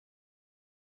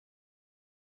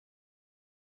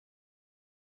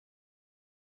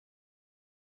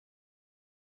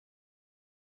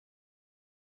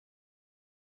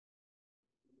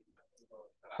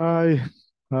Hi,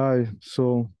 hi.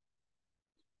 So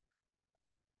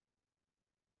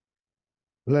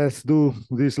let's do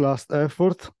this last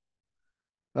effort.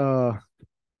 Uh,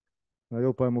 I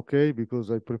hope I'm okay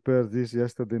because I prepared this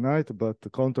yesterday night, but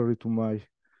contrary to my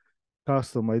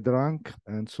custom, I drank,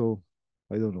 and so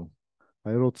I don't know.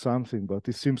 I wrote something, but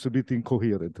it seems a bit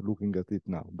incoherent looking at it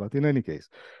now. But in any case,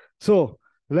 so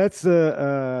let's do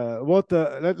a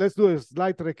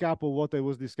slight recap of what I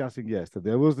was discussing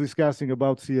yesterday. I was discussing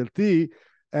about CLT,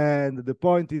 and the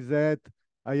point is that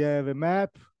I have a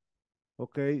map.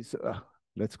 Okay, so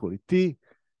let's call it T.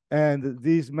 And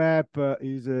this map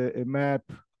is a map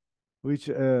which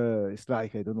is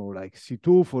like, I don't know, like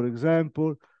C2, for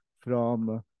example,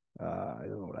 from, I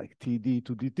don't know, like TD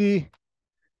to DT,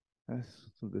 yes,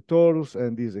 to the torus,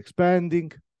 and is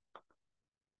expanding.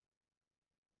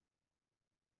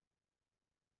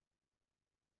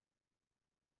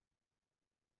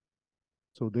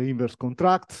 So the inverse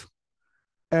contracts.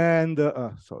 And,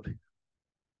 sorry,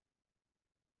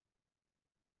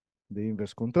 the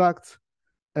inverse contracts.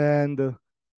 And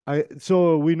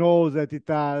so we know that it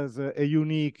has a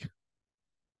unique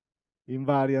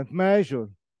invariant measure,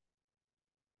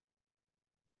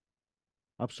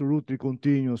 absolutely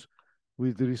continuous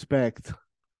with respect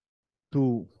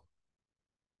to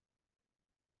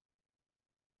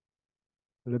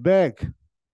Lebesgue,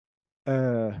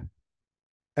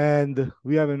 and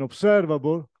we have an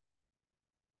observable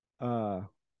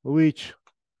which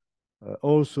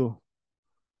also,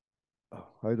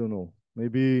 I don't know,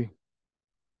 maybe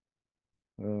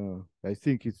I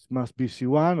think it must be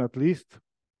C1 at least.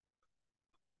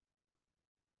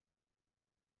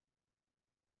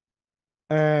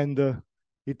 And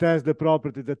it has the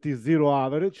property that is zero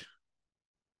average.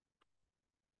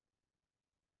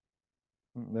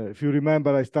 If you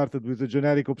remember, I started with the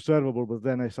generic observable, but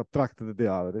then I subtracted the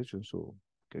average. And so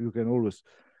you can always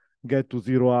get to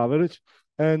zero average.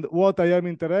 And what I am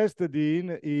interested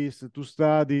in is to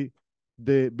study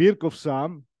the Birkhoff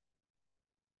sum.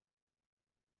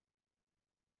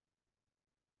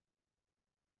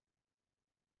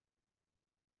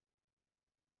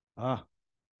 I'm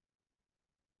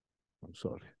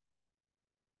sorry.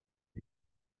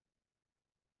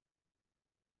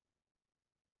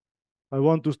 I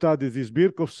want to study this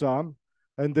Birkhoff sum,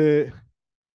 and the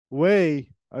way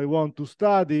I want to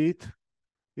study it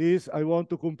is I want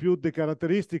to compute the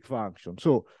characteristic function.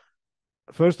 So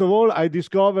first of all, I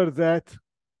discovered that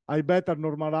I better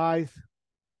normalize,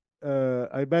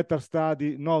 I better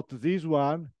study not this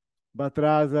one, but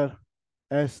rather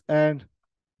Sn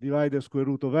divided square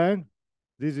root of n.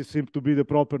 This seems to be the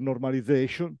proper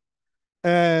normalization.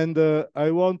 And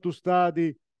I want to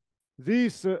study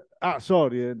this.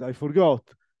 Sorry, and I forgot.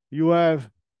 You have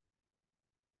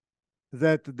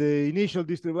that the initial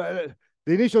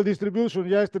distribution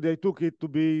yesterday, I took it to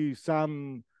be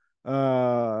some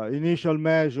initial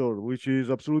measure, which is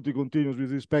absolutely continuous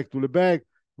with respect to Lebesgue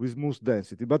with smooth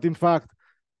density. But in fact,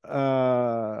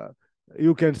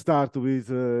 you can start with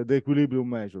the equilibrium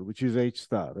measure, which is H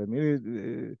star. I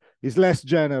mean, it's less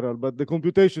general, but the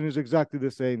computation is exactly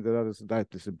the same. There are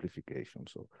slightly simplification.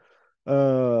 So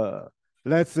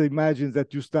let's imagine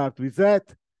that you start with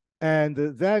that. And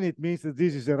then it means that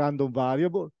this is a random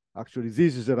variable. Actually,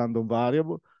 this is a random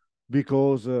variable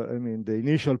because, I mean, the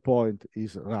initial point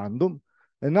is random.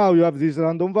 And now you have this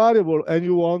random variable and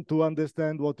you want to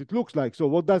understand what it looks like. So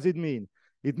what does it mean?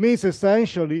 It means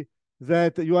essentially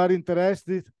that you are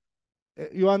interested,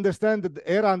 you understand that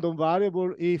a random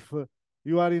variable if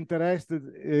you are interested,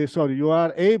 you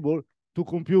are able to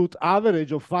compute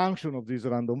average of function of this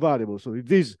random variable. So if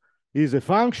this is a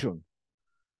function,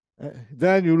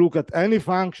 then you look at any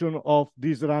function of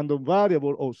this random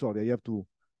variable. Oh, sorry, I have to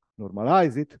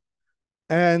normalize it.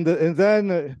 And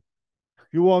then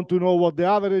you want to know what the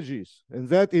average is. And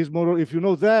that is more, if you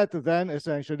know that, then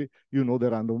essentially you know the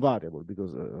random variable,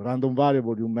 because random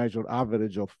variable, you measure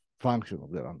average of function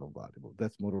of the random variable.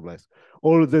 That's more or less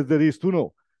all that there is to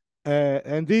know.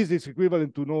 And this is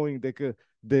equivalent to knowing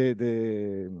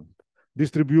the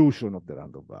distribution of the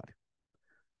random variable.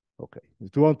 Okay,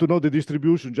 if you want to know the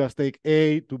distribution, just take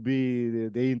A to be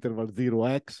the interval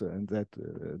 0x, and that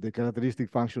the characteristic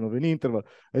function of an interval,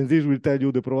 and this will tell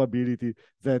you the probability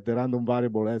that the random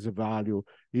variable has a value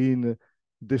in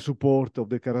the support of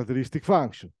the characteristic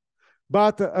function.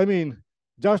 But I mean,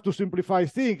 just to simplify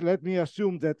things, let me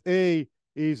assume that A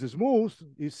is smooth,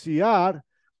 is CR,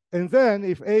 and then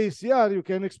if A is CR, you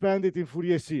can expand it in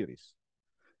Fourier series.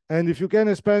 And if you can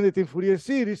expand it in Fourier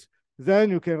series, then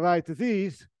you can write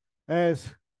this as,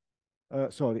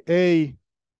 A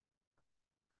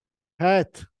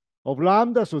hat of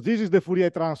lambda. So this is the Fourier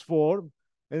transform.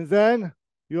 And then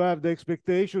you have the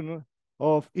expectation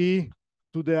of e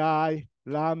to the I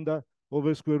lambda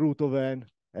over square root of n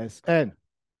as n.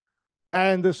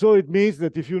 And so it means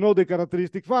that if you know the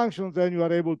characteristic functions, then you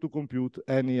are able to compute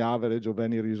any average of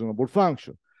any reasonable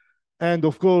function. And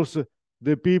of course,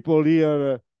 the people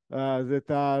here that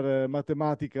are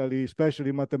mathematically,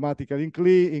 especially mathematically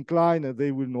inclined,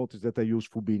 they will notice that I use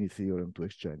Fubini theorem to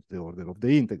exchange the order of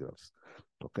the integrals.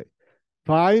 Okay,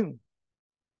 fine.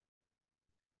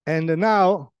 And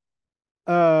now,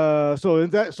 so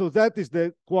that is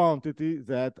the quantity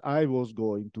that I was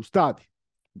going to study.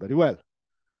 Very well.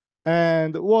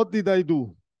 And what did I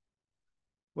do?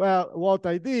 Well, what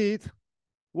I did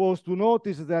was to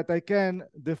notice that I can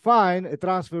define a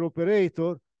transfer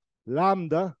operator,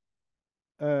 lambda,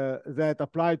 that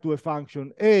applied to a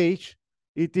function h.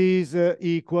 It is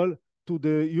equal to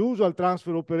the usual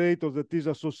transfer operator that is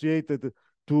associated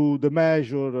to the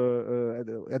measure,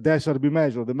 the SRB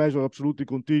measure, the measure absolutely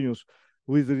continuous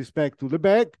with respect to the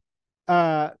bag.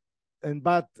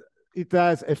 But it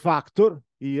has a factor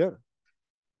here.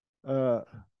 And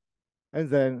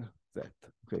then that,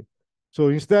 okay. So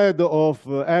instead of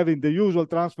having the usual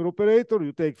transfer operator,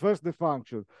 you take first the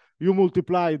function, you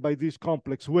multiply it by this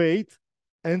complex weight,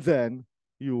 and then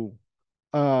you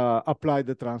apply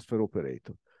the transfer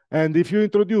operator. And if you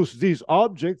introduce this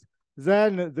object,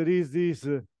 then there is this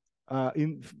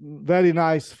very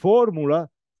nice formula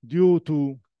due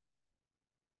to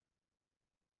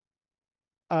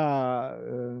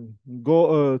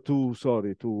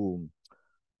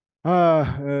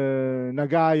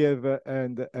Nagaev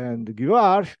and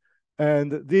Givarch,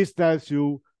 and this tells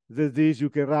you that you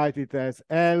can write it as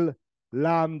L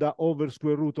lambda over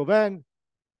square root of n,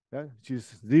 which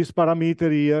is this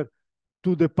parameter here,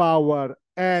 to the power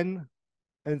n,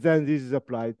 and then this is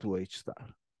applied to h star.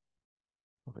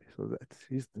 Okay, so that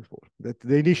is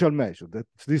the initial measure. That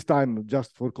this time,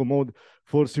 just for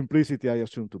simplicity, I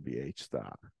assume to be h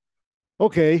star.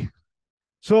 Okay,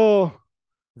 so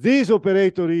this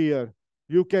operator here,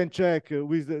 you can check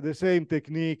with the same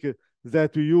technique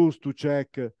that we use to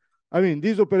check. I mean,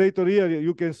 this operator here,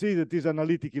 you can see that is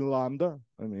analytic in lambda.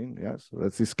 I mean, yes,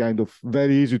 that is kind of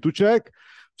very easy to check.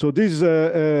 So this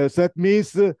that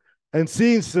means, and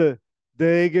since the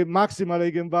maximal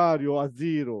eigenvalue at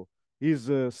 0 is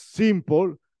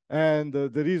simple and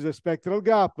there is a spectral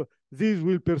gap, this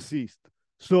will persist.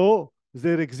 So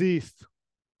there exists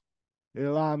a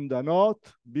lambda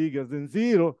naught bigger than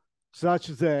 0, such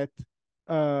that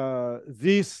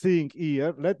this thing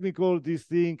here, let me call this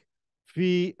thing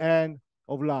phi n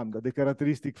of lambda, the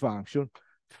characteristic function,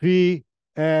 phi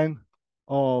n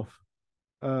of,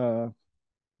 no,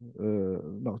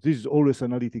 this is always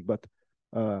analytic, but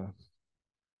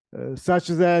such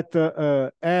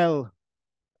that L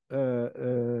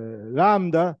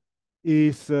lambda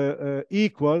is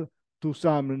equal to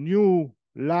some new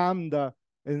lambda.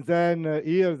 And then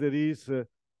here there is,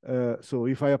 so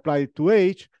if I apply it to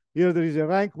h, here there is a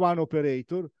rank 1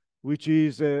 operator, which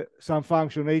is some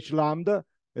function h lambda,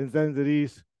 and then there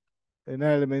is an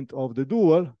element of the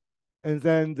dual, and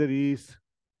then there is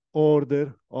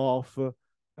order of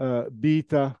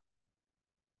beta,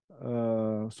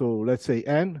 so let's say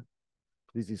n,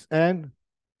 this is n,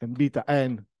 and beta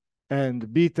n,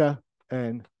 and beta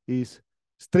n is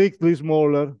strictly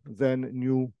smaller than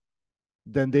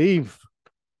the inf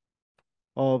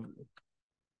of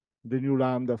the new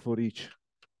lambda for each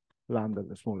lambda,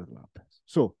 the smaller lambda.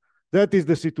 So that is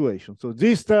the situation. So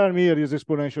this term here is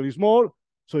exponentially small,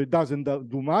 so it doesn't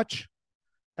do much.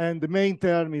 And the main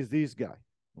term is this guy,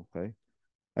 okay?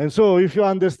 And so if you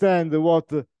understand what,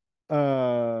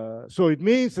 so it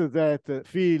means that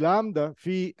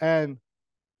phi n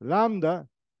lambda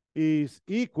is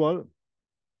equal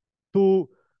to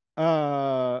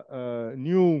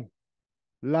new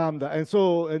lambda. And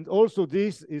so, and also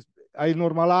this is, I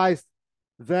normalized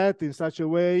that in such a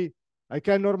way, I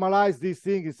can normalize this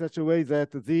thing in such a way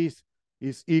that this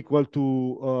is equal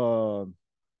to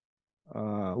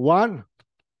 1.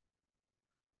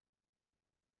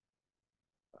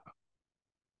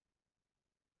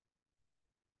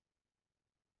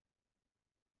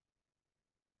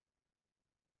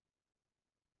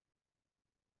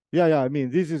 Yeah, I mean,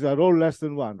 this is a roll less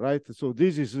than 1, right? So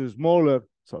this is smaller,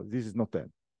 so this is not n.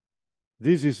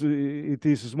 This is, it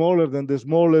is smaller than the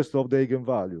smallest of the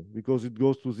eigenvalue because it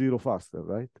goes to 0 faster,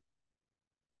 right?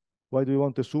 Why do you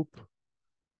want a soup?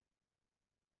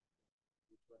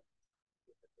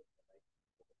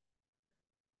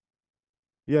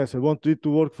 Yes, I want it to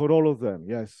work for all of them,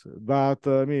 yes. But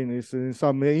I mean, it's in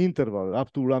some interval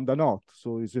up to lambda naught,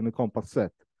 so it's in a compact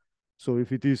set. So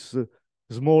if it is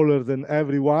smaller than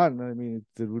every one, I mean,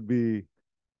 there would be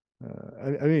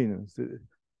I mean,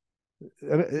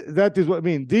 that is what I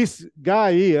mean. This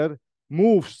guy here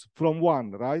moves from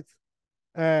 1, right?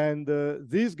 And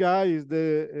this guy is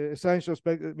the essential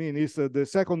spectrum. I mean, is the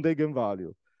second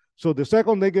eigenvalue. So the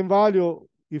second eigenvalue,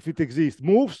 if it exists,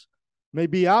 moves,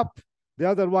 maybe up. The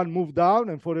other one move down,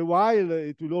 and for a while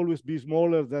it will always be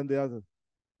smaller than the other.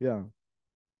 Yeah.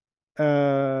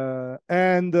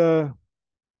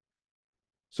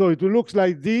 So it will look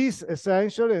like this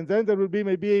essentially, and then there will be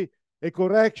maybe a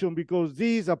correction because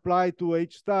this applied to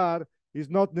H star is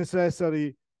not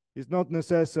necessary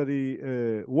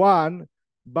 1,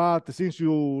 but since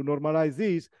you normalize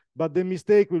this, but the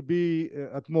mistake will be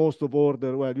at most of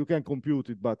order, well, you can compute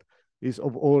it, but is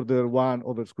of order 1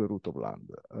 over square root of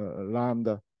lambda,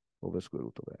 lambda over square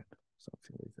root of n,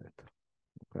 something like that.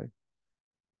 Okay.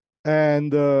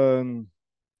 And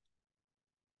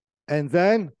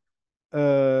then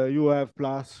you have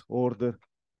plus order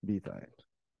beta n.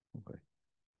 Okay.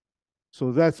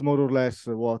 So that's more or less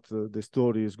what the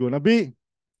story is going to be.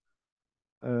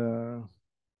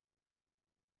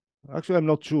 Actually, I'm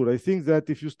not sure. I think that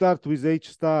if you start with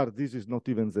H star, this is not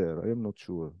even there. I am not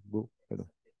sure.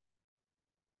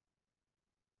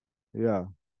 Yeah.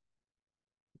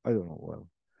 I don't know. Well,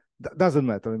 doesn't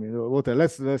matter. I mean, what?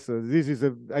 Let's. This is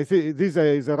a. I think this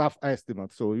is a rough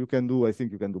estimate. So you can do. I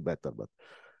think you can do better. But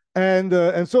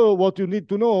and so what you need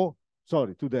to know.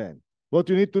 Sorry, to the end. What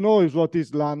you need to know is what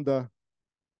is lambda.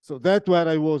 So that's where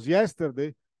I was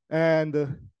yesterday,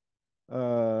 and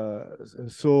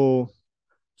so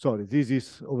sorry, this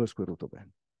is over square root of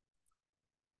n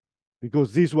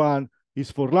because this one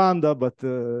is for lambda, but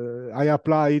I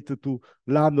apply it to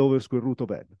lambda over square root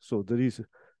of n. So there is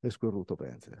a square root of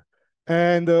n there.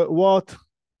 And what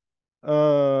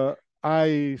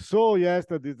I saw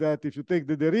yesterday is that if you take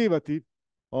the derivative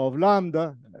of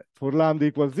lambda for lambda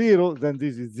equals 0, then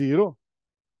this is 0.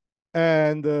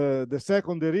 And the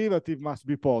second derivative must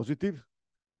be positive.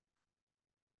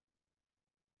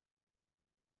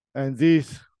 And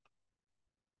this,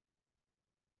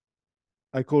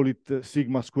 I call it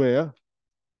sigma square.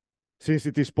 Since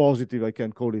it is positive, I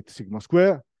can call it sigma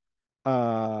square.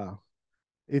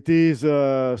 It is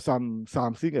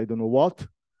something, I don't know what.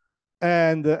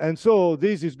 And so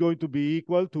this is going to be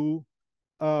equal to,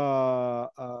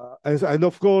 and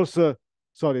of course,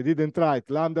 sorry, I didn't write,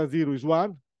 lambda 0 is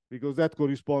 1, because that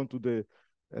corresponds to the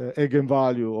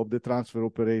eigenvalue of the transfer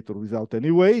operator without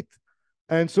any weight.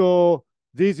 And so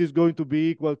this is going to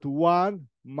be equal to 1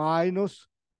 minus,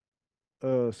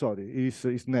 sorry,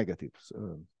 is negative,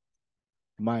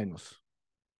 minus,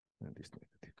 and it's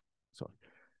negative, sorry.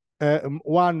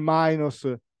 1 minus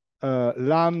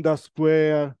lambda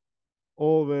square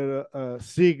over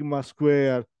sigma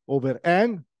square over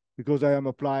n, because I am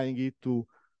applying it to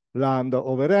lambda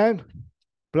over n,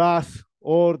 plus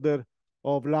order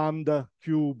of lambda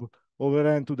cube over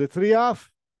n to the 3/2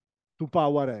 to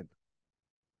power n.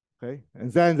 Okay,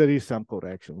 and then there is some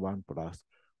correction, 1 plus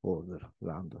order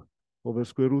lambda over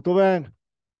square root of n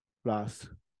plus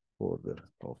order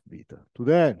of beta to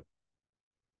the n.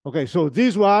 Okay, so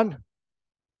this one,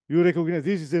 you recognize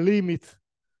this is a limit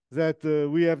that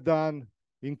we have done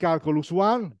in calculus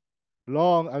 1,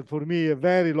 long, for me, a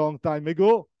very long time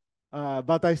ago,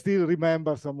 but I still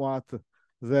remember somewhat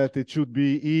that it should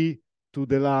be e to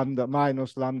the lambda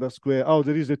minus lambda square. Oh,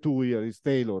 there is a 2 here, it's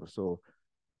Taylor. So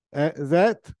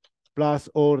that plus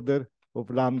order of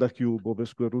lambda cube over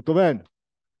square root of n.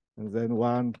 And then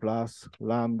 1 plus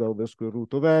lambda over square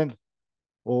root of n,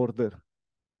 order,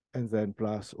 and then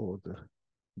plus order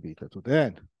beta to the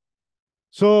n.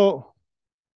 So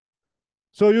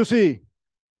you see,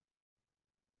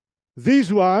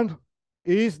 this one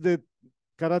is the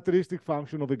characteristic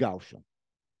function of a Gaussian.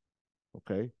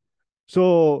 Okay,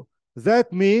 so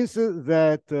that means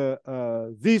that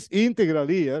this integral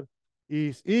here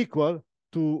is equal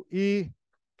to e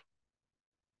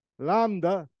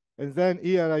lambda, and then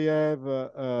here I have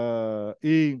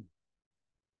e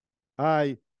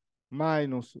I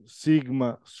minus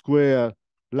sigma square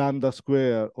lambda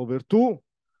square over 2.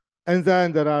 And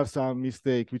then there are some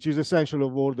mistakes, which is essential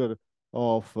of order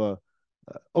of,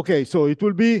 okay, so it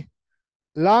will be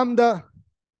lambda,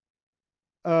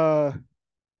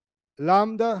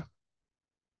 lambda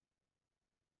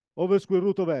over square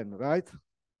root of n, right?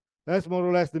 That's more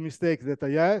or less the mistake that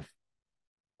I have.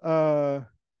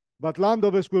 But lambda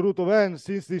over square root of n,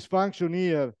 since this function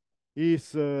here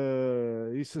is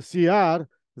CR,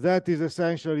 that is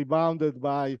essentially bounded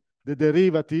by the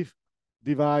derivative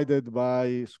divided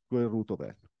by square root of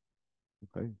n.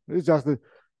 Okay, it's just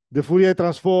the Fourier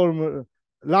transform,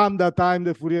 lambda times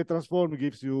the Fourier transform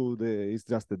gives you it's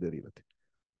just the derivative.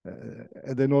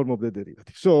 at the norm of the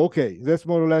derivative. So, okay, that's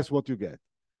more or less what you get.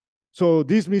 So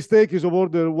this mistake is of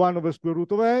order 1 over square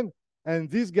root of n, and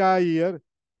this guy here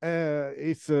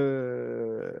is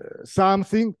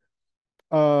something,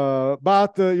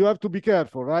 but you have to be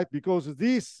careful, right? Because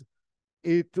this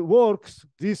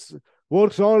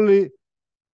works only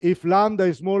if lambda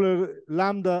is smaller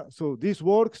lambda. So this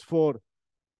works for,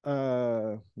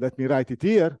 let me write it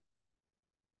here,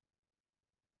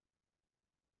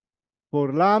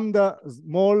 for lambda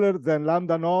smaller than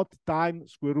lambda naught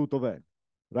times square root of n,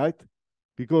 right?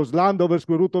 Because lambda over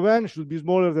square root of n should be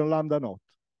smaller than lambda naught,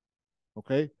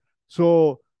 okay?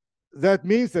 So that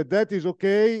means that that is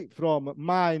okay from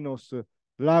minus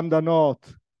lambda naught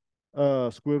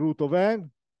square root of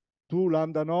n to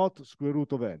lambda naught square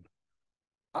root of n.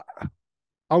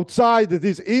 Outside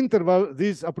this interval,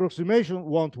 this approximation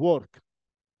won't work.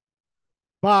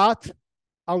 But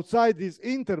outside this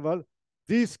interval,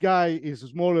 this guy is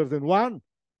smaller than 1.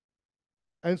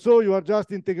 And so you are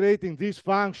just integrating this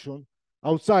function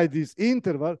outside this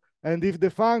interval. And if the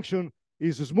function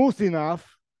is smooth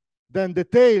enough, then the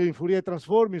tail in Fourier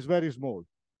transform is very small.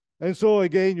 And so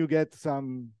again, you get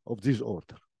some of this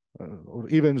order, or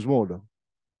even smaller.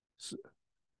 So,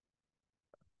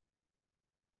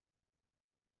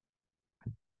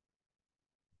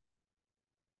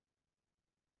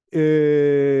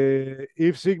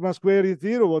 if sigma square is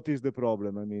 0, what is the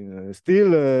problem? I mean,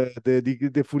 still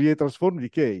the Fourier transform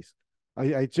decays.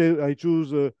 I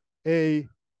choose A.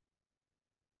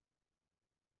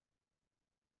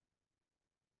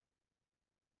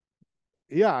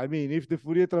 Yeah, I mean, if the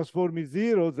Fourier transform is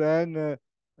 0, then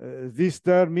this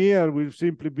term here will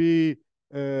simply be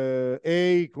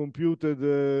A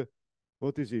computed,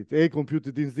 what is it? A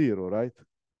computed in 0, right?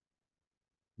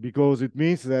 Because it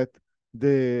means that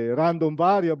the random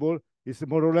variable is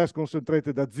more or less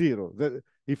concentrated at 0. That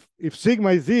if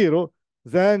sigma is 0,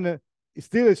 then it's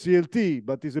still a CLT,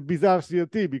 but it's a bizarre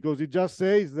CLT because it just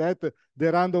says that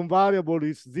the random variable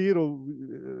is 0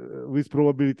 with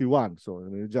probability 1. So I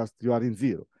mean, just you are in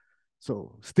 0.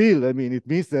 So still, I mean, it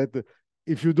means that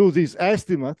if you do this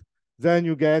estimate, then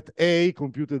you get A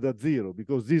computed at 0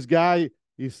 because this guy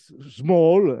is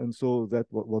small, and so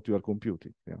that's what you are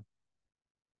computing. Yeah.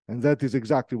 And that is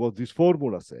exactly what this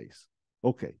formula says.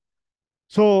 Okay.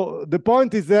 So the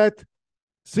point is that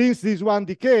since this one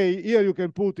decay, here you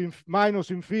can put in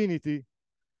minus infinity,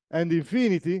 and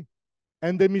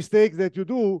the mistake that you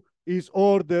do is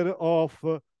order of,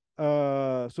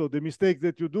 so the mistake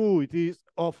that you do, it is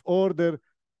of order,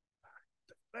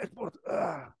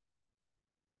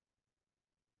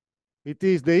 it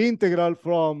is the integral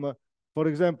from, for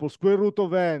example, square root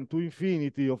of n to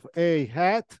infinity of a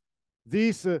hat.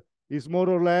 This is more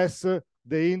or less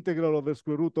the integral of the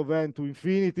square root of n to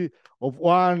infinity of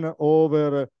 1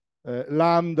 over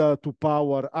lambda to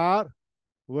power r,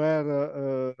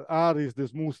 where r is the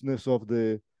smoothness of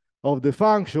the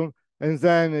function, and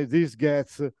then this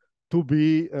gets to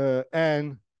be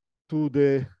n to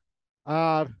the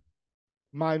r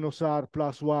minus r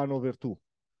plus 1 over 2.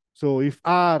 So if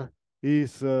r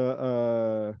is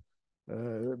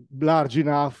large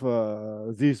enough,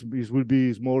 this will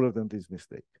be smaller than this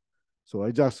mistake. So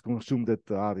I just assume that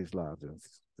R is large, and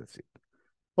that's it.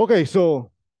 Okay,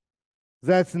 so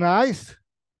that's nice.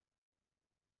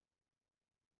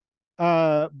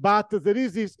 But there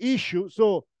is this issue.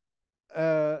 So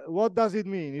what does it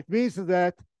mean? It means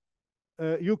that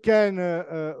you can,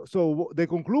 so the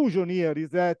conclusion here is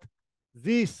that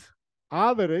this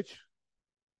average,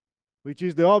 which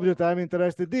is the object I'm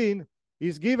interested in,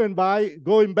 is given by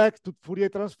going back to Fourier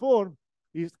transform,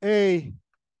 is A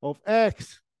of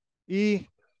x e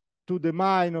to the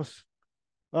minus,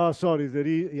 sorry, there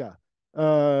is, yeah,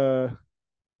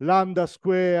 lambda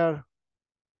square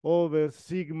over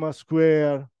sigma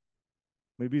square.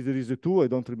 Maybe there is a 2, I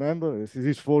don't remember.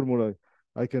 This formula,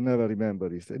 I can never remember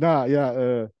this. No,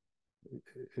 yeah,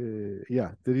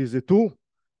 yeah, there is a 2.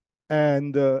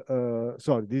 And,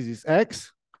 sorry, this is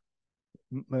x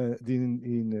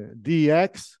in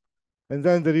dx. And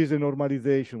then there is a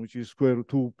normalization, which is square root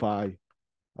 2 pi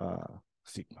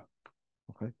sigma.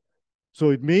 Okay.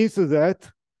 So it means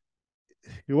that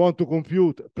you want to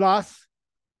compute plus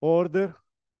order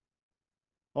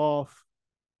of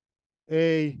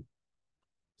a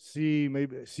c,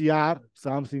 maybe cr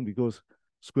something, because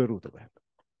square root of n.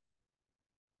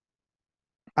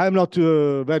 I'm not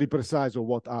very precise of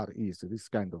what r is. This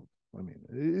kind of, I mean,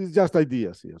 it's just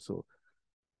ideas here. So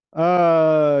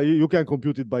you can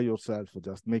compute it by yourself,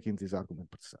 just making this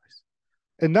argument precise.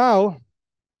 And now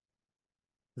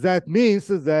that means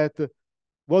that,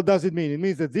 what does it mean? It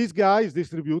means that this guy is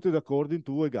distributed according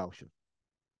to a Gaussian.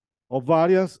 of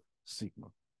variance sigma.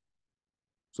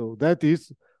 So that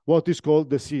is what is called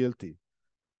the CLT.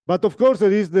 But of course,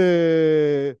 there is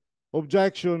the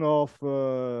objection of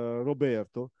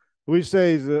Roberto, which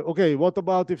says, okay, what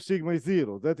about if sigma is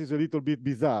 0? That is a little bit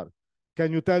bizarre.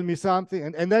 Can you tell me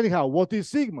something? And anyhow, what is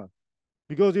sigma?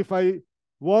 Because if I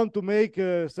want to make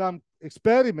some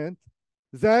experiment,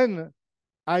 then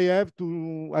I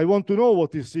want to know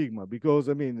what is sigma, because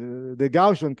I mean, the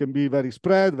Gaussian can be very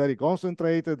spread, very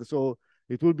concentrated. So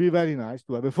it would be very nice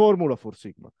to have a formula for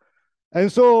sigma. And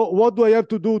so what do I have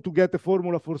to do to get a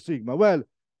formula for sigma? Well,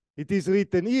 it is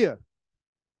written here.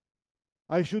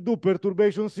 I should do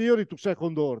perturbation theory to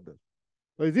second order.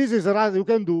 But this is rather, you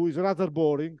can do, is rather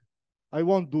boring. I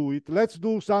won't do it. Let's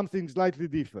do something slightly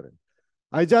different.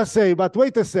 I just say, but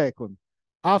wait a second.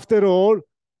 After all,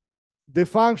 the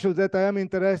function that I am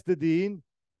interested in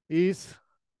is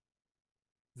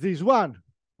this one,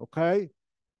 okay?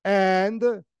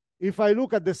 And if I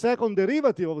look at the second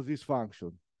derivative of this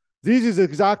function, this is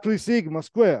exactly sigma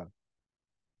squared,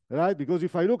 right? Because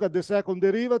if I look at the second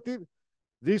derivative,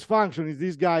 this function is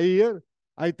this guy here.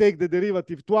 I take the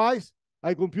derivative twice,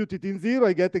 I compute it in 0,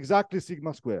 I get exactly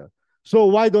sigma squared. So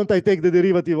why don't I take the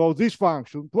derivative of this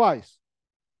function twice?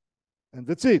 And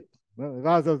that's it,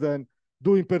 rather than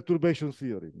doing perturbation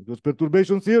theory. Because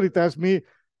perturbation theory tells me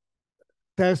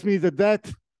that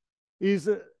that is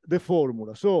the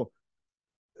formula. So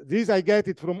this, I get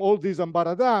it from all this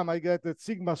Ambaradam. I get that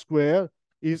sigma squared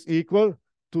is equal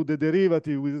to the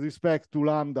derivative with respect to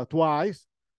lambda twice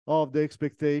of the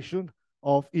expectation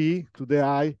of e to the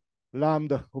I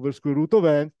lambda over square root of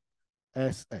n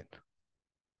Sn.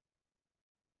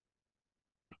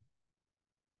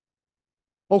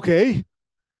 Okay,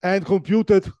 and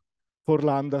computed for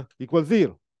lambda equals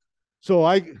 0. So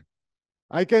I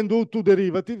can do two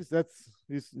derivatives.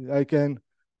 I can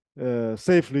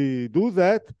safely do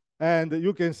that. And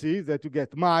you can see that you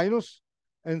get minus,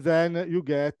 and then you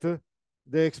get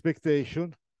the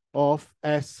expectation of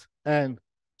Sn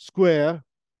square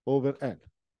over n.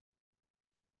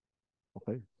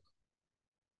 Okay.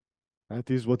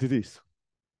 That is what it is.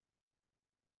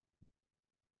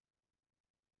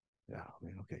 Yeah, I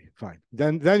mean, okay, fine.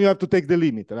 Then you have to take the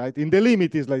limit, right? In the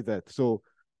limit is like that. So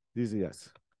this, yes.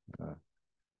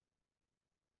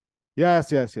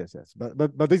 Yes.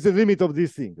 But it's the limit of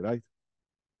this thing, right?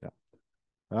 Yeah.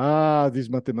 Ah, these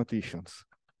mathematicians.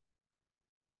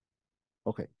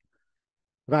 Okay.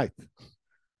 Right.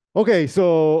 Okay,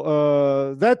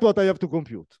 so that's what I have to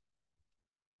compute.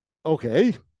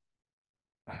 Okay.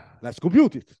 Let's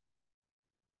compute it.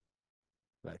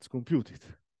 Let's compute it.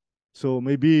 So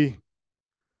maybe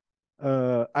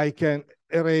I can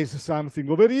erase something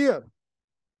over here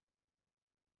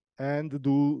and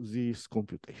do this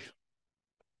computation.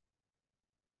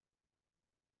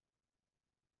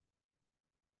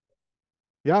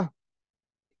 Yeah?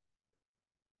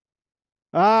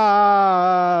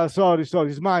 Sorry,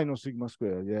 it's minus sigma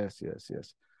squared. Yes.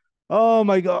 Oh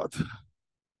my God.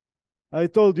 I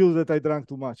told you that I drank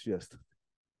too much yesterday.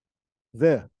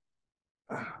 There.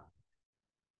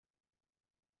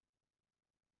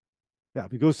 Yeah,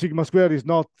 because sigma squared is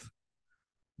not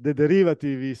the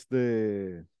derivative, is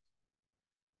the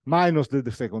minus the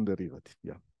second derivative.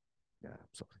 Yeah,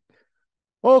 sorry.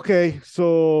 Okay,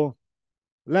 so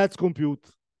let's compute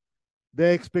the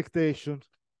expectation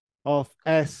of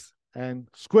Sn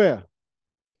square.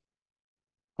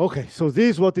 Okay, so this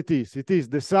is what it is. It is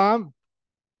the sum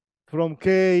from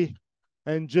k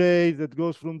and j that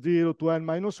goes from 0 to n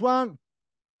minus 1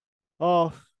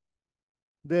 of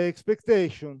the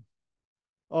expectation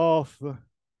of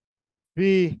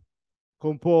p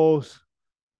compose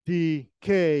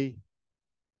tk,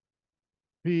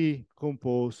 p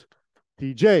compose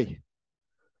tj.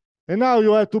 And now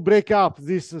you have to break up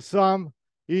this sum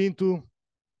into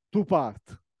two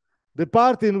parts. The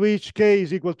part in which k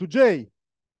is equal to j.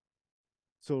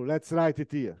 So let's write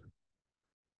it here.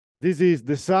 This is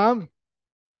the sum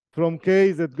from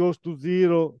k that goes to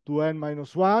 0 to n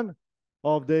minus 1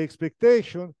 of the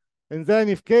expectation. And then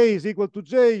if k is equal to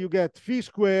j, you get phi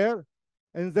squared,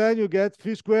 and then you get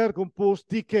phi squared composed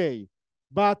tk.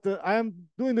 But I am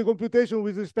doing the computation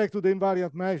with respect to the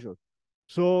invariant measure.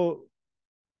 So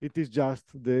it is just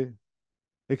the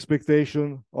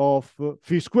expectation of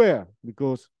phi squared,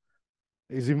 because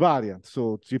it's invariant.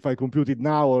 So if I compute it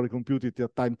now or compute it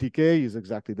at time tk, is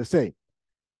exactly the same.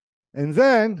 And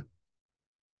then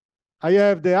I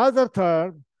have the other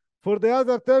term. For the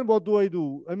other term, what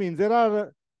do? I mean, there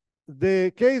are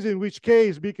the case in which k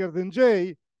is bigger than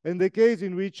j and the case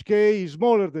in which k is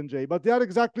smaller than j, but they are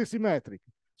exactly symmetric.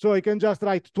 So I can just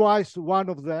write twice one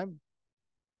of them.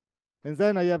 And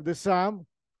then I have the sum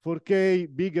for k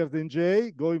bigger than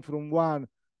j, going from 1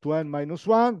 to n minus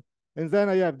 1. And then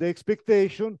I have the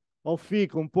expectation of phi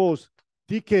compose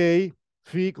tk,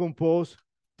 phi compose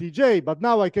tj. But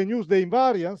now I can use the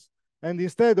invariance, and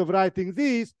instead of writing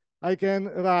this, I can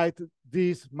write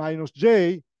this minus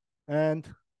j, and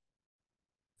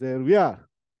there we are.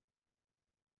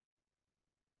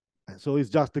 And so it's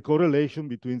just a correlation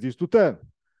between these two terms.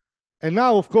 And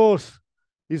now, of course,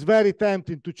 it's very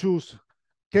tempting to choose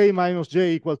k minus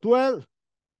j equal to L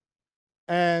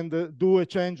and do a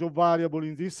change of variable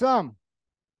in this sum.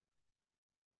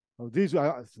 So this,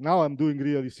 now I'm doing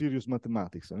really serious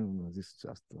mathematics. I mean, this is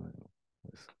just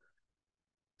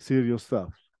serious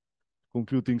stuff.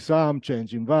 Computing sum,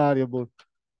 changing variable.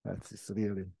 That's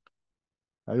really,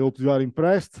 I hope you are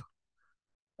impressed.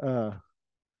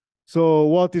 So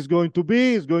what is going to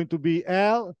be is going to be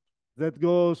L that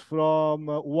goes from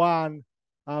 1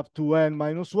 up to n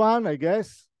minus 1, I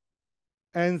guess.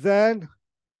 And then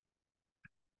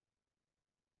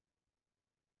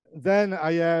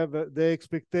I have the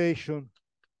expectation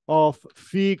of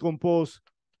phi compose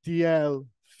TL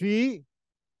phi.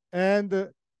 And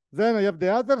then I have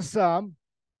the other sum.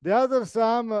 The other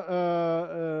sum,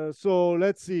 so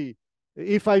let's see.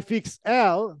 If I fix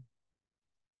L,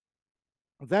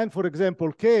 then, for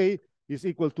example, k is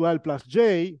equal to L plus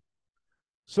j.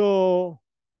 So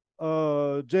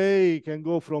j can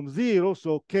go from 0.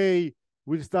 So k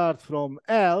will start from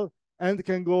L and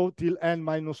can go till n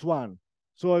minus 1.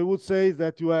 So I would say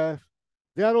that you have,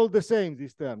 they are all the same,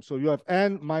 these terms. So you have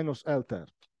n minus L term,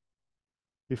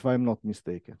 if I'm not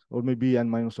mistaken. Or maybe n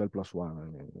minus L plus 1, I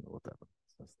mean, whatever.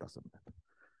 That doesn't matter.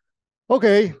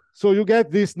 Okay, so you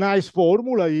get this nice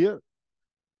formula here.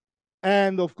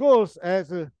 And of course,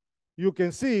 as you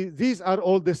can see, these are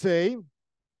all the same.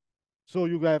 So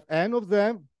you have n of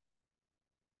them.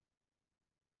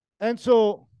 And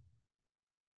so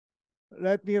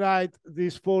let me write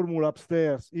this formula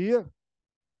upstairs here.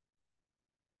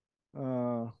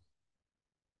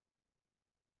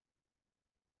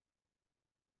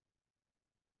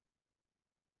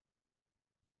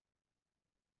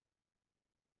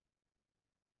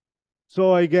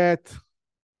 So I get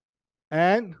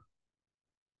n,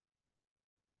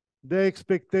 the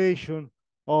expectation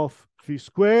of phi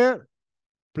squared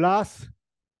plus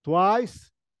twice.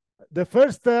 The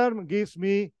first term gives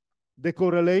me the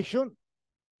correlation.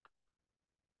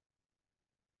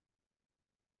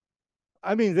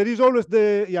 I mean, there is always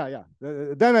the,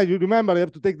 then you remember I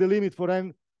have to take the limit for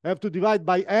n, I have to divide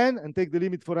by n and take the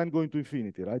limit for n going to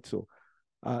infinity, right? So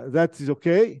that is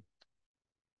okay.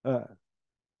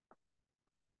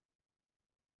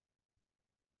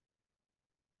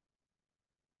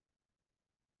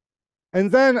 And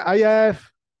then I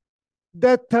have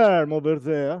that term over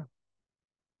there.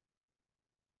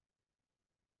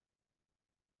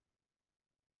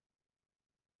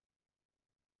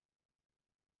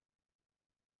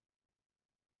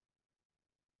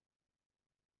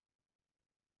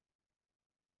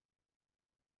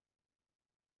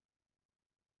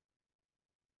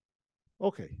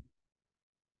 Okay.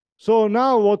 So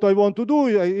now what I want to do,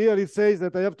 here it says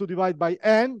that I have to divide by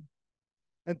n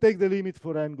and take the limit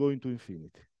for n going to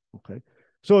infinity. Okay.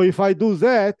 So if I do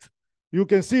that, you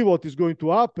can see what is going to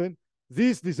happen.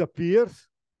 This disappears.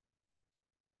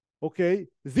 Okay.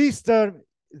 This term,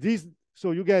 this,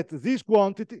 so you get this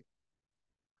quantity.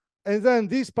 And then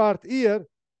this part here,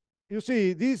 you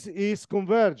see, this is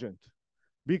convergent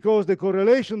because the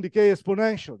correlation decays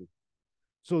exponentially.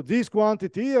 So this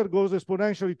quantity here goes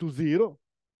exponentially to 0,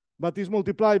 but is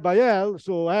multiplied by L.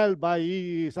 So L by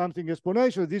E something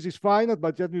exponential. This is finite,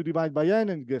 but then you divide by n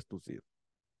and it gets to 0.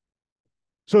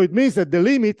 So it means that the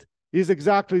limit is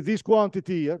exactly this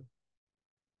quantity here.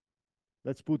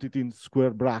 Let's put it in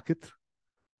square bracket.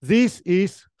 This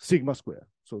is sigma square.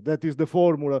 So that is the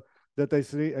formula that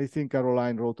I think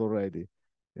Caroline wrote already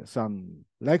some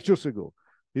lectures ago.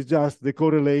 It's just the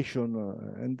correlation,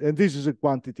 and this is a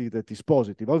quantity that is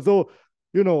positive. Although,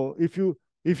 you know, if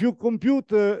you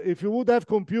compute, if you would have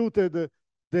computed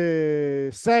the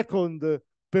second,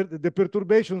 the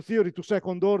perturbation theory to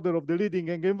second order of the leading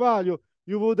eigenvalue,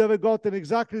 you would have gotten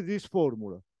exactly this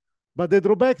formula. But the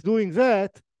drawback doing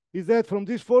that is that from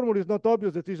this formula it's not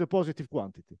obvious that it's a positive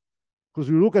quantity, because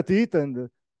you look at it and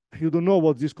you don't know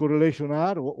what these correlations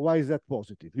are. Why is that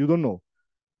positive? You don't know.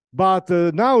 But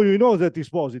now you know that it's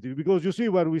positive because you see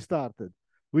where we started.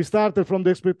 We started from the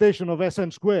expectation of Sm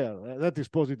squared. That is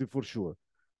positive for sure.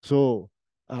 So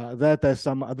that has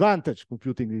some advantage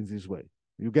computing in this way.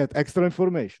 You get extra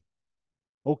information.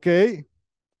 Okay.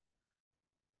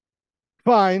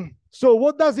 Fine. So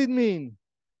what does it mean?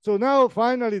 So now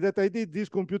finally that I did this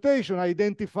computation, I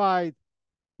identified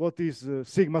what is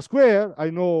sigma square. I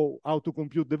know how to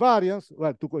compute the variance.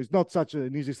 Well, it's not such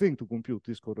an easy thing to compute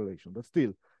this correlation, but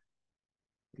still,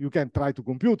 you can try to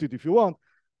compute it if you want.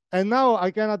 And now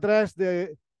I can address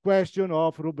the question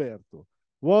of Roberto.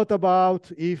 What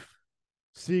about if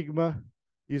sigma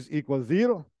is equal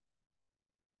 0?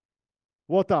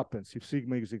 What happens if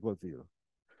sigma is equal 0?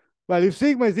 Well, if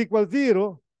sigma is equal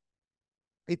 0,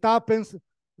 it happens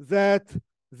that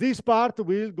this part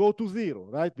will go to 0,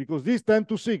 right? Because this tends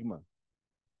to sigma.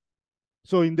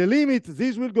 So in the limit,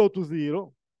 this will go to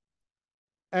 0.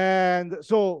 And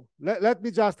so let me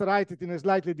just write it in a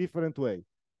slightly different way.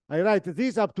 I write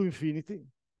this up to infinity,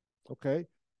 okay?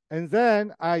 And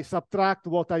then I subtract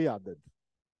what I added.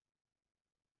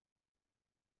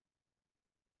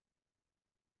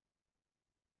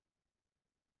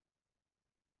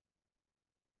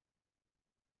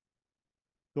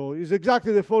 So it's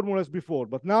exactly the formula as before,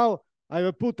 but now I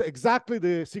have put exactly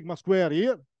the sigma square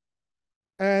here,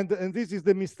 and this is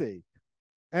the mistake.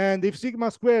 And if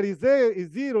sigma square is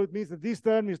 0, it means that this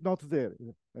term is not there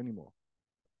anymore.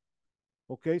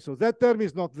 Okay, so that term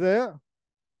is not there.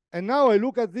 And now I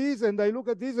look at this and I look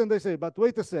at this and I say, but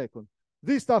wait a second.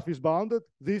 This stuff is bounded.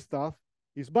 This stuff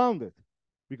is bounded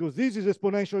because this is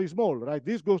exponentially small, right?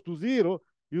 This goes to 0.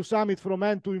 You sum it from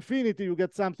n to infinity, you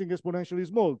get something exponentially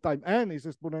small. Time n is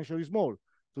exponentially small.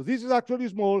 So this is actually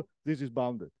small. This is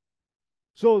bounded.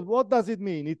 So what does it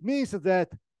mean? It means that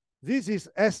this is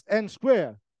Sn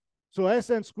squared. So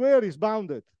Sn squared is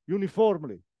bounded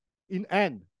uniformly in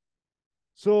n.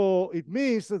 So it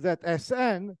means that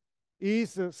Sn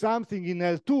is something in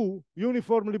L2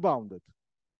 uniformly bounded.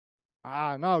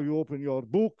 Now you open your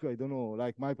book, I don't know,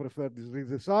 like my preferred is Read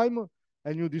the Simon,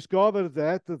 and you discover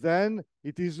that then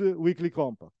it is weakly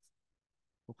compact.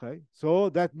 Okay, so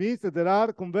that means that there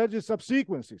are convergent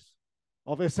subsequences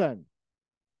of Sn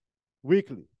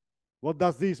weakly. What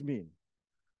does this mean?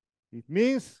 It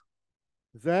means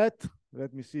that,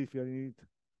 let me see if I need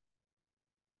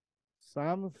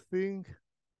something.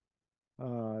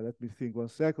 Let me think 1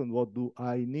 second. What do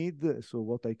I need? So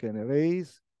what I can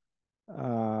erase.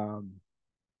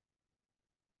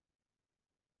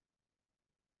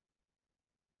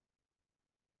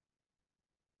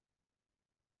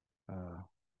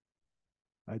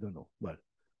 I don't know. Well,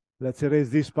 let's erase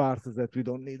this part that we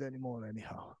don't need anymore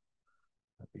anyhow.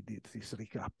 We did this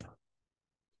recap.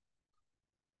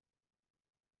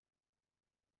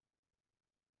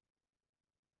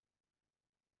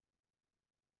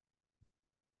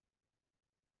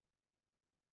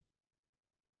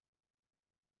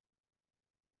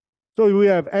 So we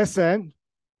have Sn.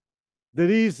 There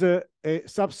is a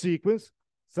subsequence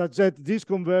such that this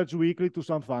converges weakly to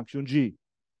some function g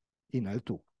in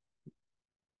L2.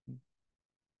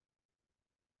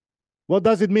 What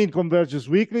does it mean converges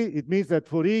weakly? It means that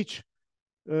for each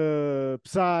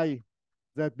psi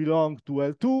that belong to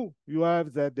L2, you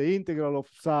have that the integral of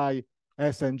psi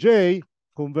Sn j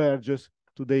converges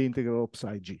to the integral of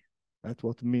psi g. That's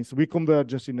what it means. We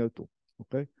converges in L2.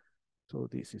 Okay. So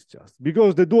this is just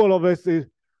because the dual of S is,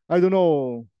 I don't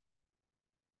know.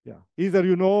 Yeah, either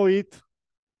you know it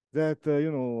that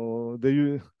you know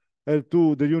the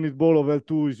L2, the unit ball of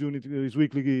L2 is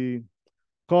weakly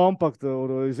compact,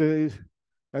 or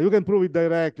you can prove it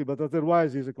directly, but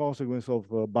otherwise it's a consequence of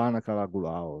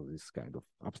Banach-Aragoula or this kind of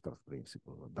abstract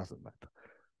principle. It doesn't matter.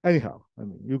 Anyhow, I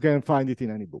mean, you can find it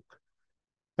in any book.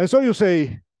 And so you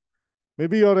say,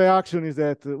 maybe your reaction is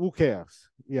that who cares?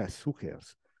 Yes, who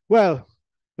cares? Well,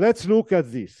 let's look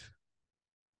at this.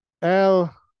 So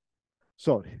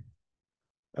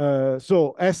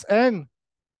Sn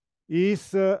is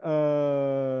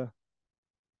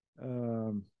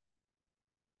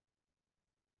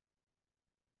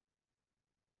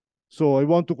so I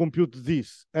want to compute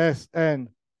this Sn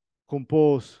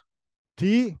compose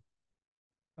T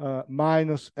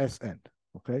minus Sn,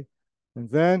 okay? And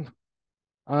then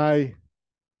I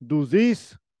do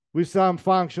this with some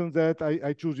function that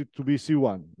I choose it to be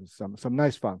C1, some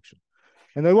nice function.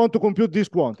 And I want to compute this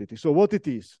quantity. So what it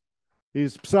is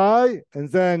psi, and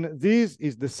then this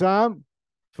is the sum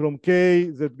from k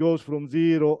that goes from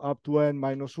 0 up to n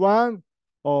minus 1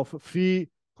 of phi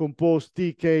composed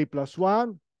tk plus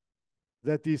 1.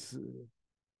 That is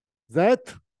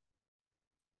that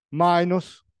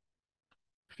minus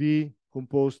phi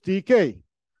composed tk.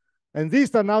 And this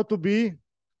turned out to be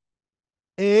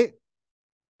a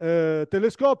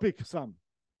telescopic sum.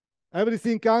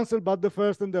 Everything canceled but the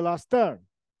first and the last term.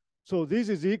 So this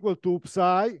is equal to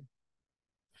psi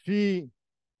phi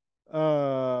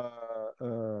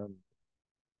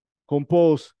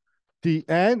compose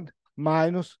Tn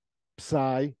minus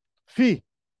psi phi.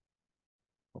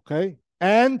 Okay?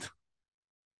 And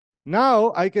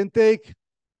Now I can take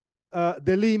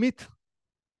the limit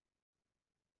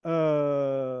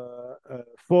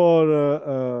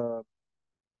for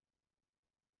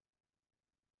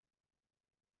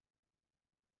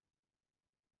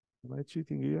am I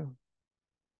cheating here?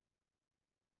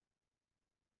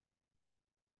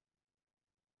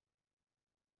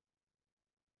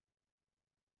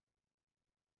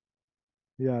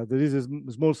 Yeah, there is a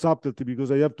small subtlety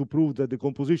because I have to prove that the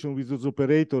composition with this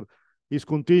operator is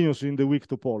continuous in the weak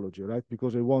topology, right?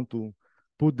 Because I want to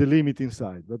put the limit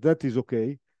inside, but that is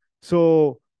okay.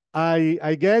 So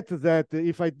I get that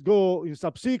if I go in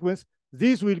subsequence,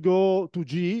 this will go to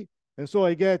G, and so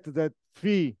I get that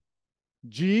phi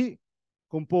G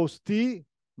compose T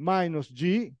minus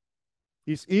G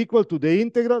is equal to the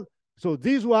integral. So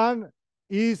this one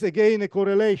is again a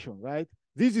correlation, right?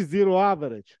 This is zero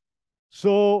average.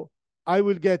 So I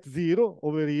will get 0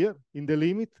 over here in the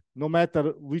limit, no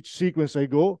matter which sequence I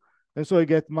go. And so I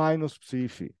get minus psi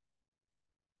phi.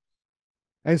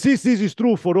 And since this is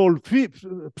true for all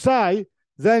psi,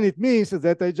 then it means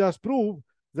that I just prove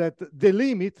that the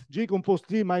limit G compose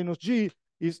T minus G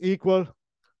is equal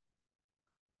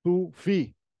to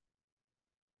phi.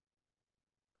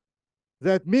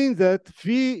 That means that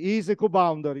phi is a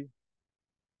coboundary.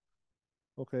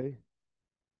 Okay.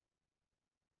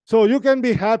 So you can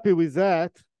be happy with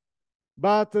that,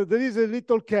 but there is a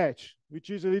little catch, which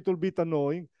is a little bit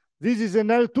annoying. This is an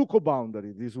L2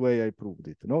 coboundary, this way I proved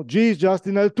it. No? G is just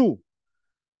in L2.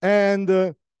 And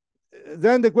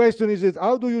then the question is,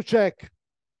 how do you check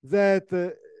that,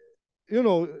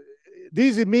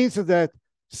 this means that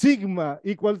sigma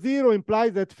equals 0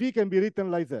 implies that phi can be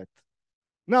written like that.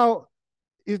 Now,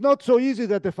 it's not so easy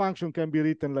that a function can be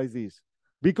written like this,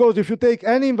 because if you take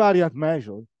any invariant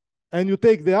measure and you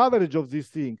take the average of this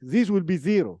thing, this will be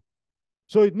 0.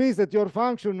 So it means that your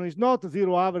function is not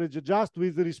zero average just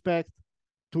with respect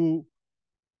to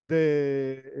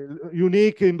the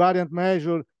unique invariant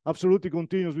measure, absolutely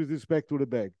continuous with respect to the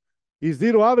bag. It's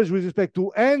zero average with respect to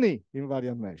any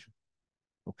invariant measure.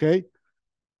 Okay?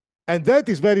 And that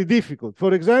is very difficult.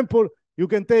 For example, you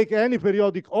can take any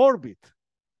periodic orbit,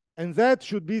 and that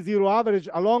should be zero average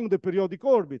along the periodic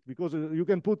orbit, because you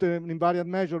can put an invariant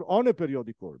measure on a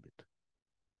periodic orbit.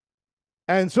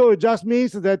 And so it just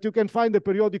means that you can find a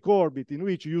periodic orbit in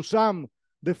which you sum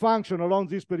the function along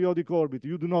this periodic orbit.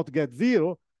 You do not get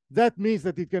 0. That means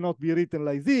that it cannot be written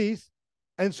like this.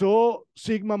 And so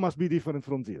sigma must be different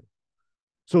from 0.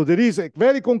 So there is a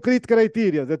very concrete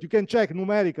criteria that you can check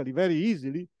numerically very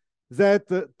easily that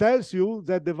tells you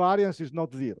that the variance is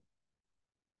not 0.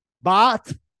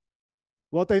 But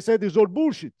what I said is all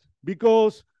bullshit,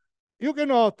 because you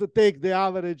cannot take the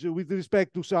average with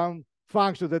respect to some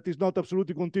function that is not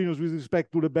absolutely continuous with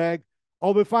respect to the bag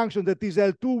of a function that is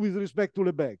L2 with respect to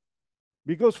the bag.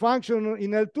 Because functions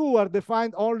in L2 are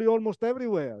defined only almost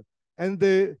everywhere. And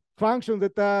the functions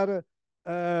that are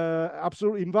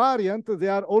absolute invariant, they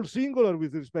are all singular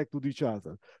with respect to each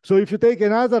other. So if you take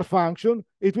another function,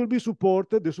 it will be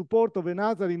supported, the support of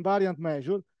another invariant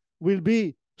measure will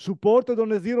be supported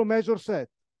on a zero measure set,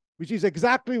 which is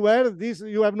exactly where this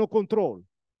you have no control.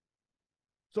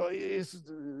 So it's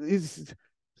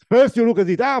first you look at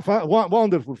it,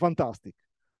 wonderful, fantastic.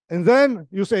 And then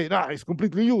you say, it's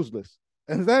completely useless.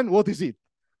 And then what is it?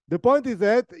 The point is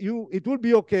that it will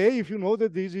be okay if you know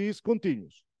that this is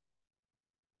continuous.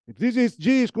 If this is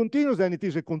G is continuous, then it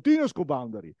is a continuous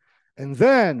coboundary. And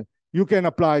then you can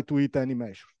apply to it any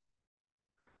measure.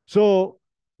 So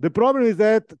the problem is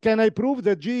that, can I prove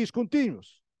that G is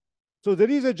continuous? So there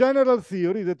is a general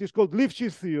theory that is called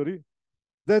Lifshitz theory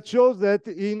that shows that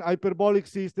in hyperbolic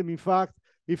system, in fact,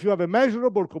 if you have a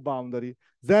measurable coboundary,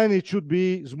 then it should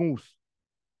be smooth.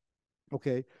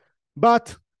 Okay.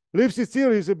 But Lifshitz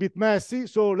theory is a bit messy,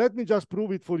 so let me just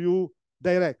prove it for you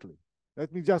directly.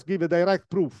 Let me just give a direct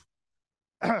proof,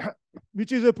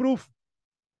 which is a proof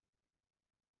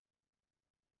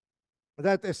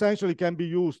that essentially can be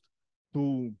used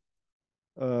to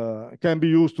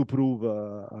prove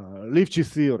Lifshitz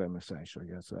theorem. Essentially,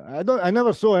 yes. I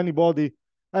never saw anybody.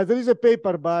 There is a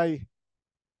paper by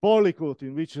Polycott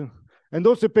in which, and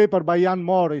also a paper by Jan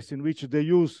Morris in which they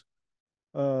use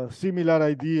similar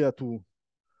idea to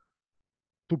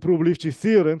prove Lifshitz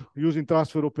theorem using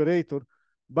transfer operator.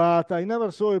 But I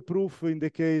never saw a proof in the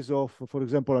case of, for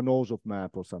example, an Nosov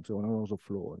map or something, or an Nosov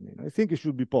flow. I mean, I think it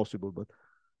should be possible, but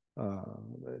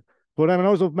for an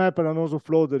Nosov map and an Nosov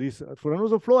flow, there is, for an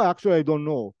Nosov flow, actually, I don't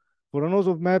know. For an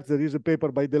Nosov map, there is a paper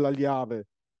by Della Liave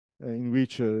in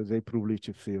which they prove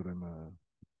Lifshitz theorem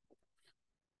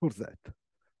for that.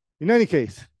 In any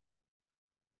case,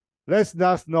 let's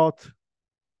just not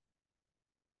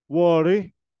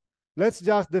worry. let's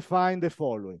just define the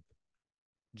following.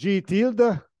 G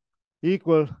tilde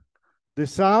equal the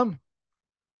sum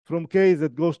from k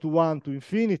that goes to 1 to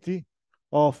infinity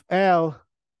of L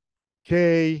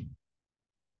k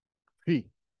phi.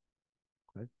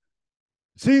 Right?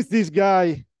 Since this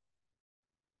guy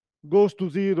goes to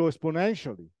 0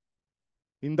 exponentially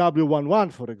in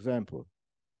W11, for example,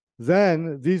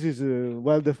 then this is a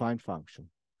well-defined function.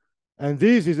 And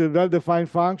this is a well-defined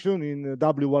function in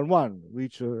W11,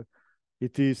 which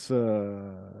it is,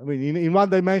 I mean, in one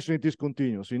dimension, it is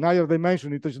continuous. In higher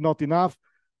dimension, it is not enough.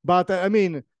 But I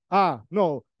mean,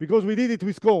 no, because we did it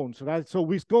with cones, right? So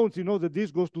with cones, you know that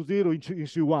this goes to 0 in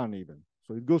C1 even.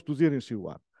 So it goes to 0 in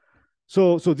C1.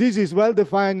 So this is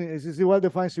well-defined, this is a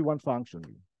well-defined C1 function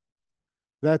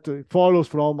that follows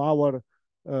from our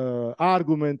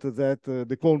argument that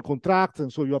the cone contracts,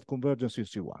 and so you have convergence in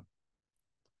C1.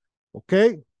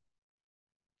 Okay?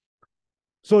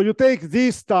 So you take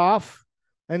this stuff,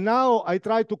 and now I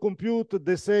try to compute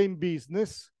the same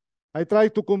business. I try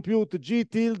to compute G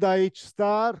tilde H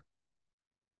star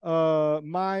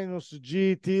minus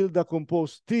G tilde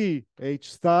composed T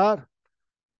H star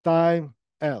time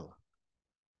L.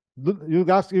 You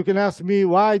can ask me,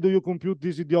 why do you compute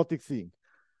this idiotic thing?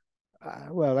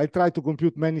 Well, I try to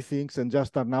compute many things and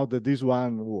just turn out that this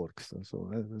one works. So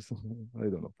I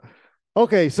don't know.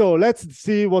 Okay, so let's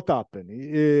see what happened.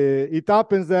 It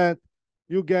happens that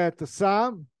you get a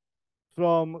sum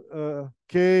from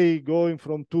k going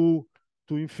from 2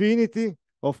 to infinity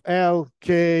of L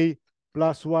k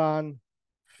plus 1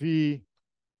 phi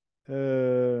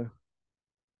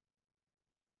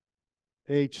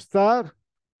H star,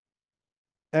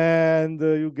 and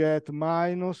you get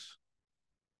minus,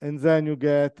 and then you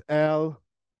get L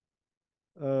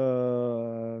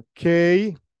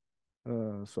k,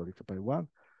 sorry, by 1.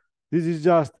 This is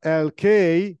just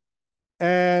Lk,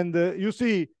 and you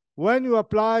see, when you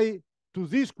apply to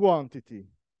this quantity,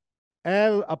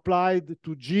 L applied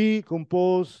to G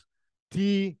compose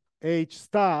T H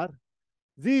star,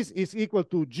 this is equal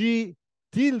to G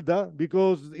tilde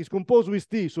because it's composed with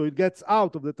T, so it gets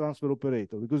out of the transfer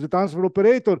operator, because the transfer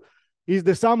operator is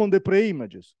the sum on the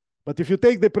preimages. But if you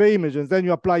take the preimage and then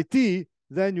you apply T,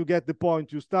 then you get the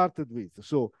point you started with.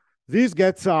 So this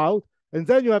gets out, and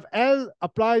then you have L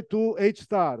applied to H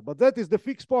star, but that is the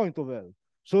fixed point of L.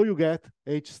 So you get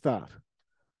H star.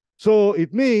 So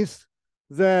it means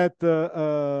that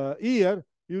here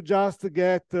you just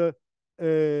get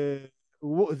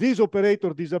this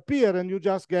operator disappear, and you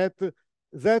just get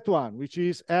that one, which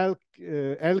is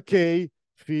Lk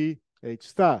phi H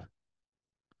star.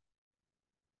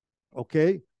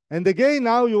 Okay, and again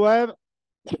now you have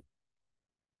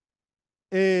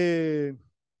a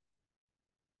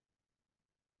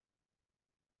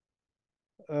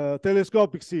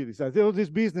telescopic series. I think this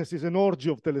business is an orgy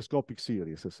of telescopic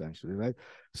series, essentially, right?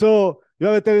 So you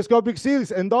have a telescopic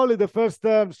series, and only the first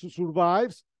term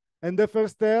survives, and the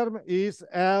first term is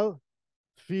L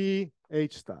phi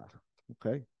H star.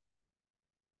 Okay.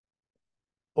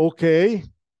 Okay.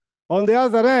 On the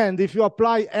other hand, if you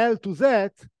apply L to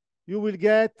that, you will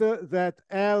get that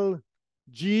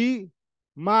Lg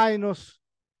minus,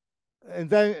 and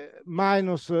then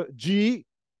minus G.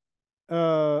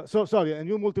 So sorry, and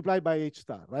you multiply by H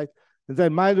star, right? And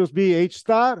then minus B H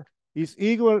star is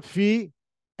equal phi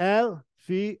L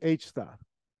phi H star.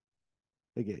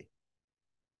 Again.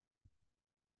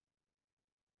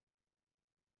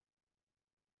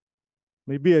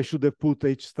 Maybe I should have put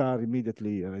H star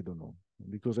immediately here. I don't know,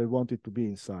 because I want it to be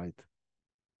inside.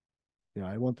 Yeah,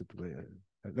 I wanted to.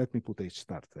 Let me put H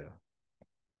star there.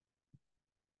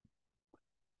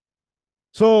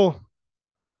 So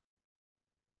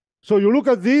you look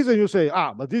at this and you say,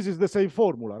 but this is the same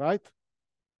formula, right?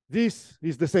 This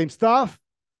is the same stuff.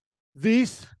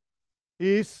 This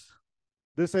is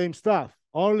the same stuff,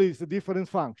 only it's a different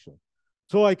function.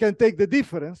 So I can take the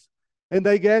difference, and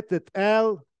I get that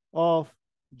L of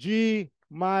G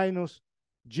minus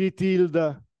G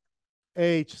tilde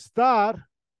H star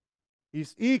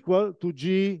is equal to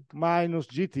G minus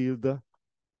G tilde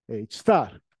H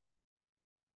star.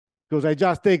 Because I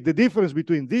just take the difference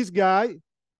between this guy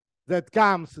that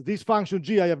comes, this function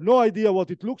G, I have no idea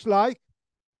what it looks like,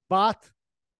 but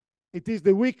it is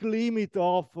the weak limit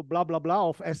of blah, blah, blah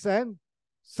of Sn.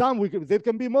 Some weak, there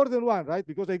can be more than one, right?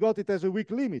 Because I got it as a weak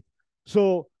limit.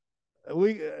 So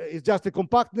it's just a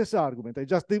compactness argument. I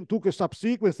just took a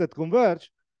subsequence that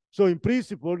converge. So in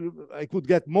principle, I could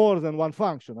get more than one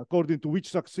function according to which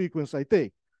subsequence I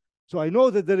take. So I know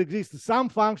that there exists some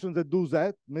functions that do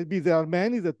that. Maybe there are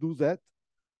many that do that.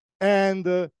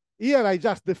 And here I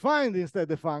just defined instead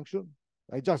the function.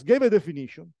 I just gave a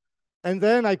definition. And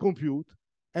then I compute.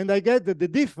 And I get that the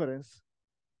difference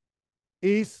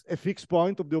is a fixed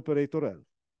point of the operator L.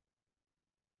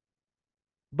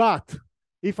 But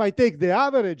if I take the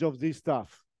average of this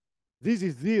stuff, this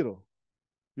is 0.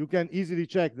 You can easily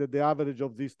check that the average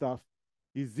of this stuff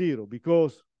is 0,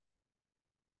 because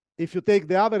if you take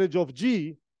the average of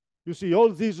G, you see all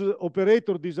these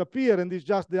operators disappear, and it's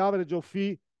just the average of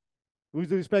phi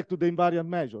with respect to the invariant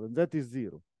measure, and that is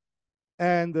 0.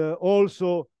 And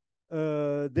also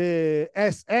the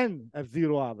Sn have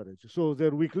 0 average, so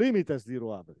their weak limit has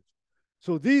 0 average.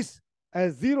 So this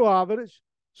has 0 average,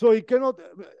 so it cannot,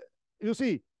 you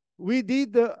see, we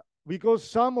did, because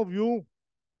some of you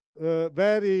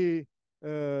very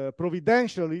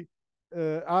providentially,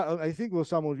 I think it was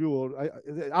some of you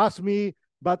asked me,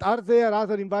 but are there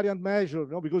other invariant measures?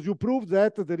 No, because you proved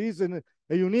that there is a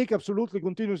unique, absolutely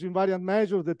continuous invariant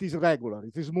measure that is regular,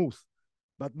 it is smooth.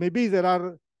 But maybe there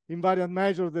are invariant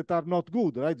measures that are not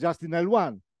good, right? Just in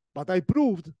L1. But I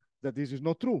proved that this is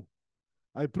not true.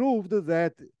 I proved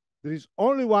that there is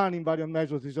only one invariant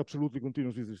measure that is absolutely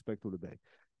continuous with respect to the back.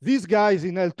 This guy is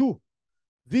in L2.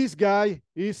 This guy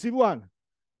is C1.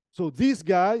 So this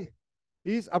guy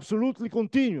is absolutely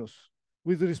continuous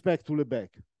with respect to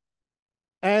Lebesgue.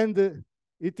 And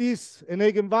it is an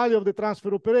eigenvalue of the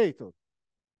transfer operator.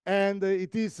 And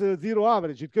it is 0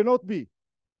 average. It cannot be.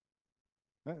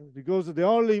 Because the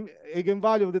only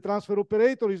eigenvalue of the transfer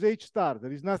operator is H star.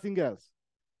 There is nothing else.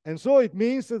 And so it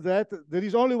means that there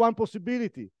is only one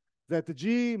possibility, that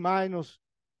G minus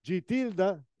G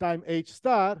tilde times H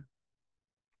star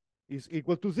is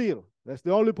equal to 0. That's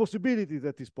the only possibility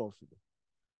that is possible.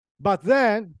 But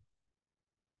then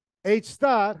H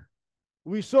star,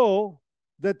 we saw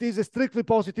that is a strictly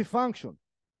positive function.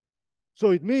 So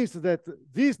it means that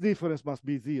this difference must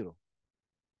be 0.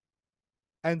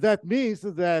 And that means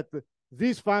that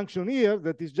this function here,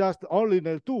 that is just only in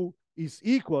L2, is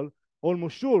equal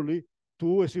almost surely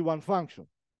to a C1 function.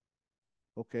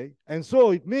 Okay? And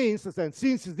so it means that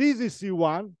since this is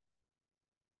C1,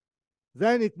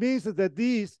 then it means that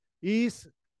this is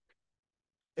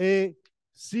a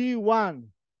C1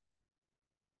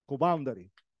 coboundary,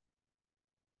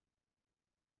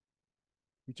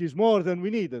 which is more than we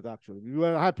needed, actually. We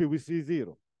were happy with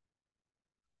C0.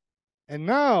 And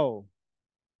now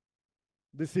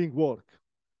the thing works.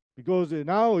 Because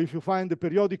now if you find the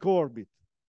periodic orbit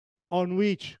on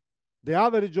which the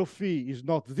average of phi is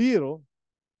not 0,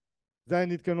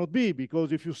 then it cannot be,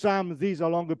 because if you sum these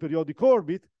along a periodic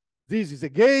orbit, this is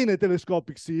again a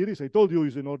telescopic series. I told you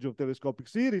it's an order of telescopic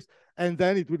series, and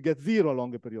then it will get 0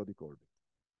 along a periodic orbit.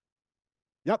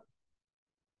 Yep.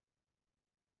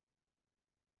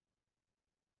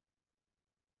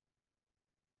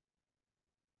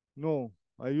 No,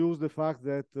 I use the fact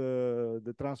that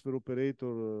the transfer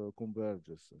operator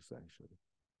converges, essentially.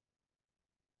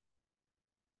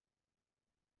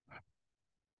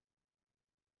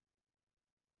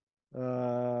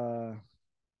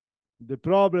 The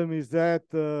problem is that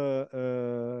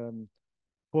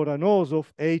for an OSOF,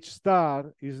 H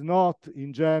star is not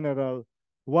in general,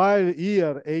 while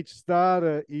here H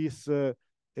star is a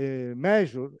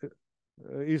measure,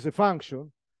 is a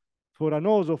function, for an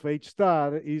OSOF, H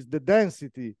star is the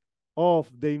density of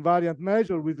the invariant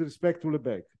measure with respect to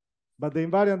Lebesgue. But the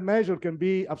invariant measure can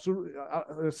be absolutely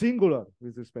singular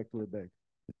with respect to Lebesgue.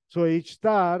 So H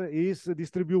star is a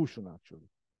distribution, actually.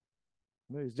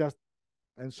 It's just,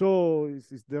 and so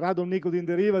it's the Radon-Nikodym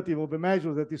derivative of a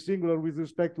measure that is singular with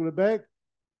respect to Lebesgue.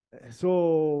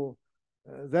 So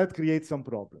that creates some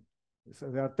problem.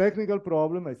 So there are technical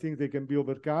problems. I think they can be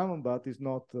overcome, but it's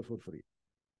not for free.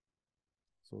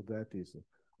 So that is it.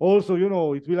 Also, you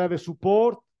know, it will have a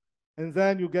support, and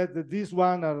then you get that these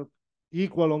one are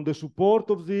equal on the support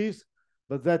of this,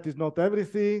 but that is not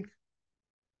everything.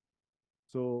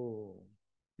 So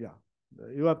yeah,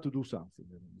 you have to do something.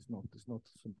 It's not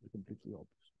simply completely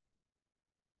obvious.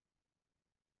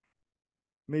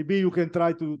 Maybe you can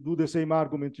try to do the same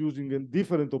argument using a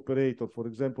different operator, for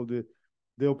example, the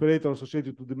operator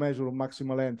associated to the measure of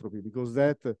maximal entropy, because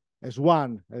that as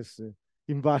one as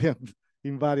invariant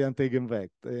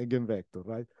eigenvector,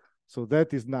 right? So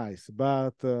that is nice,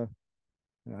 but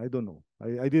I don't know.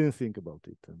 I didn't think about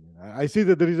it. I mean, I see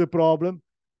that there is a problem.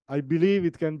 I believe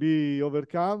it can be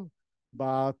overcome,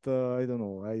 but I don't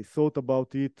know. I thought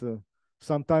about it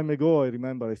some time ago. I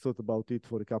remember I thought about it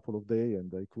for a couple of days,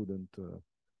 and I couldn't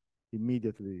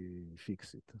immediately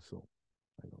fix it. So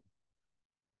I don't.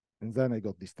 And then I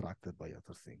got distracted by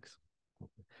other things.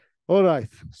 Okay. All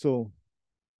right. So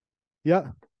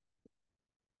yeah.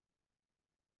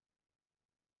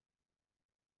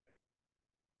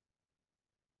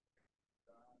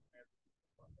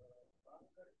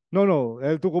 No, no,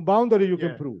 L2 co-boundary you Yeah.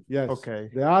 can prove. Yes. Okay.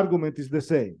 The argument is the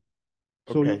same.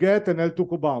 So Okay. you get an L2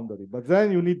 co-boundary, but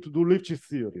then you need to do Lipschitz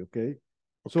theory, okay?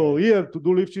 So here, to do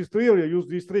Lipschitz theory, I use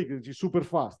this trick, which is super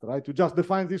fast, right? You just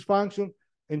define this function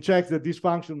and check that this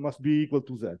function must be equal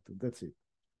to Z. That's it.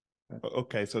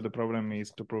 Okay, so the problem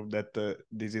is to prove that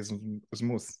this is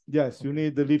smooth. Yes, you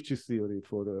need the Lipschitz theory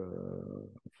for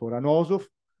Anosov,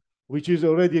 which is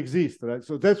already exists, right?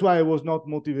 So that's why I was not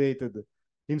motivated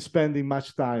in spending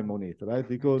much time on it, right?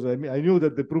 Because I knew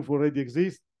that the proof already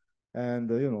exists, and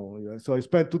you know, so I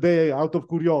spent today out of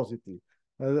curiosity,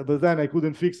 but then I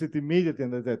couldn't fix it immediately,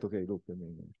 and I said, okay, look, I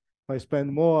mean, if I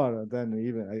spend more, then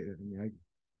even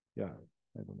yeah,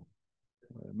 I don't know.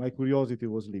 My curiosity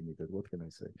was limited. What can I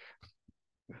say?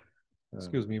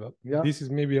 Excuse me, but yeah. This is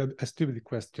maybe a stupid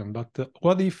question, but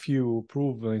what if you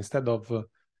prove instead of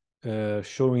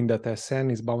showing that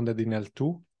Sn is bounded in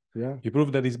L2, yeah, you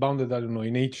prove that it's bounded, I don't know,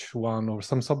 in H1 or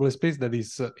some sublet space that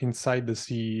is inside the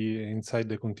C, inside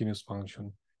the continuous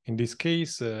function. In this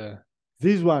case,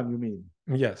 this one you mean?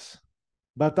 Yes.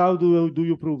 But how do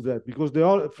you prove that? Because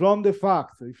from the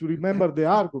fact, if you remember the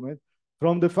argument,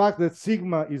 from the fact that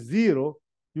sigma is 0,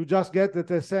 you just get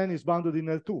that Sn is bounded in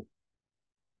L2.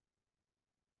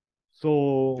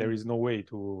 So there is no way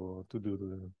to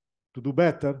do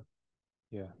better.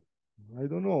 Yeah. I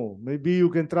don't know. Maybe you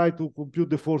can try to compute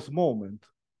the force moment.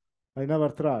 I never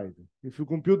tried. If you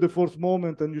compute the force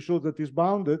moment and you show that it's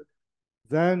bounded,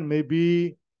 then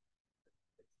maybe,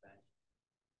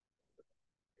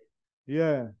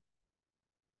 yeah.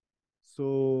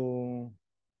 So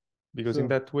because in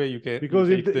that way you can because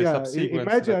you take the subsequence.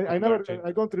 Imagine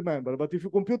I don't remember, but if you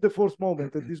compute the force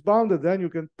moment that is bounded, then you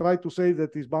can try to say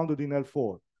that it's bounded in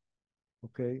L4.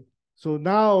 Okay. So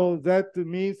now that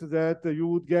means that you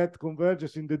would get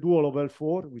convergence in the dual of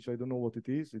L4, which I don't know what it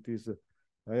is. It is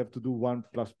I have to do 1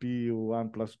 plus P, 1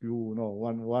 plus Q, no,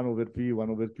 1 over P, 1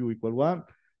 over Q equal 1.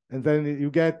 And then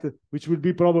you get, which will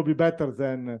be probably better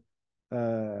than, it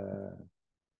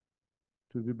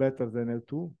will be better than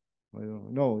L2. I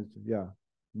don't know. Yeah,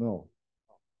 no.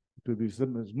 It will be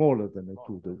smaller than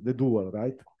L2, the dual,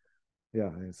 right? Yeah,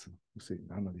 it's, you see,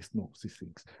 analyst knows these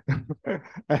things.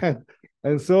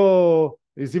 and so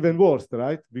it's even worse,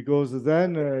 right? Because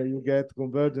then you get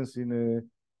convergence in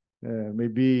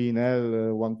maybe in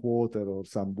L 1/4 or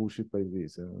some bullshit like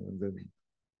this. And then,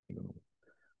 you know,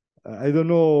 I don't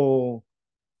know.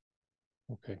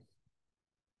 Okay.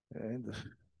 And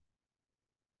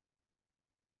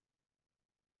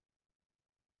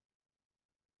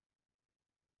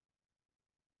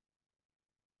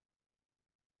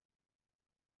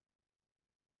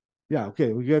yeah,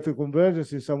 okay, we get a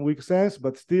convergence in some weak sense,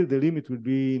 but still the limit will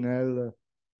be in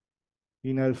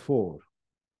L4.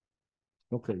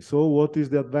 Okay, so what is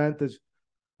the advantage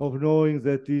of knowing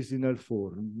that is in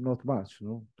L4? Not much,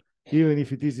 no? Even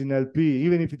if it is in LP,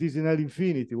 even if it is in L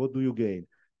infinity, what do you gain?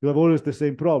 You have always the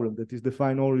same problem that is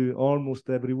defined almost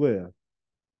everywhere.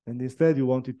 And instead you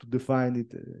wanted to define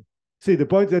it. See, the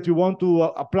point that you want to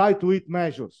apply to it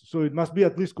measures. So it must be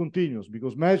at least continuous,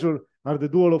 because measures are the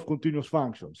dual of continuous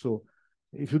functions. So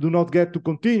if you do not get to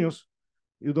continuous,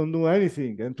 you don't do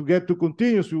anything. And to get to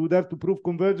continuous, you would have to prove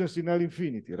convergence in L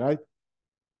infinity, right?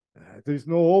 There is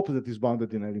no hope that it's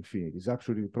bounded in L infinity. It's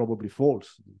actually probably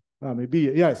false.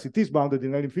 Maybe, yes, it is bounded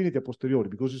in L infinity a posteriori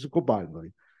because it's a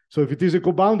co-boundary. So if it is a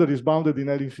co-boundary, it's bounded in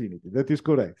L infinity. That is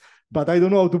correct. But I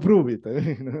don't know how to prove it.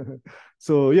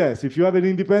 So yes, if you have an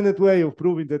independent way of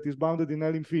proving that it's bounded in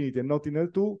L infinity and not in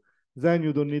L2, then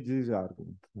you don't need this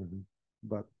argument.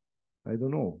 But I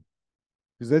don't know.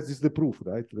 Because that is the proof,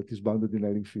 right? That it's bounded in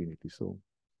L infinity. So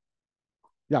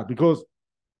yeah, because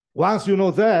once you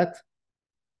know that,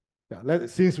 yeah,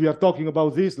 since we are talking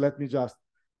about this, let me just,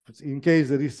 in case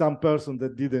there is some person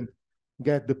that didn't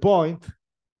get the point,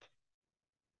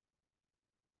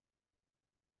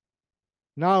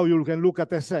 now you can look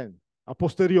at Sn a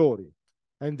posteriori.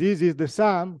 And this is the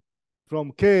sum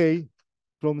from K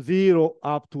from 0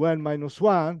 up to n minus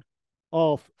 1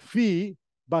 of phi,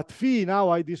 but phi now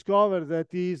I discover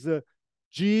that is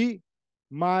G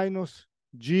minus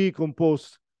G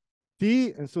composed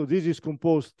T, and so this is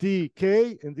composed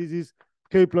Tk, and this is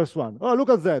K plus 1. Oh,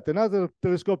 look at that, another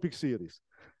telescopic series.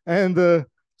 And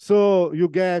so you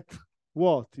get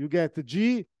what? You get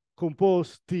G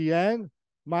composed Tn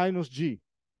minus G,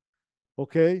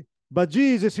 okay? But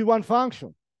G is a C1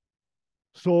 function.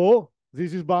 So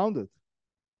this is bounded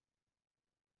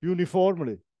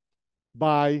uniformly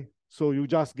by, so you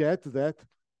just get that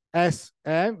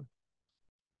Sn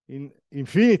in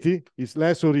infinity is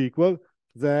less or equal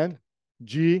than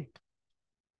G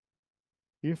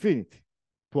infinity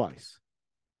twice.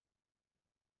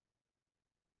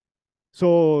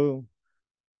 So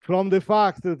from the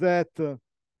fact that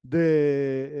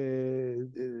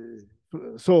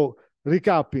so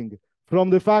recapping, from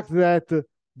the fact that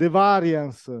the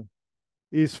variance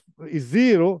is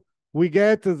 0, we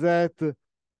get that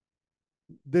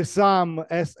the sum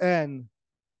Sn,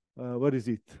 what is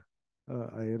it?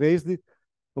 I erased it.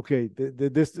 Okay,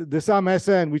 the sum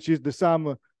Sn, which is the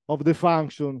sum of the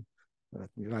function,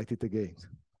 let me write it again.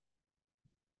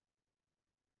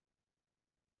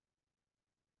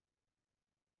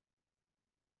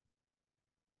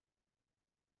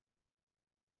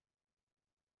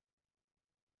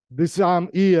 The sum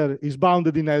here is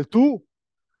bounded in L2,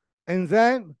 and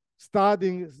then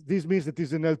studying, this means that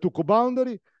it's an L2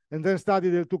 coboundary, and then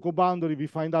studying the L2 coboundary, we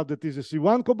find out that it's a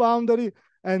C1 coboundary,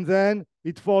 and then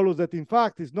it follows that in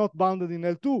fact it's not bounded in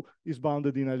L2, it's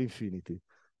bounded in L infinity.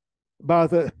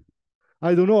 But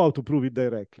I don't know how to prove it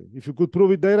directly. If you could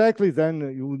prove it directly,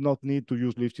 then you would not need to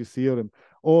use Lifshitz theorem,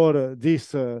 or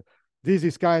this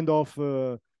is kind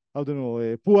of I don't know,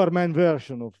 a poor man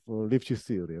version of Lifshitz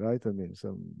theory, right? I mean,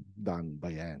 some done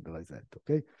by hand like that,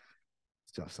 okay?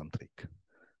 It's just some trick.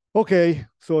 Okay,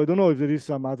 so I don't know if there is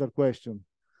some other question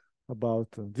about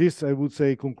this. I would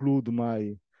say conclude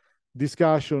my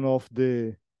discussion of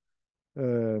the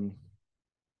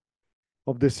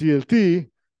CLT.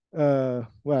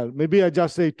 Well, maybe I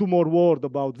just say 2 more words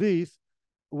about this.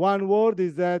 One word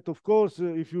is that, of course,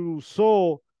 if you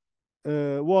saw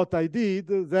what I did,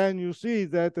 then you see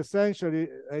that essentially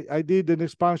I did an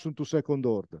expansion to second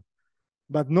order.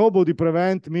 But nobody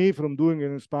prevent me from doing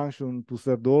an expansion to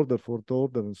third order, fourth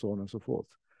order, and so on and so forth.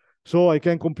 So I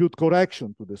can compute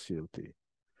correction to the CLT.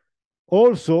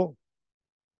 Also,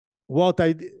 what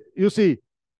I did, you see,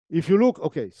 if you look,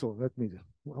 okay, so let me,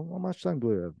 how much time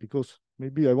do I have? Because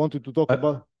maybe I wanted to talk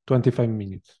about 25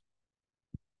 minutes.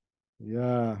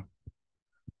 Yeah,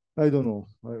 I don't know,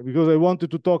 because I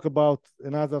wanted to talk about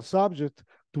another subject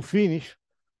to finish,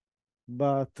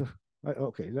 but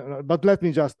okay, but let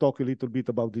me just talk a little bit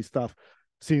about this stuff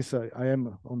since I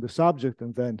am on the subject,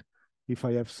 and then if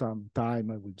I have some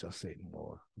time, I will just say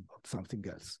more about something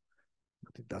else,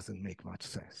 but it doesn't make much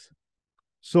sense.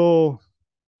 So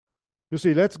you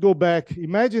see, let's go back.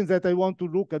 Imagine that I want to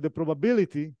look at the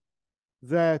probability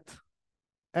that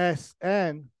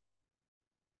Sn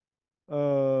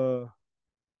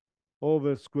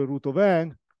over square root of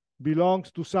n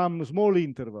belongs to some small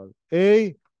interval,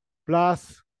 a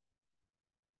plus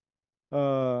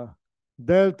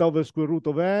delta over square root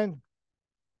of n,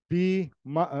 b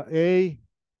a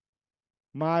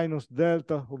minus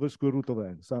delta over square root of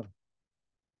n. So,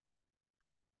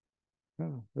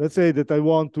 let's say that I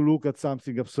want to look at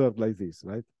something absurd like this,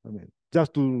 right? I mean,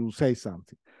 just to say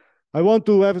something. I want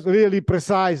to have really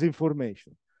precise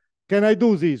information. Can I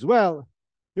do this? Well,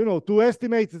 you know, to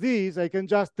estimate this, I can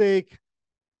just take,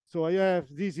 so I have,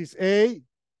 this is A,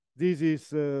 this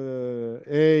is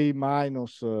A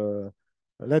minus,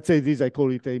 let's say this I call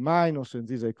it A minus, and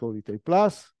this I call it A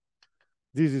plus.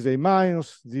 This is A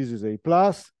minus, this is A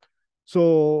plus.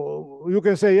 So you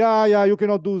can say, yeah, you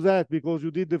cannot do that because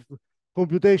you did the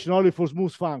computation only for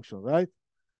smooth function, right?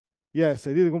 Yes,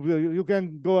 I did a computation. You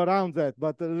can go around that,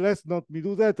 but let's not me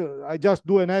do that. I just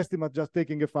do an estimate, just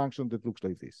taking a function that looks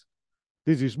like this.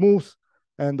 This is smooth,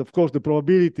 and of course the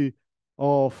probability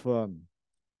of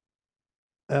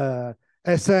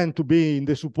Sn to be in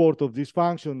the support of this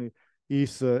function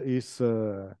is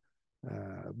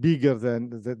bigger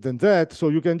than that. So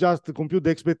you can just compute the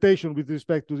expectation with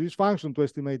respect to this function to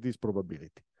estimate this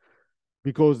probability,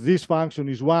 because this function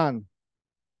is 1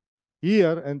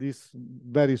 here and is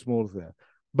very small there.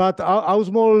 But how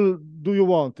small do you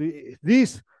want?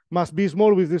 This must be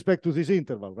small with respect to this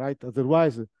interval, right?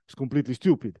 Otherwise, it's completely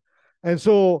stupid. And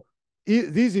so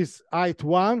this is height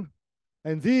 1,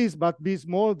 and this must be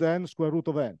smaller than square root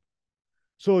of n.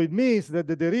 So it means that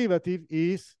the derivative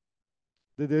is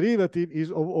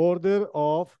of order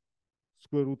of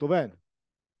square root of n,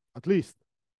 at least.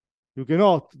 You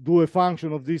cannot do a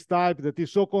function of this type that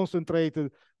is so concentrated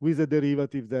with a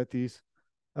derivative that is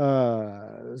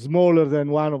smaller than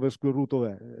 1 over square root of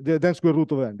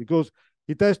n, because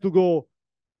it has to go,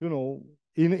 you know,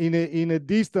 in a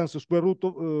distance square root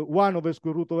of 1 over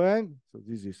square root of n. So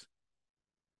this is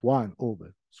 1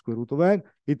 over square root of n.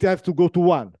 It has to go to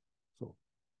 1. So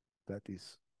that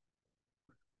is.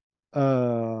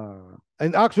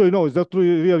 And actually, no, it's not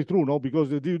really true, no, because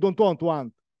you don't want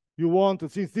 1. You want,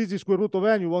 since this is square root of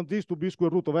n, you want this to be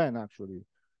square root of n, actually.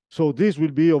 So this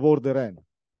will be of order n.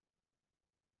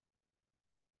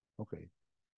 Okay.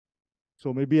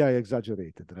 So maybe I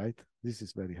exaggerated, right? This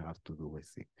is very hard to do, I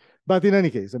think. But in any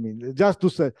case, I mean, just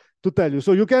to tell you,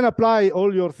 so you can apply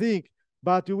all your thing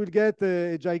but you will get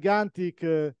a gigantic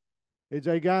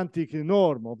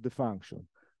norm of the function.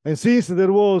 And since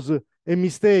there was a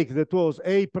mistake that was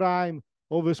a prime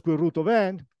over square root of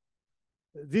n,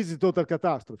 this is total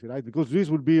catastrophe, right? Because this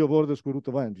will be of order square root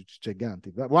of n, which is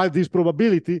gigantic. While this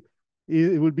probability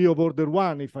it will be of order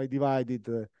 1 if I divide it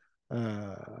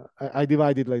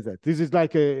like that. This is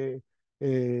like a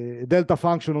delta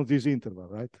function of this interval,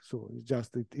 right? So it's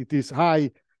just it is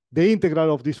high. The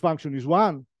integral of this function is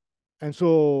 1, and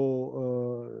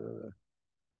so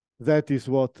that is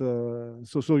what.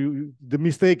 The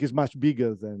mistake is much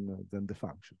bigger than the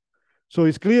function. So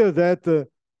it's clear that,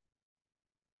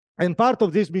 and part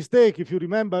of this mistake, if you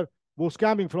remember, was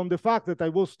coming from the fact that I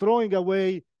was throwing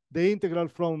away the integral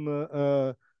from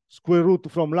square root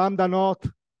from lambda naught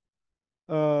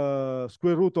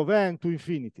square root of n to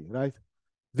infinity, right?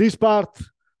 This part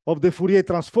of the Fourier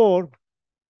transform,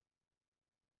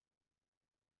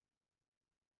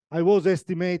 I was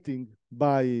estimating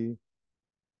by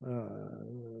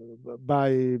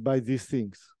these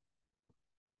things.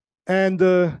 And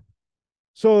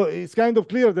so it's kind of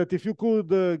clear that if you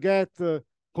could get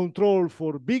control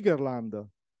for bigger lambda,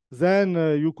 then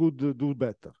you could do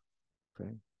better.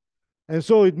 Okay. And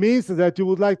so it means that you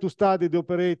would like to study the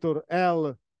operator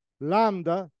L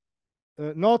lambda,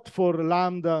 not for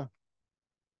lambda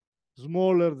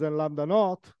smaller than lambda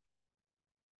naught,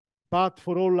 but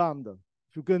for all lambda.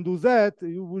 If you can do that,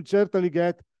 you will certainly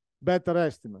get better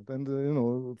estimate. And you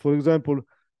know, for example,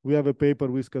 we have a paper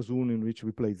with Kazun in which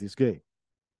we play this game.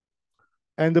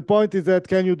 And the point is that,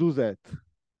 can you do that?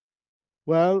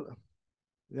 Well,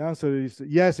 the answer is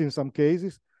yes in some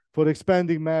cases. For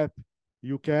expanding map,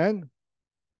 you can.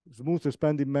 Smooth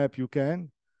expanding map, you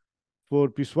can. For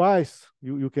piecewise,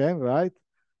 you can, right?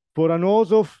 For an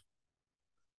Ozov,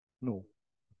 no.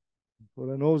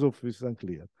 For an Ozov, it's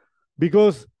unclear.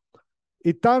 Because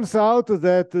it turns out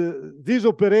that this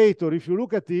operator, if you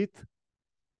look at it,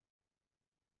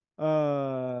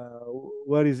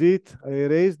 where is it? I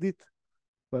erased it.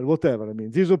 Well, whatever. I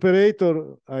mean, this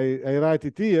operator, I write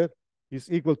it here, is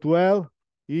equal to L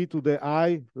e to the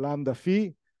I lambda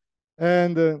phi.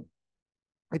 And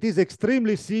it is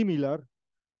extremely similar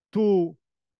to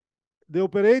the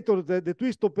operator, the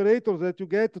twist operator that you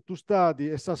get to study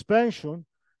a suspension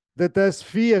that has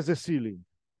phi as a ceiling.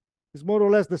 It's more or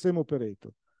less the same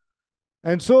operator.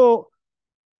 And so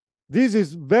this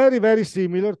is very, very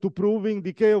similar to proving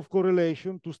decay of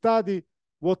correlation. To study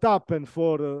what happened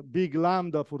for big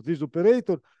lambda for this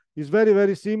operator is very,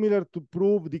 very similar to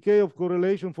prove decay of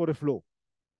correlation for a flow.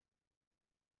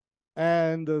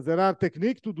 And there are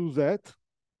techniques to do that,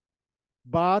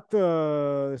 but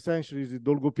essentially the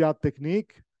Dolgopiat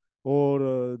technique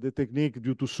or the technique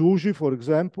due to Suji, for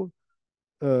example.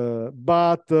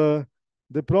 But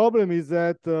the problem is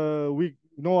that we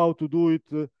know how to do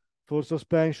it for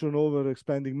suspension over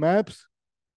expanding maps,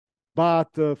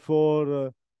 but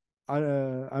for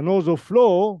an Ozov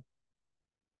flow,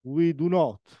 we do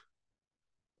not.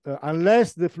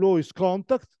 Unless the flow is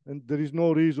contact, and there is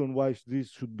no reason why this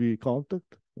should be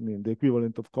contact, I mean, the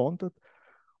equivalent of contact.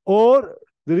 Or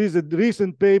there is a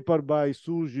recent paper by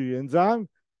Suji and Zhang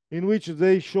in which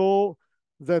they show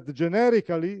that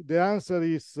generically the answer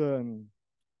is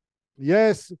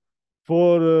yes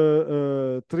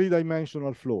for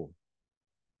three-dimensional flow.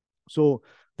 So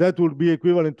that would be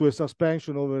equivalent to a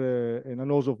suspension over an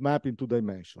Ozov map in 2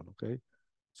 dimensions. Okay,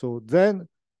 so then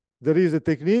there is a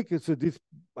technique. It's a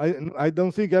I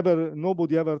don't think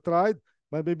nobody ever tried,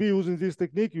 but maybe using this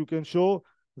technique you can show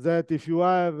that if you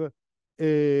have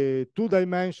a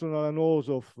 2-dimensional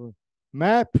Ozov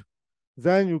map,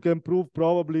 then you can prove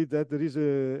probably that there is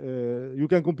you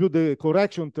can compute the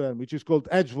correction term, which is called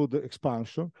Edgewood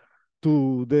expansion,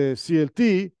 to the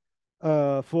CLT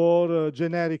for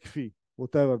generic phi,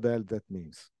 whatever the hell that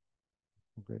means.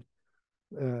 Okay,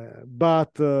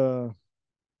 but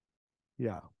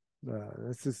yeah,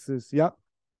 this is yeah.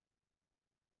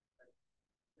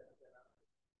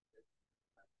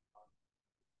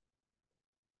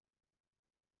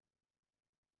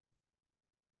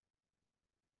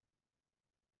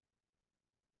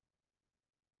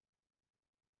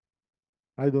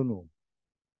 I don't know.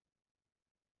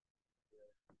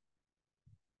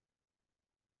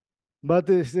 But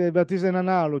it's an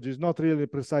analogy. It's not really a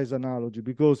precise analogy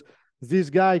because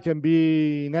this guy can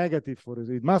be negative for it.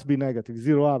 It must be negative,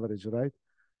 0 average, right?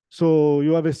 So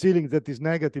you have a ceiling that is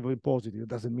negative or positive. It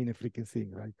doesn't mean a freaking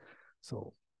thing, right?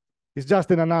 So it's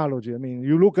just an analogy. I mean,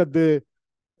 you look at the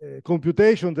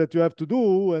computation that you have to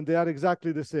do, and they are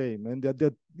exactly the same. And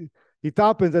that it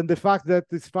happens, and the fact that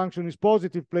this function is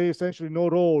positive plays essentially no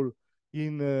role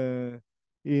in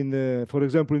for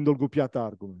example, in Dolgopiat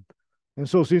argument. And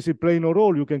so since it plays no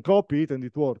role, you can copy it and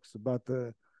it works. But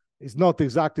it's not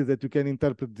exactly that you can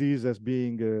interpret this as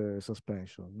being a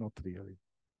suspension, not really.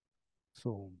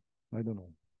 So I don't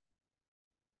know.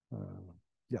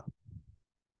 Yeah.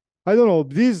 I don't know.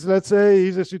 This, let's say,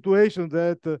 is a situation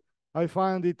that I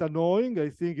find it annoying. I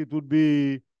think it would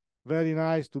be very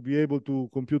nice to be able to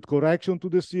compute correction to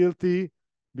the CLT,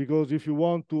 because if you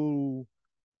want to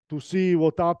see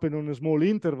what happened on a small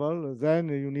interval, then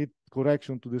you need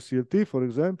correction to the CLT, for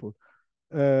example.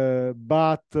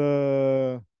 But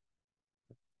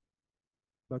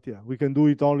yeah, we can do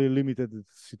it only in limited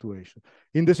situation.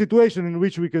 In the situation in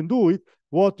which we can do it,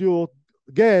 what you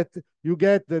get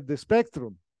that the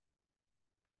spectrum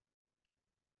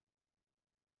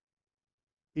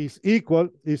is equal,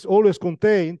 is always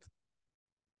contained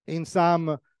in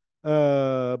some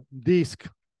disk,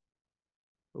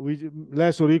 which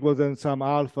less or equal than some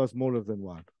alpha smaller than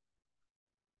 1,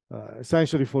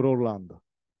 essentially for all lambda.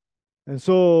 And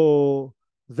so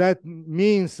that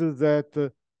means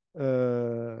that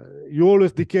you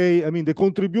always decay. I mean, the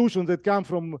contributions that come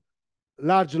from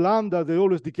large lambda, they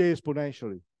always decay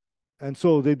exponentially. And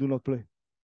so they do not play.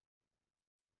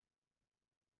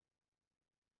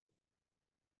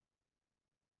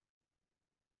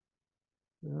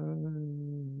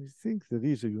 I think there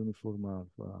is a uniform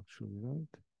alpha, actually, right?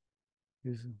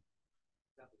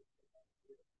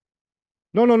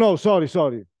 No,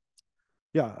 sorry.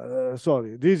 Yeah,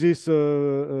 sorry. This is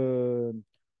the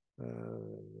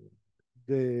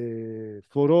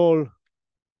for all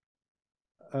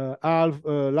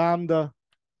lambda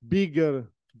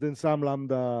bigger than some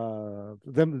lambda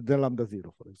than lambda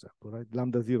 0, for example, right?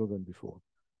 Lambda 0 than before.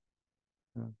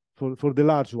 For the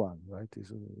large one, right?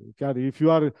 If you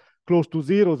are close to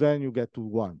 0, then you get to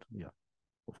 1. Yeah,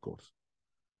 of course.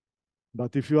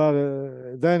 But if you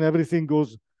are, then everything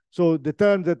goes. So the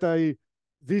term that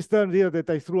this term here that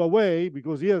I threw away,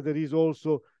 because here there is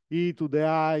also e to the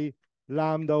I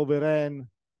lambda over n.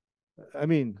 I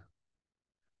mean,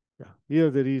 yeah, here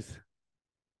there is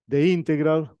the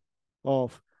integral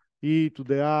of e to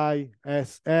the I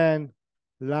s n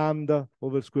lambda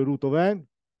over square root of n.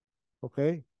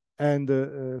 Okay.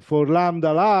 And for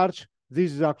lambda large,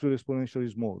 this is actually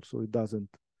exponentially small, so it doesn't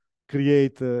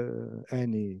create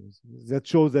any. That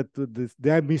shows that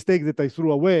the mistake that I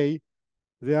threw away,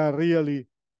 they are really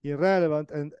irrelevant,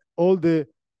 and all the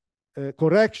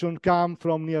correction come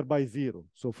from nearby 0,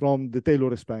 so from the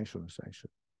Taylor expansion, essentially.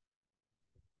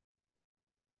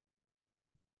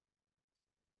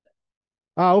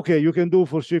 Okay, you can do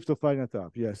for shift of finite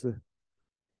up, yes.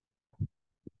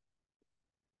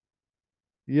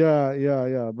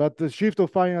 Yeah. But the shift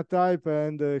of finite type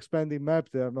and expanding map,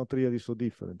 they are not really so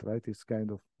different, right? It's kind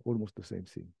of almost the same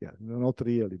thing. Yeah, not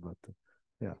really, but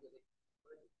yeah.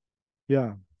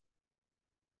 Yeah.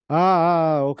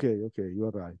 Okay. You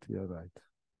are right.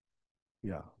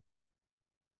 Yeah.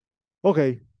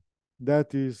 Okay.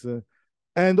 That is,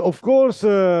 and of course,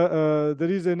 there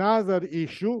is another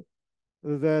issue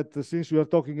that since we are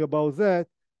talking about that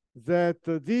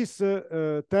this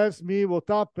tells me what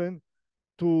happened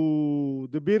to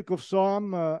the Birkhoff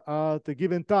sum at a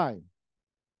given time.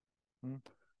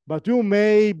 But you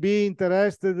may be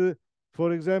interested,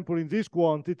 for example, in this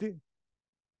quantity.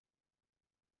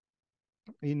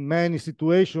 In many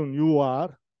situations you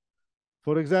are.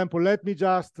 For example, let me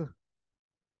just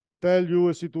tell you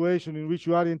a situation in which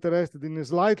you are interested in a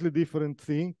slightly different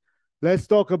thing. Let's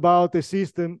talk about a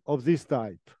system of this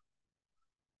type.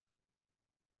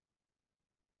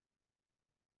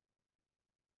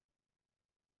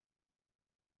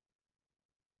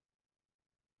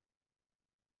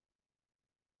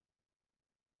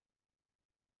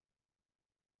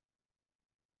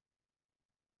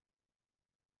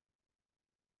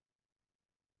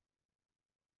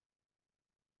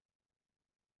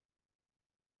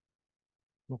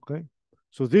 Okay,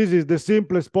 so this is the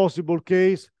simplest possible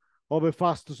case of a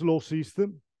fast-slow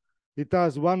system. It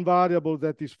has one variable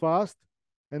that is fast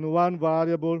and one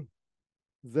variable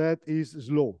that is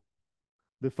slow.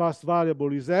 The fast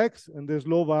variable is x and the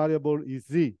slow variable is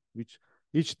z, which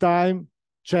each time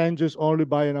changes only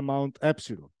by an amount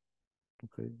epsilon.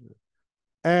 Okay,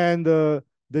 and the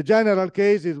general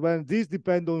case is when this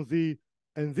depends on z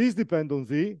and this depends on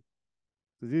z.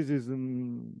 So this is,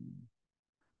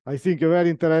 I think, a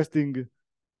very interesting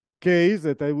case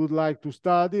that I would like to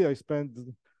study. I spent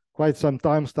quite some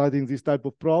time studying this type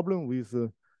of problem with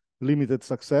limited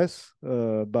success,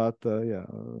 but yeah,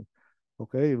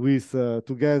 okay, with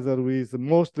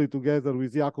mostly together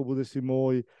with Jacopo De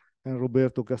Simoi and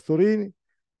Roberto Castorini.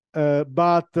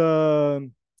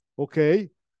 Okay,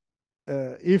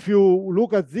 if you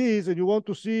look at this and you want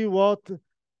to see what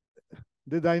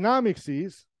the dynamics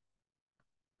is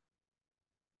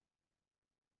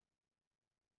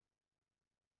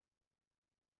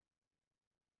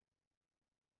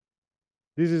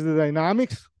this is the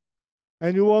dynamics,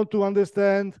 and you want to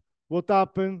understand what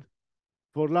happened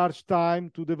for large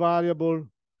time to the variable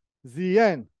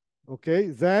Zn.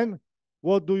 Okay, then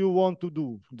what do you want to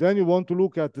do? Then you want to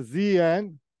look at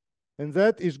Zn, and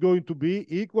that is going to be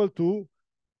equal to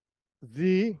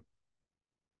Z,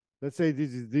 let's say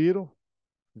this is 0,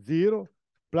 0,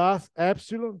 plus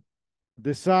epsilon,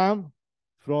 the sum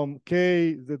from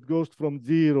k that goes from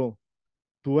 0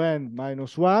 to n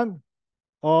minus 1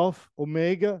 of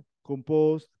omega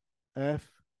composed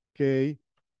fk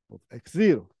of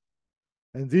x0.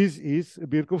 And this is a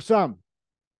Birkhoff sum.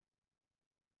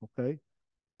 Okay.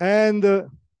 And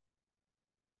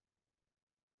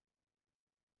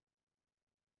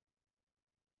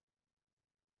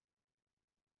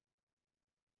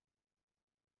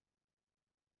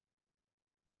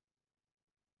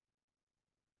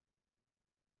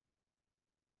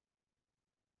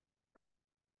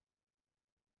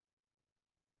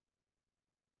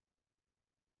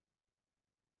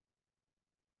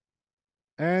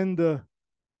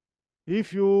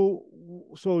if you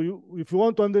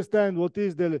want to understand what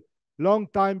is the long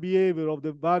time behavior of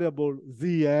the variable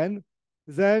Zn,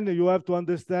 then you have to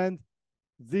understand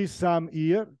this sum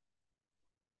here.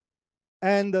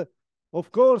 And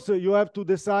of course, you have to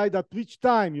decide at which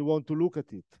time you want to look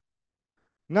at it.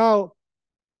 Now,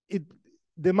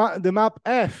 the map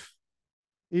F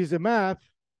is a map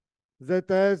that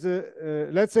has,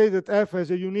 let's say that F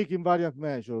has a unique invariant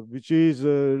measure, which is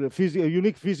a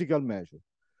unique physical measure.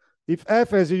 If F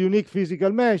has a unique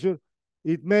physical measure,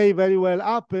 it may very well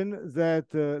happen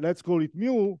that, let's call it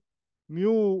mu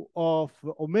of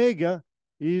omega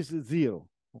is 0,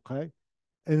 okay?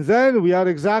 And then we are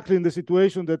exactly in the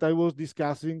situation that I was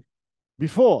discussing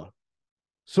before.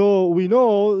 So we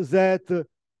know that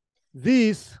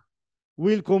this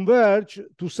will converge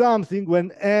to something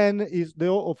when n is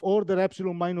of order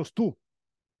epsilon minus 2.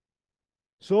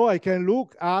 So I can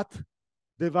look at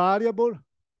the variable,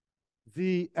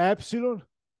 the epsilon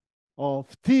of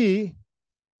t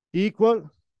equal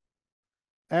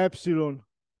epsilon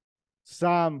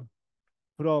sum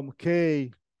from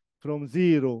k from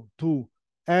 0 to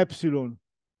epsilon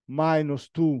minus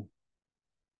 2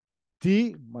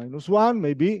 t minus 1,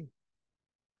 maybe,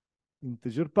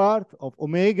 integer part of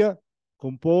omega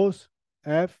compose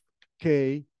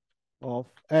fk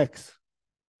of x.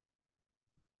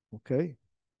 Okay?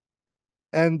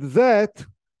 And that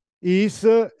is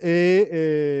exactly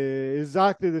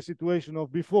the situation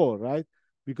of before, right?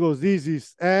 Because this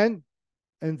is n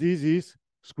and this is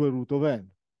square root of n.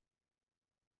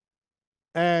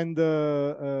 And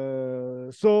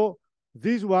so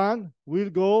this one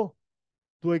will go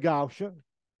to a Gaussian.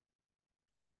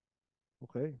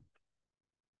 Okay.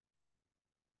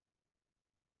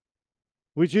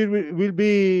 Which will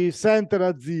be centered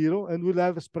at 0 and will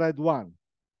have a spread 1.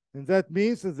 And that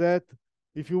means that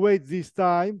if you wait this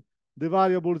time, the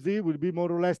variable z will be more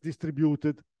or less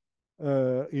distributed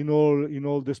in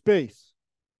all the space.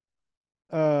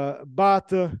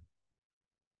 But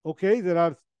okay, there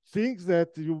are things that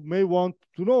you may want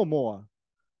to know more.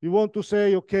 You want to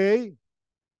say, okay,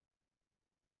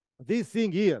 this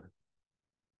thing here,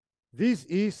 this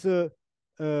is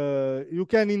you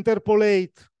can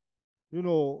interpolate, you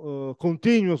know,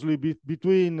 continuously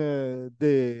between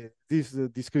these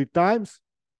discrete times,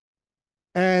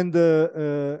 and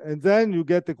then you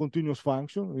get a continuous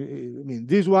function. I mean,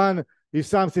 this one is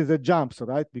something that jumps,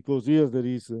 right? Because here there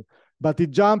is, but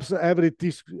it jumps every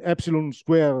epsilon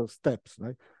square steps,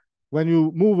 right? When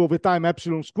you move over time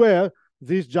epsilon square,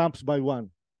 this jumps by 1.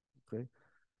 Okay,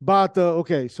 but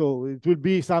okay, so it will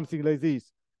be something like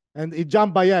this, and it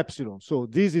jumps by epsilon. So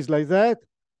this is like that,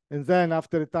 and then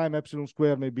after a time epsilon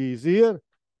square maybe is here,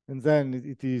 and then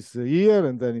it is here,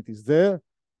 and then it is there.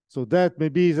 So that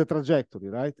maybe is a trajectory,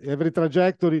 right? Every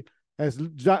trajectory has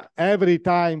every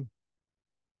time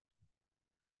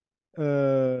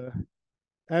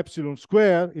epsilon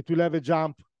square, it will have a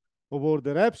jump of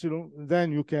order epsilon.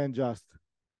 Then you can just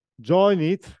join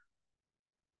it,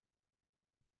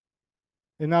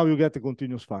 and now you get a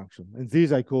continuous function. And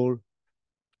this I call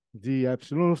the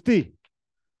epsilon of t.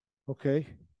 Okay.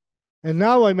 And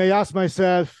now I may ask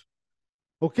myself,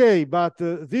 okay, but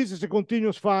this is a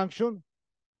continuous function,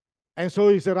 and so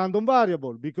it's a random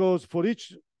variable, because for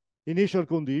each initial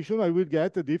condition, I will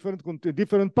get a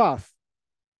different path.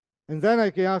 And then I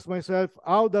can ask myself,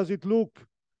 how does it look,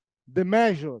 the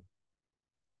measure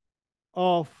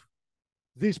of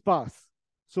this path?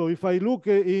 So if I look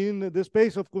in the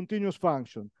space of continuous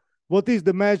function, what is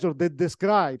the measure that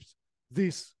describes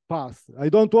this path. I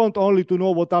don't want only to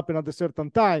know what happened at a certain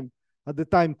time, at the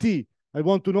time t. I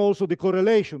want to know also the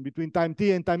correlation between time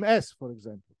t and time s, for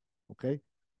example. Okay,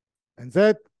 and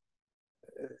that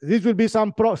this will be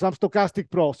some stochastic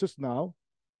process now,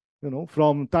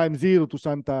 from time 0 to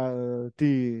some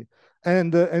t,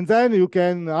 and then you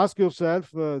can ask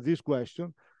yourself this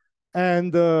question.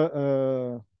 And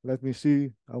let me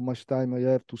see how much time I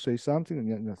have to say something.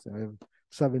 Yes, I have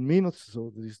 7 minutes,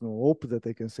 so there is no hope that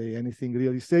I can say anything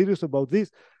really serious about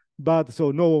this. But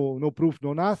so no proof,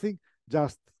 no nothing,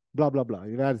 just blah blah blah.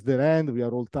 That's the end. We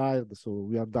are all tired, so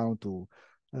we are down to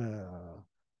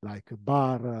like a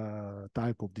bar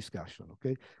type of discussion.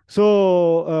 Okay,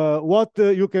 so what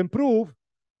you can prove,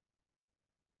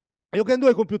 you can do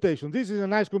a computation. This is a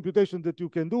nice computation that you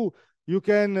can do. You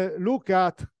can look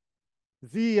at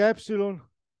z epsilon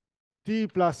t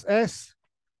plus s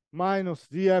minus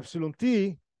z epsilon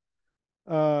t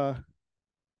to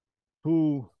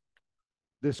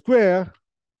the square,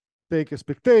 take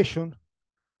expectation,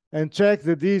 and check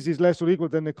that this is less or equal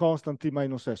than a constant t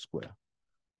minus s square.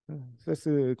 That's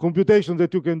a computation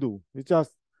that you can do. It's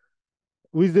just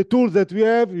with the tools that we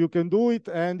have, you can do it,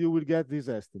 and you will get this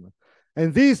estimate.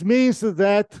 And this means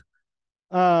that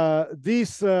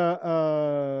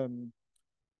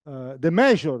the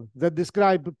measure that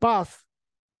describes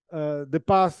the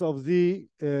path of z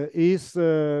is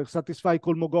satisfy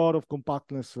Kolmogorov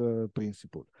compactness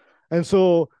principle. And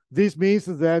so this means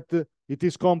that it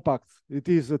is compact, it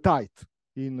is tight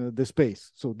in the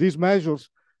space. So these measures,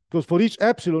 because for each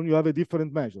epsilon, you have a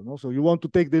different measure. No? So you want to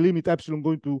take the limit epsilon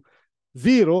going to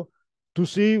 0 to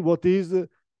see what is the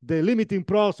limiting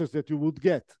process that you would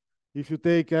get if you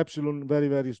take epsilon very,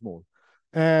 very small.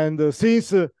 And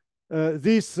since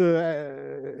this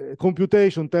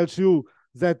computation tells you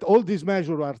that all these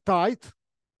measures are tight,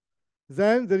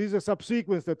 then there is a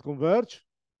subsequence that converge.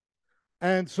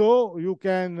 And so you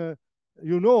can,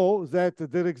 you know that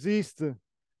there exists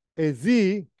a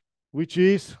z, which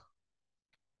is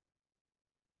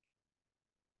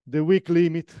the weak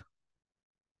limit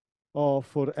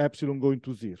for epsilon going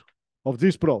to 0 of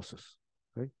this process.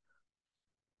 Okay?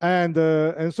 And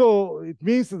so it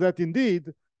means that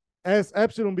indeed, as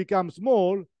epsilon becomes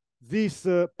small, this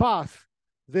path,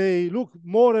 they look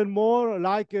more and more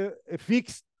like a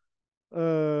fixed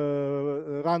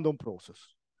random process.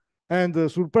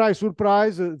 And surprise,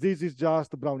 surprise, this is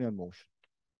just Brownian motion.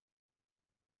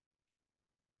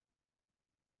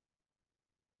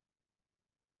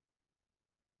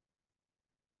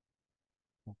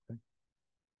 Okay.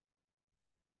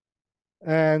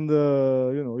 And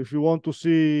if you want to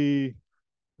see,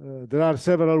 there are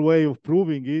several ways of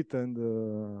proving it, and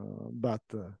but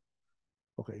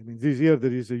okay, I mean, this year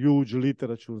there is a huge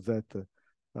literature that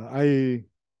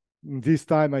in this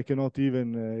time I cannot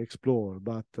even explore,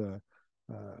 but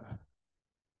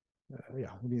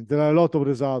yeah, I mean, there are a lot of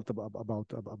results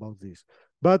about this.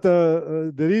 But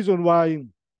the reason why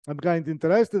I'm kind of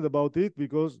interested about it,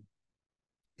 because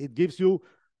it gives you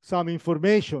some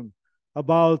information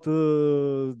about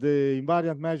the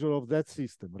invariant measure of that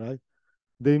system, right?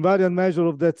 The invariant measure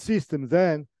of that system,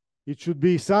 then it should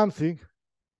be something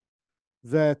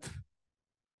that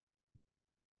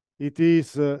it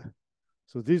is, so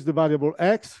this is the variable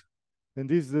x, and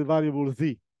this is the variable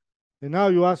z. And now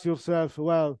you ask yourself,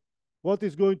 well, what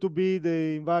is going to be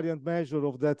the invariant measure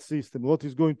of that system? What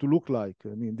is going to look like?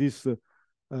 I mean, this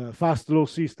fast law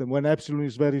system when epsilon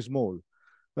is very small.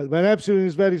 But when epsilon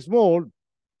is very small,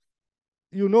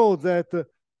 you know that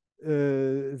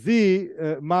z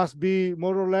must be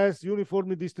more or less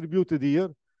uniformly distributed here.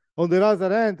 On the other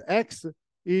hand, x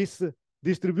is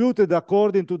distributed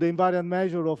according to the invariant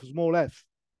measure of small f.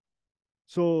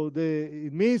 So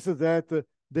it means that the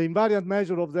invariant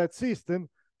measure of that system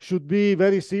should be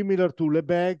very similar to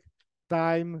Lebesgue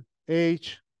time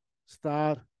h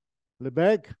star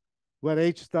Lebesgue, where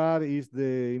h star is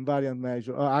the invariant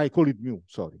measure. I call it mu,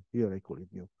 sorry. Here I call it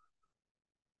mu.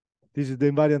 This is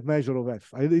the invariant measure of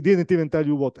f. I didn't even tell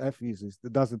you what f is.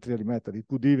 It doesn't really matter. It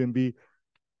could even be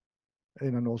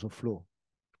in an also flow.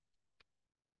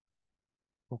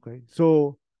 Okay,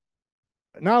 so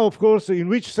now, of course, in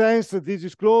which sense this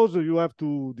is closed, you have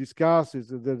to discuss. This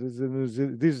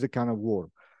is a kind of war.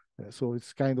 So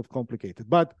it's kind of complicated.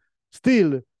 But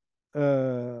still,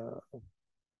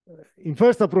 in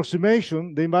first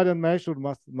approximation, the invariant measure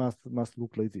must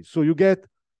look like this. So you get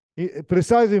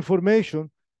precise information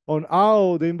on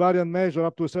how the invariant measure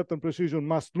up to a certain precision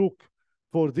must look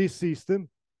for this system.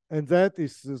 And that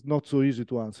is not so easy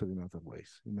to answer in other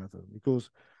ways. Because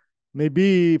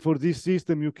maybe for this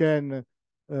system, you can,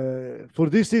 for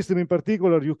this system in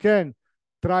particular, you can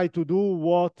try to do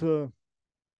what,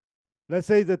 let's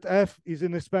say that F is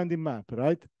an expanding map,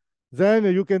 right? Then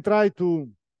you can try to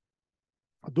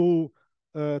do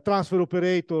transfer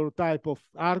operator type of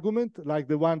argument, like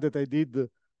the one that I did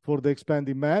for the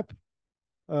expanding map.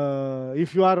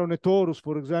 If you are on a torus,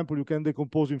 for example, you can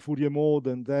decompose in Fourier mode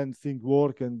and then things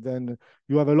work, and then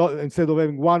you have a lot, instead of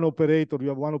having one operator, you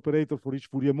have one operator for each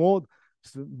Fourier mode.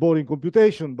 It's boring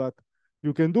computation, but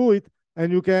you can do it.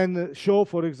 And you can show,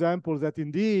 for example, that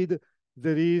indeed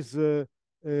there is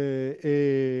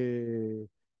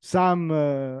some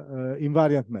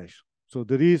invariant measure. So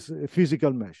there is a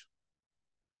physical measure.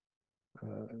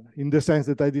 In the sense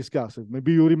that I discussed it.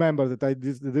 Maybe you remember that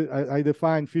I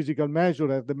define physical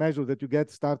measure as the measure that you get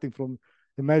starting from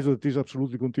a measure that is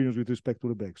absolutely continuous with respect to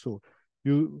the bag. So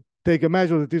you take a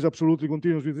measure that is absolutely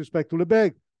continuous with respect to the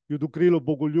bag, you do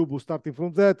Krylov-Bogoliubov starting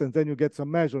from that, and then you get some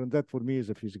measure, and that for me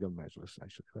is a physical measure,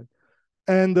 essentially, right?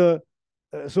 And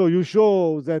so you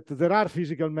show that there are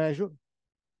physical measures.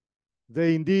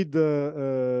 They indeed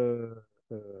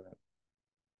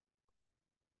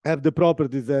have the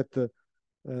properties that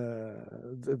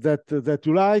that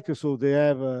you like. So they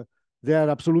are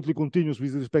absolutely continuous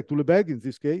with respect to Lebesgue in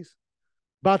this case,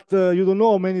 but you don't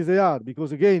know how many they are,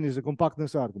 because again, it's a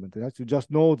compactness argument. Right? You just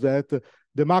know that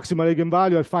the maximal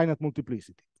eigenvalue are finite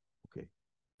multiplicity. Okay,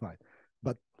 fine.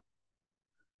 But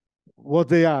what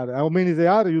they are, how many they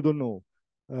are, you don't know,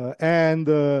 and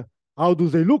how do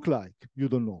they look like, you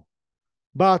don't know.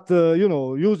 But you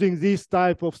know, using this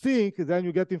type of thing, then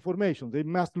you get information. They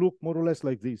must look more or less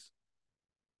like this.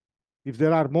 If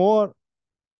there are more,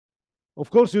 of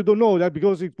course, you don't know that,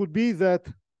 because it could be that,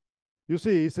 you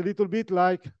see, it's a little bit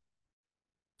like,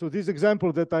 so this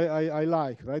example that I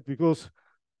like, right? Because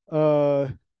for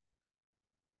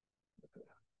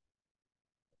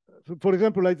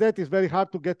example, like that, it's very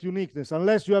hard to get uniqueness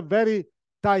unless you have very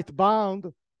tight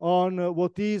bound on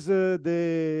what is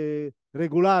the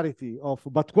regularity of,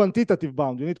 but quantitative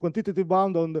bound. You need quantitative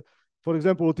bound on the, for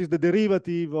example, what is the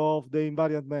derivative of the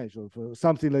invariant measure,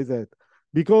 something like that.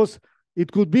 Because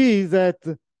it could be that,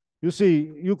 you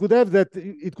see, you could have that,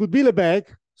 it could be Lebesgue.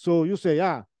 So you say,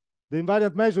 the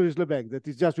invariant measure is Lebesgue. That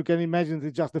is just, you can imagine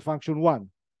it's just the function 1.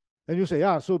 And you say,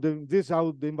 so this is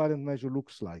how the invariant measure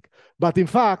looks like. But in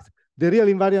fact, the real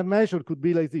invariant measure could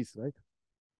be like this, right?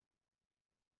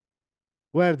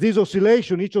 Where this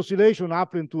oscillation, each oscillation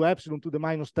happened to epsilon to the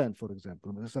minus 10, for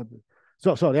example.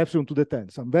 So sorry, epsilon to the 10,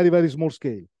 some very, very small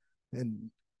scale.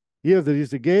 And here there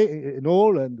is a gain,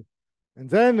 all, and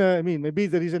then, I mean, maybe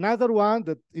there is another one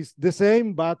that is the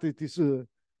same, but it is, you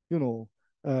know,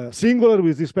 singular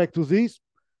with respect to this.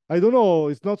 I don't know,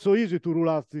 it's not so easy to rule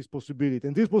out this possibility.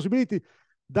 And this possibility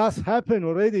does happen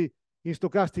already in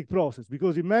stochastic process,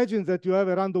 because imagine that you have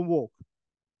a random walk,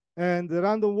 and the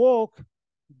random walk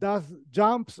does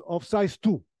jumps of size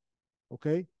 2,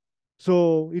 okay?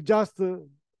 So it just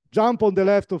jump on the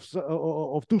left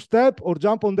of 2 steps, or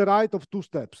jump on the right of 2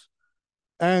 steps.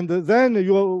 And then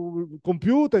you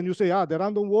compute and you say, the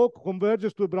random walk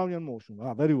converges to a Brownian motion.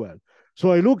 Very well.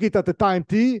 So I look it at the time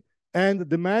t, and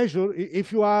the measure,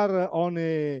 if you are on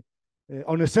a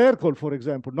circle, for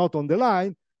example, not on the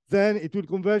line, then it will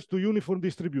converge to uniform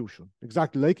distribution,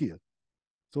 exactly like here.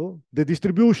 So the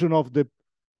distribution of the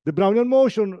Brownian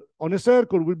motion on a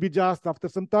circle will be just, after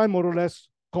some time, more or less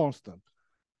constant.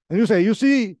 And you say, you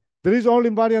see, there is only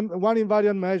one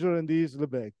invariant measure, and this is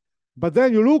Lebesgue. But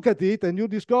then you look at it and you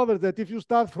discover that if you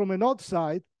start from an odd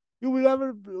side, you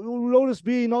will always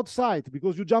be in odd side,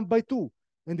 because you jump by 2.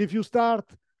 And if you start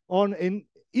on an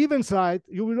even side,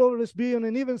 you will always be on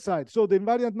an even side. So the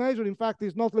invariant measure, in fact,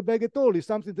 is not Lebesgue at all. It's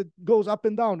something that goes up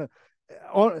and down.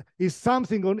 It's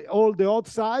something on all the odd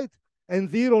side and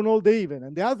 0 on all the even.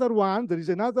 And the other one, there is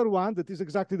another one that is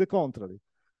exactly the contrary.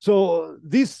 So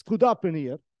this could happen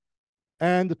here.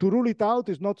 And to rule it out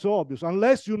is not so obvious,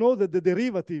 unless you know that the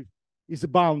derivative is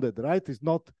bounded, right? It's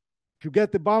not, if you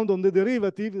get a bound on the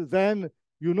derivative, then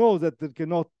you know that it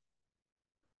cannot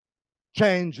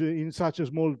change in such a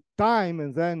small time,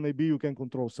 and then maybe you can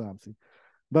control something.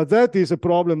 But that is a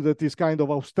problem that is kind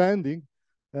of outstanding,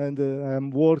 and I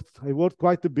worked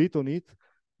quite a bit on it,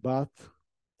 but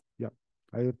yeah,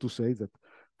 I have to say that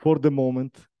for the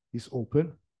moment it's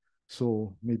open.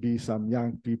 So maybe some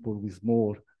young people with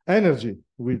more energy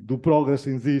will do progress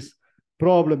in this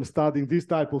problem, studying this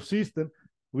type of system,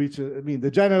 which, I mean,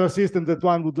 the general system that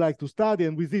one would like to study,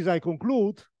 and with this I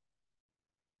conclude,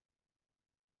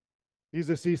 is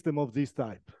a system of this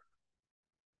type.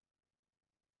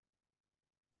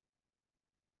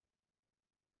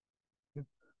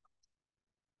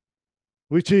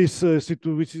 Which is a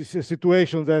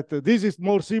situation that this is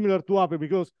more similar to Apple,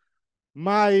 because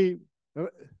my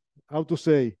how to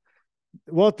say,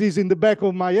 what is in the back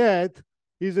of my head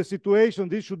is a situation.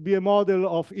 This should be a model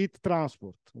of heat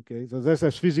transport. Okay, so this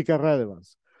has physical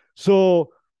relevance. So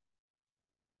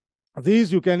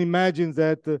this, you can imagine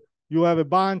that you have a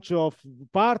bunch of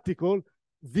particles.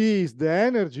 V is the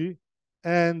energy,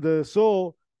 and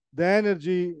so the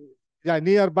energy,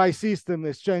 nearby system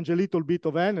exchange a little bit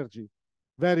of energy,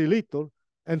 very little,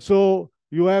 and so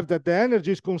you have that the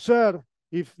energy is conserved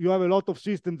if you have a lot of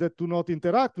systems that do not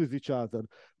interact with each other.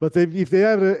 But if they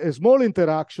have a small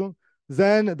interaction,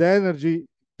 then the energy,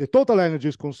 the total energy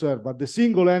is conserved, but the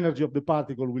single energy of the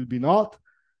particle will be not.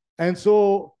 And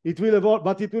so it will evolve,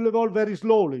 but it will evolve very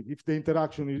slowly if the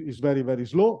interaction is very, very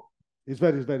slow, it's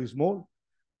very, very small.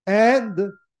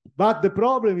 But the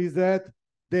problem is that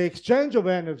the exchange of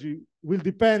energy will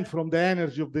depend from the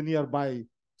energy of the nearby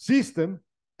system,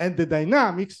 and the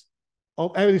dynamics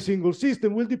of every single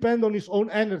system will depend on its own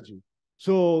energy.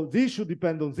 So this should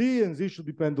depend on Z, and this should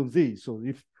depend on Z. So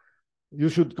if you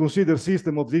should consider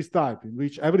system of this type in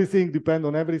which everything depends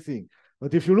on everything.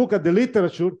 But if you look at the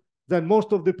literature, then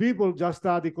most of the people just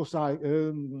study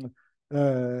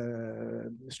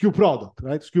skew product,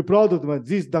 right? Skew product, but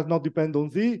this does not depend on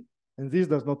Z, and this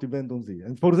does not depend on Z.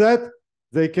 And for that,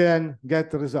 they can get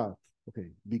the result. Okay,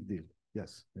 big deal.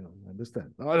 Yes, I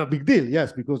understand. A big deal,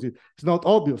 yes, because it's not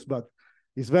obvious, but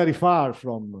it's very far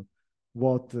from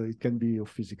what it can be of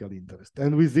physical interest.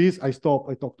 And with this, I stop.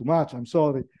 I talk too much. I'm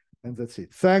sorry. And that's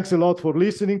it. Thanks a lot for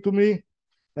listening to me,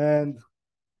 and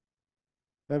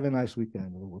have a nice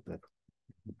weekend or whatever.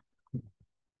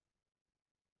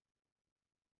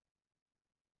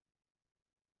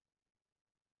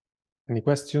 Any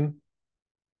question?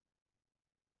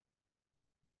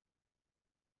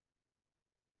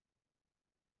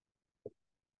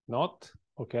 Not?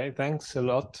 Okay, thanks a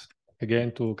lot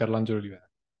again to Carlangelo.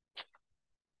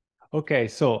 Okay,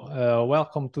 so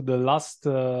welcome to the last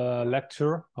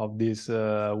lecture of this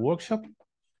workshop.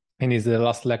 And it's the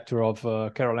last lecture of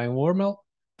Caroline Wormell,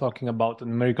 talking about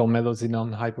numerical methods in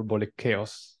non-hyperbolic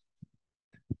chaos.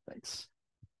 Thanks.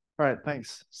 All right,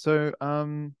 thanks. So,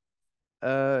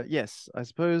 yes, I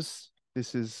suppose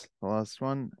this is the last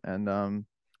one. And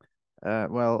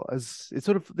well, as it's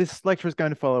sort of, this lecture is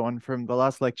going to follow on from the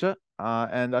last lecture.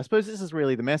 And I suppose this is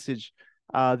really the message.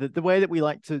 That the way that we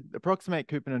like to approximate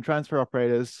Koopman and transfer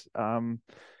operators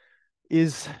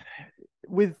is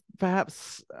with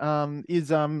perhaps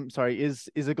is a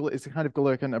kind of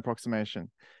Galerkin approximation.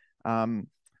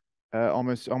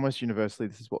 Almost universally,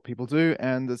 this is what people do,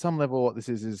 and at some level, what this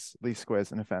is least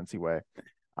squares in a fancy way.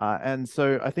 And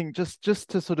so I think just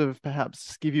to sort of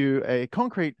perhaps give you a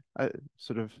concrete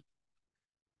sort of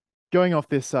going off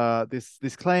this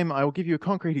this claim, I will give you a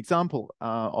concrete example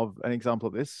of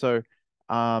this. So.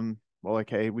 Well,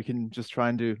 okay, we can just try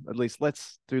and do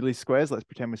let's do least squares. Let's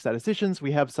pretend we're statisticians.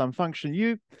 We have some function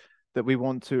u that we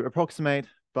want to approximate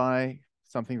by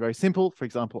something very simple, for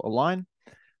example, a line.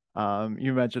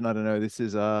 You imagine, I don't know, this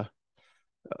is a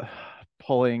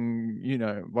polling,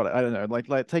 what, I don't know,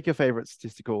 like take your favorite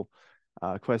statistical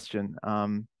question.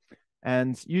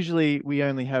 And usually we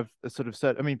only have a sort of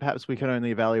set, perhaps we can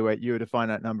only evaluate u at a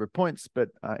finite number of points, but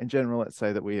in general, let's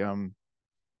say that we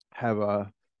have a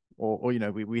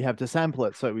we have to sample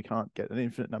it, so we can't get an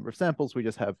infinite number of samples. We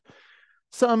just have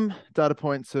some data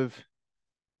points of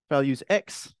values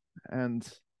x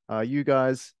and you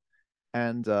guys.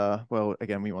 And well,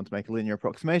 again, we want to make a linear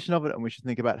approximation of it, and we should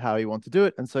think about how you want to do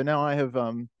it. And so now I have,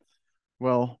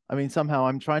 somehow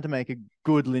I'm trying to make a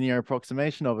good linear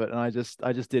approximation of it, and I just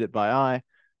did it by eye.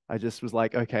 I just was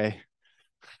like, okay,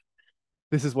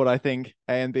 this is what I think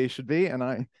A and B should be, and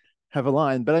I have a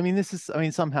line. But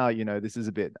somehow, this is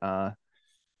a bit,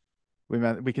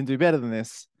 we can do better than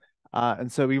this.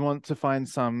 And so we want to find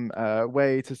some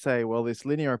way to say, well, this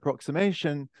linear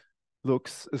approximation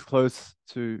looks as close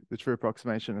to the true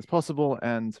approximation as possible.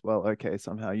 And well, okay,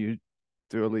 somehow you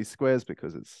do at least squares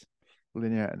because it's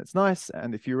linear and it's nice.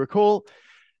 And if you recall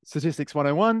Statistics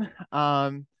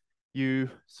 101, you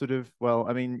sort of,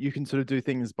 you can sort of do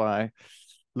things by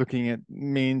looking at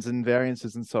means and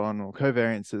variances and so on, or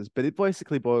covariances, but it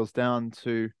basically boils down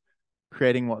to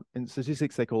creating what in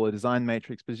statistics they call a design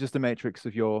matrix, but it's just a matrix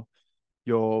of your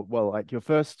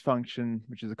first function,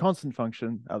 which is a constant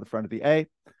function at the front of the A,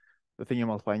 the thing you're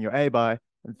multiplying your A by,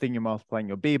 and the thing you're multiplying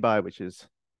your B by, which is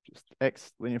just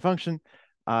X linear function.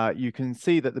 You can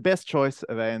see that the best choice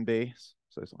of A and B,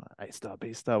 so it's like A star,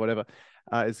 B star, whatever,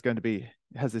 is going to be,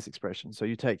 has this expression. So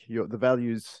you take the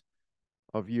values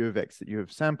of u of x that you have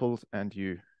sampled, and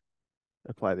you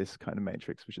apply this kind of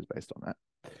matrix, which is based on that.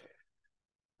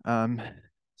 And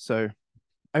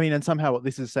somehow what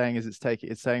this is saying is it's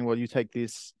saying, well, you take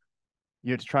this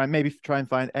you know, to try and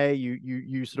find A,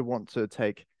 you sort of want to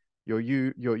take your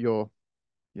U, your you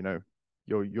know,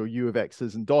 your U of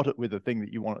X's and dot it with the thing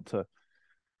that you want it to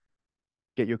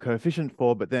get your coefficient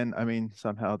for. But then, I mean,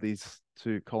 somehow these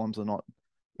two columns are not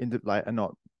are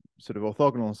not sort of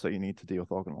orthogonal, so you need to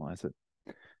deorthogonalize it.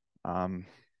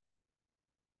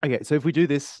 Okay, so if we do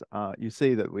this, you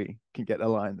see that we can get a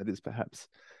line that is perhaps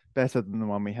better than the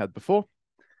one we had before.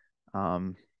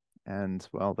 And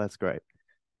well, that's great.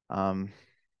 The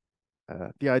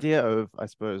idea of, I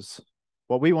suppose,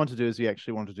 what we want to do is we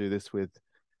actually want to do this with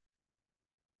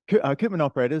Koopman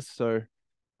operators. So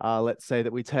let's say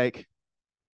that we take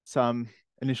some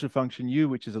initial function u,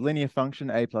 which is a linear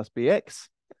function, a plus bx,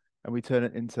 and we turn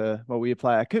it into, well, we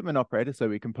apply our Koopman operator, so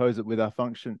we compose it with our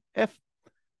function f.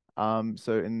 And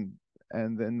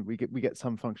then we get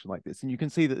some function like this. And you can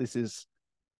see that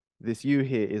this u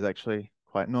here is actually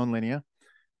quite nonlinear.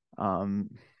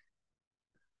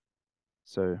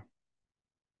 So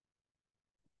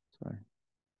sorry,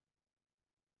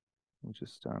 we'll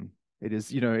just it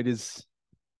is, you know, it is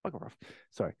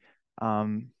sorry.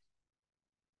 Okay.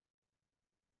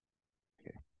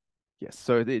 Yes,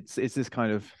 so it's this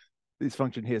kind of this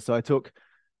function here. So I took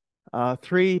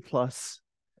 3 plus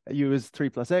u is 3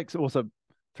 plus x, also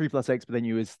 3 plus x, but then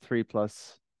u is 3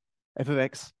 plus f of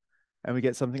x, and we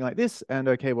get something like this. And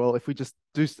okay, well, if we just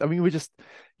do, I mean, we just,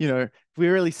 you know, if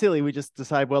we're really silly, we just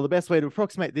decide, well, the best way to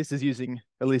approximate this is using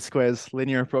a least squares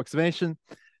linear approximation,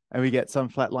 and we get some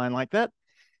flat line like that.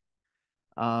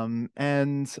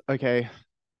 And okay,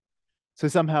 so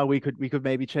somehow we could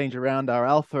maybe change around our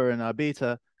alpha and our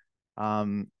beta. I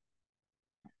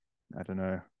don't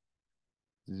know,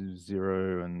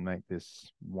 0 and make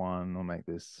this 1, or make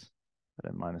this, I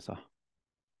don't know,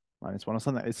 minus 1 or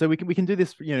something. So we can do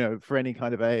this, you know, for any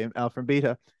kind of a alpha and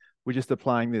beta. We're just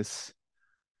applying this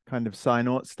kind of psi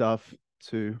naught stuff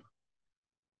to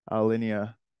our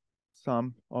linear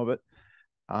sum of it.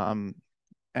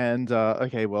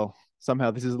 Okay, well,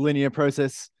 somehow this is a linear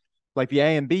process. Like the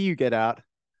A and B you get out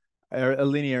are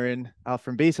linear in alpha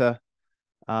and beta,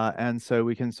 and so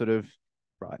we can sort of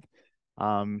write.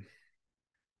 And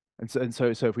so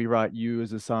if we write u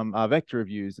as a sum, our vector of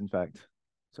u's, in fact.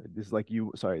 So this is like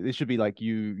u, sorry, this should be like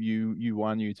u1,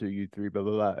 u2, u3, blah,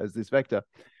 blah, blah, as this vector.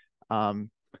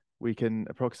 We can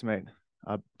approximate,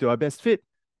 do our best fit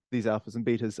these alphas and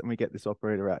betas, and we get this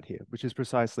operator out here, which is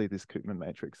precisely this Koopman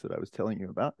matrix that I was telling you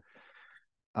about.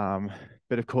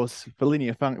 But of course, for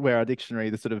linear where our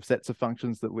dictionary, the sort of sets of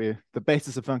functions that the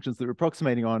basis of functions that we're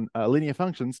approximating on are linear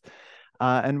functions.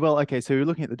 And well, okay, so we're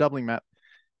looking at the doubling map.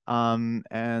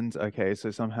 And okay,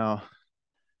 so somehow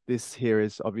this here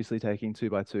is obviously taking 2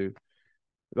 by 2,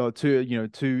 well, two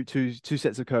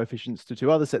sets of coefficients to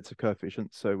 2 other sets of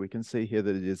coefficients. So we can see here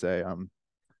that it is a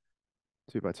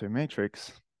 2 by 2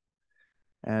 matrix.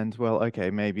 And well, okay,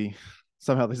 maybe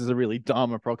somehow this is a really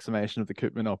dumb approximation of the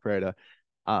Koopman operator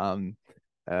for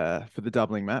the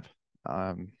doubling map.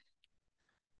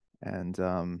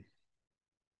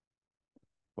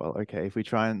 Well, okay, if we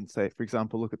try and say, for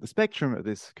example, look at the spectrum of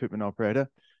this Koopman operator,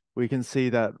 we can see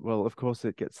that, well, of course,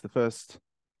 it gets the first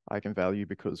eigenvalue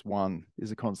because 1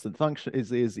 is a constant function,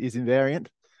 is invariant.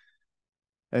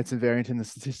 It's invariant in the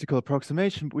statistical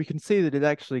approximation, but we can see that it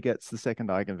actually gets the second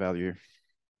eigenvalue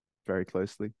very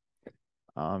closely,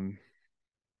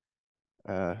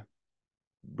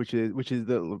 which is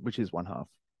 1/2.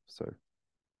 So,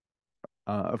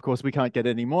 of course, we can't get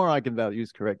any more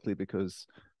eigenvalues correctly because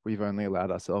we've only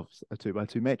allowed ourselves a 2 by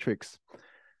 2 matrix.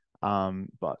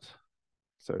 But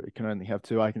so it can only have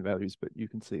 2 eigenvalues, but you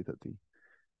can see that the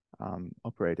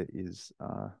operator is,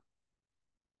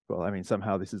 well, I mean,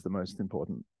 somehow this is the most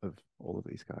important of all of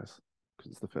these guys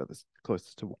because it's the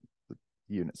closest to the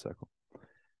unit circle.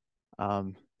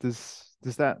 Does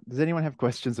anyone have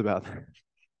questions about that?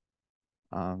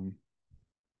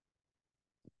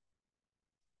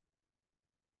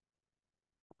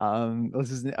 I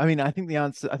mean, I think the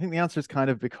answer is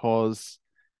kind of because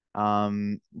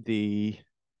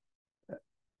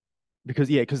because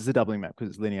it's a doubling map, because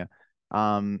it's linear.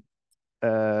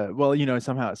 Well, you know,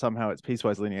 somehow it's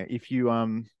piecewise linear. If you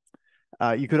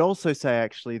you could also say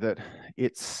actually that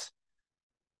it's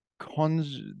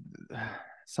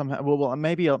somehow, well,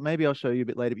 maybe I'll show you a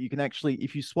bit later, but you can actually,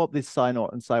 if you swap this psi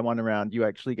naught and psi 1 around, you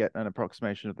actually get an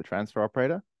approximation of the transfer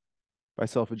operator by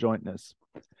self-adjointness.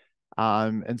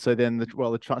 And so then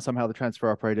somehow the transfer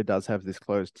operator does have this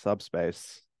closed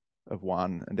subspace of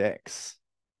 1 and x,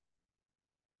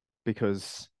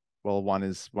 because, well, 1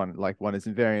 is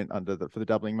invariant for the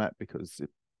doubling map, because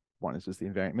 1 is just the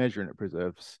invariant measure, and it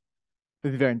preserves the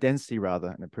invariant density rather,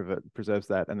 and it preserves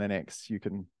that. And then x, you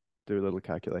can do a little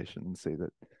calculation and see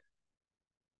that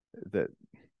that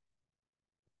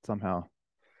somehow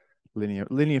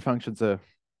linear functions are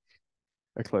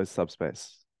a closed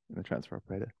subspace in the transfer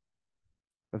operator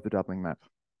of the doubling map.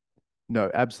 No,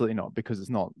 absolutely not, because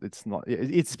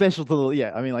it's special to the,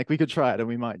 yeah, I mean, like we could try it and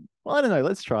we might, well, I don't know,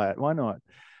 let's try it. Why not?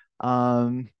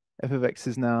 F of x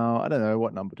is now, I don't know,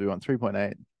 what number do we want?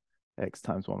 3.8 x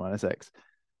times 1 minus x.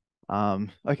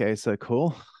 Okay, so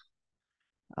cool.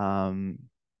 Why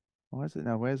is it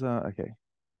now? Where's okay.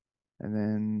 And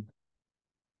then,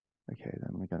 okay,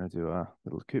 then we're going to do a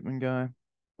little Koopman guy.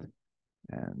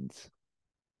 And,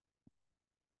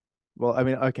 well, I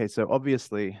mean, okay, so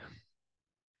obviously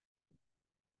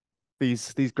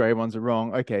these gray ones are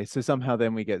wrong. Okay, so somehow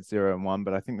then we get 0 and 1,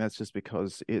 but I think that's just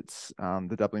because it's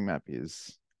the doubling map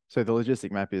is, so the logistic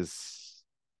map is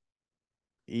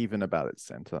even about its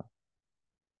center.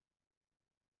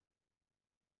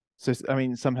 So I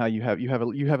mean, somehow you have I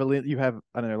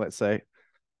don't know, let's say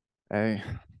a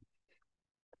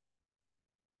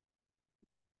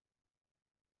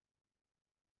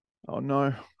oh no,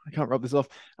 I can't rub this off.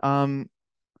 You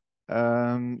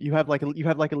have like a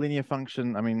linear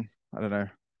function. I mean, I don't know,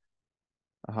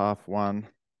 a half one,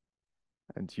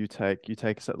 and you take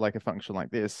like a function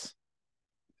like this,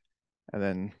 and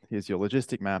then here's your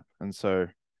logistic map, and so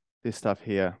this stuff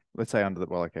here, let's say under the,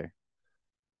 well, okay,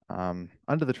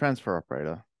 under the transfer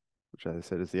operator, which as I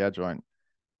said is the adjoint,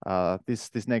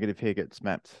 this negative here gets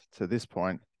mapped to this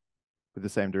point with the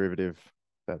same derivative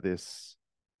that this,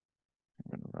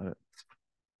 I'm going to write it.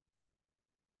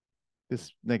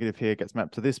 This negative here gets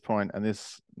mapped to this point, and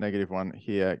this negative one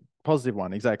here, positive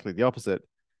one, exactly the opposite,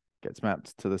 gets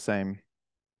mapped to the same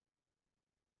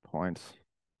point.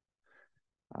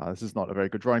 This is not a very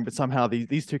good drawing, but somehow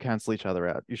these two cancel each other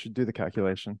out. You should do the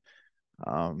calculation.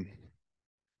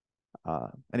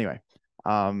 Anyway,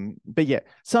 but yeah,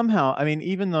 somehow, I mean,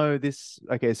 even though this,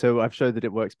 okay, so I've showed that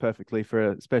it works perfectly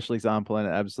for a special example, and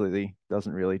it absolutely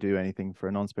doesn't really do anything for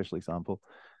a non-special example.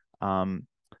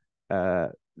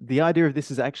 The idea of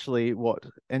this is actually what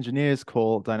engineers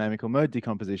call dynamical mode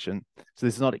decomposition. So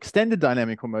this is not extended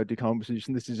dynamical mode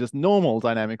decomposition. This is just normal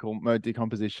dynamical mode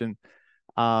decomposition.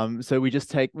 So we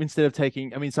just take, instead of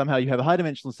taking, I mean, somehow you have a high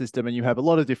dimensional system and you have a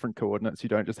lot of different coordinates. You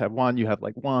don't just have one, you have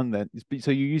like one, then,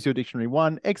 so you use your dictionary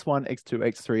one, x1, x2,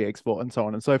 x3, x4, and so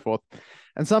on and so forth.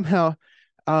 And somehow,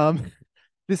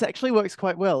 this actually works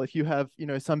quite well if you have, you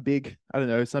know, some big, I don't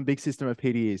know, some big system of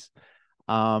PDEs.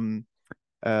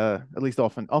 At least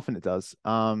often it does.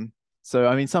 So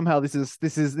I mean, somehow this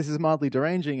is mildly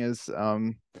deranging as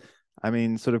I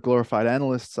mean, sort of glorified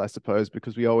analysts, I suppose,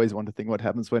 because we always want to think what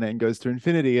happens when n goes to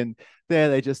infinity, and there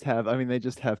they just have, I mean, they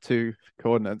just have two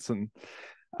coordinates, and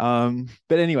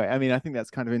but anyway, I mean, I think that's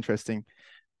kind of interesting,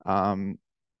 and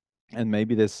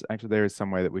maybe there is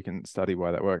some way that we can study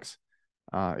why that works,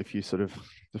 if you sort of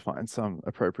define some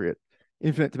appropriate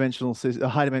infinite dimensional a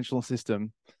high dimensional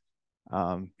system,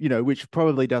 you know, which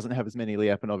probably doesn't have as many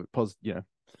Lyapunov, you know,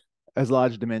 as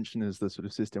large a dimension as the sort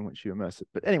of system which you immerse it.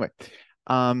 But anyway,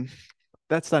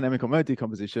 that's dynamical mode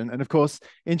decomposition. And of course,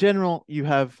 in general, you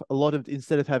have a lot of,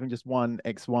 instead of having just one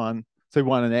x1, so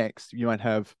 1 and x, you might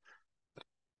have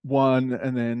 1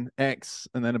 and then x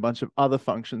and then a bunch of other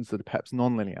functions that are perhaps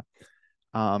nonlinear.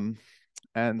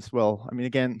 And well, I mean,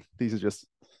 again, these are just,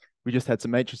 we just had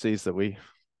some matrices that we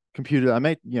computed our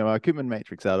Koopman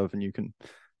matrix out of, and you can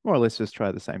more or less just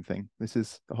try the same thing. This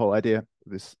is the whole idea of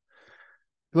this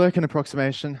Lurkin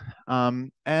approximation.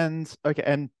 And okay,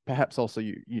 and perhaps also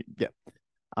yeah.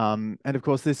 And of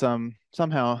course this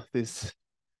somehow this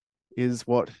is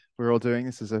what we're all doing.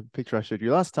 This is a picture I showed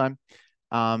you last time.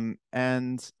 Well,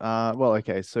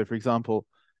 okay, so for example,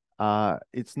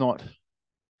 it's not,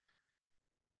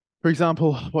 for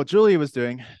example, what Julia was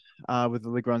doing with the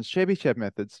Lagrange-Chebyshev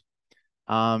methods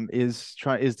is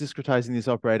discretizing this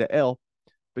operator L,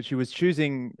 but she was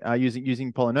choosing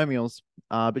using polynomials,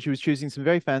 but she was choosing some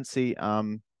very fancy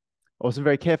or some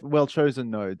very well chosen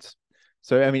nodes.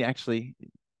 So I mean, actually,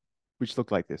 which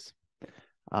look like this.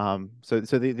 So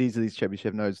these are these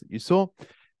Chebyshev nodes that you saw,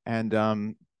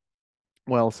 and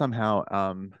well, somehow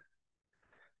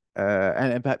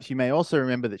and perhaps you may also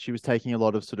remember that she was taking a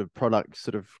lot of sort of product,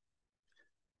 sort of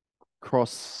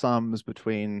cross sums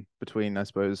between I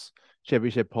suppose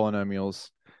Chebyshev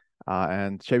polynomials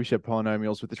and Chebyshev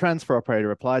polynomials with the transfer operator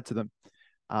applied to them.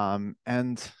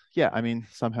 And yeah, I mean,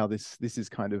 somehow this is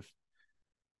kind of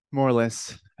more or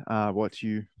less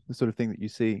the sort of thing that you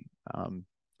see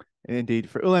indeed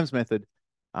for Ulam's method.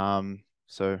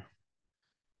 So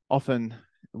often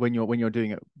when you're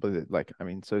doing it, like, I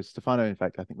mean, so Stefano, in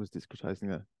fact, I think was discretizing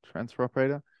the transfer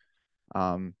operator.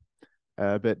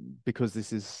 But because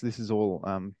this is all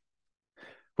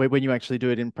when you actually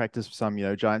do it in practice for some,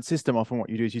 giant system, often what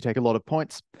you do is you take a lot of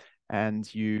points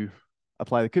and you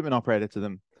apply the Koopman operator to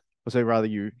them. Or so rather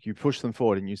you push them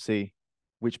forward and you see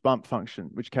which bump function,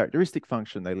 which characteristic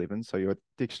function they live in. So your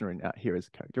dictionary out here is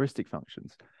characteristic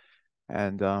functions.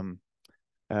 And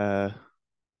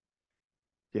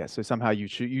yeah, so somehow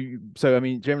so I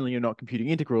mean, generally you're not computing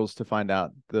integrals to find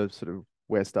out the sort of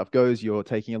where stuff goes. You're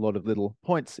taking a lot of little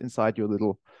points inside your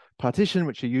little partition,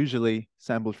 which are usually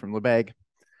sampled from Lebesgue.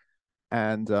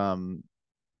 And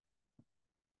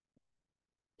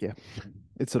yeah,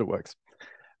 it sort of works.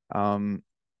 And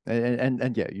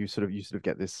yeah, you sort of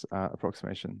get this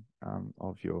approximation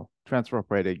of your transfer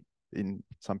operator in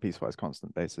some piecewise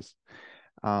constant basis.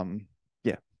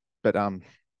 Yeah, but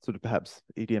sort of perhaps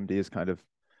EDMD is kind of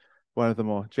one of the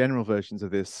more general versions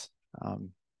of this.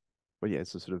 But yeah,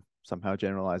 it's a sort of somehow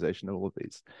generalization of all of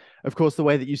these. Of course, the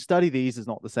way that you study these is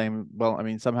not the same. Well, I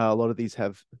mean, somehow a lot of these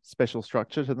have special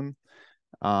structure to them.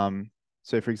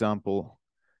 So for example,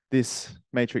 this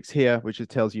matrix here, which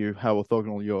tells you how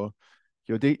orthogonal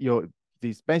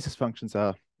these basis functions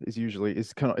are,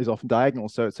 is often diagonal.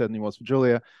 So it certainly was for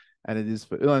Julia, and it is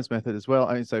for Ulam's method as well.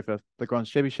 I mean, so for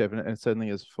Lagrange-Chebyshev, and it certainly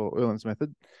is for Ulam's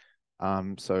method.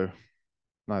 So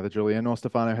neither Julia nor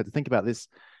Stefano had to think about this.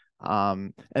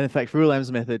 And in fact, for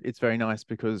Ulam's method, it's very nice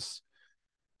because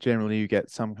generally you get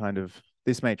some kind of,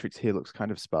 this matrix here looks kind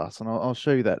of sparse, and I'll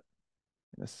show you that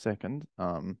in a second.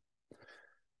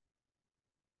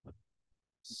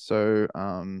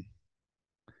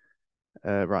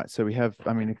 Right, so we have,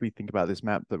 I mean, if we think about this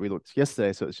map that we looked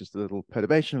yesterday, so it's just a little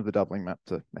perturbation of the doubling map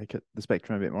to make the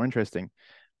spectrum a bit more interesting.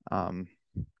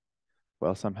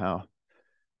 Well, somehow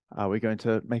we're going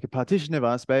to make a partition of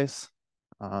our space,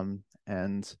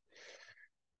 and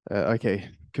okay,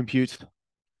 compute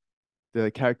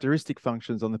the characteristic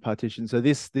functions on the partition. So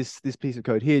this piece of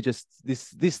code here, just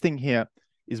this thing here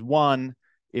is one.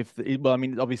 Well, I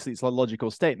mean, obviously it's a logical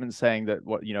statement saying that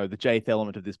the jth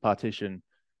element of this partition,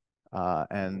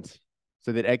 and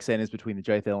so that xn is between the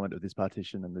jth element of this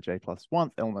partition and the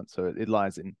j+1th element. So it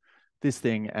lies in this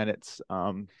thing, and it's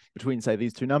between, say,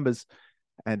 these two numbers,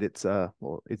 and it's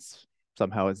well, it's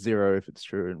somehow it's 0 if it's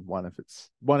true, and 1 if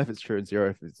it's true, and 0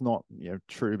 if it's not,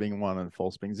 true being 1 and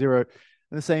false being 0.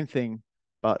 And the same thing,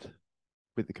 but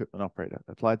with the Koopman operator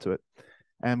applied to it.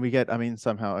 And we get, I mean,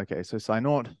 somehow, okay, so psi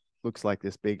naught looks like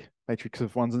this big matrix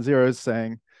of 1s and 0s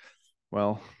saying,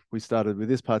 well, we started with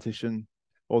this partition,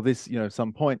 or this,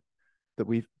 some point that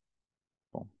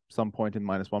some point in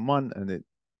 -1, 1, and it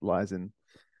lies in,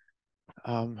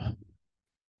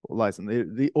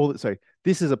 sorry,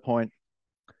 this is a point,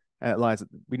 and it lies,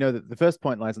 we know that the first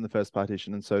point lies in the first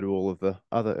partition, and so do all of the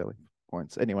other early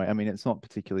points. Anyway, I mean, it's not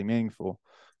particularly meaningful,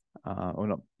 or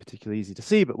not particularly easy to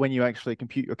see, but when you actually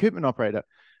compute your Koopman operator,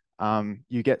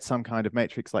 you get some kind of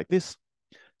matrix like this.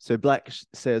 So Black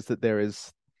says that there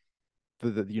is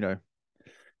the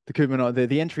Koopman,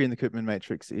 the entry in the Koopman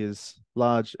matrix is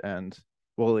large and,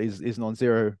 well, is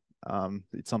non-zero.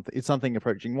 It's something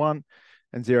approaching 1,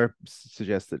 and 0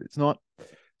 suggests that it's not.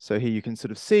 So here you can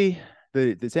sort of see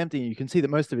that it's empty, and you can see that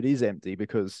most of it is empty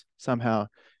because somehow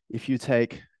if you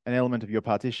take an element of your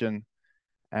partition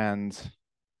and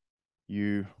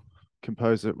you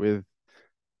compose it with,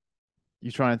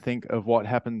 you try and think of what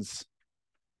happens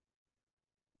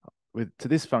to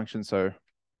this function. So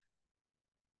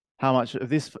how much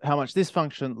this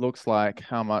function looks like,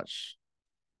 how much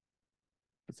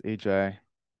it's EJ.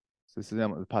 So this is the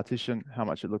element of the partition, how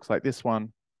much it looks like this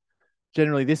one.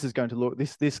 Generally, this is going to look,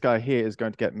 this guy here is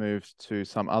going to get moved to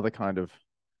some other kind of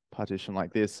partition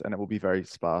like this, and it will be very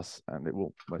sparse, and it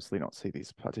will mostly not see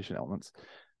these partition elements.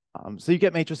 So you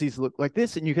get matrices that look like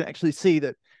this, and you can actually see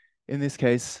that in this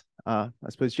case, I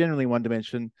suppose generally one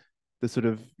dimension, the sort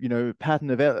of, pattern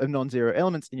of non-zero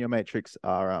elements in your matrix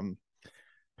are,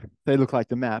 they look like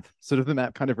the map,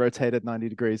 kind of rotated 90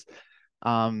 degrees.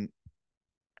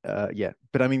 Yeah,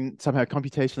 but I mean, somehow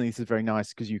computationally this is very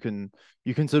nice because you can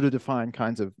sort of define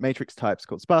kinds of matrix types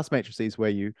called sparse matrices where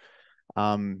you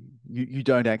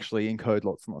don't actually encode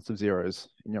lots and lots of zeros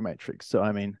in your matrix. So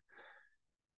I mean,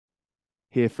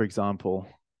 here, for example,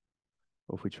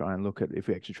 if we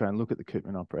actually try and look at the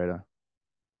Koopman operator,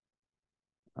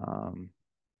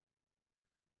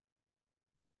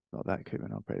 not that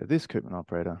Koopman operator, this Koopman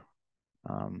operator,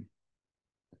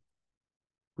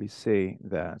 we see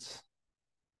that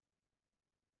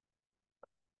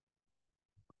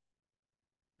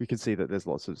we can see that there's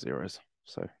lots of zeros.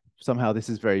 So somehow this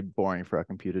is very boring for our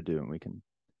computer to do, and we can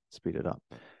speed it up.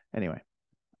 Anyway,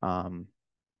 I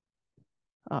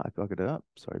bugged it up,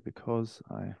 sorry, because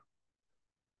I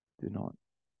did not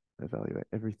evaluate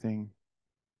everything.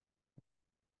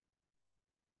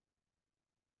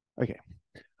 Okay.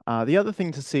 The other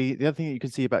thing that you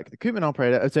can see about the Koopman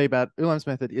operator, I'd say about Ulam's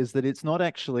method, is that it's not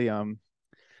actually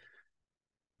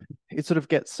it sort of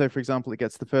gets, so for example, it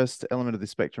gets the first element of the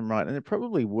spectrum right, and it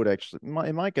probably would actually,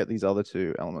 it might get these other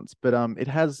two elements, but it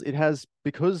has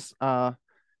because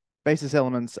basis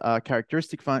elements are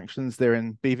characteristic functions, they're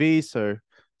in BV, so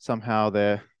somehow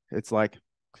it's like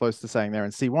close to saying they're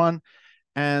in C1,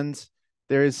 and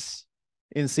there is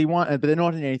in C1, but they're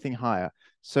not in anything higher.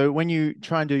 So when you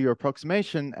try and do your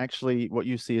approximation, actually what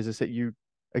you see is that you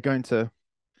are going to,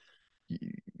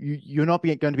 you're not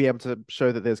going to be able to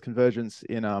show that there's convergence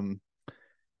in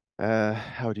how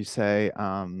would you say,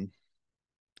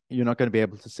 you're not going to be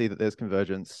able to see that there's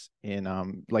convergence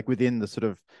in like within the sort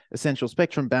of essential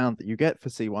spectrum bound that you get for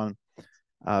C1,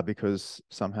 because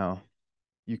somehow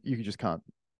you just can't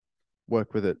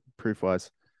work with it proof-wise.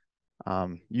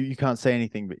 You can't say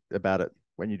anything about it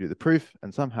when you do the proof,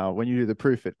 and somehow when you do the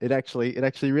proof, it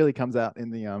actually really comes out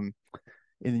in the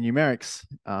numerics.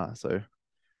 So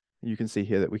you can see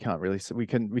here that we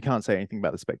can't say anything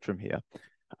about the spectrum here.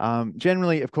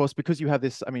 Generally, of course, because you have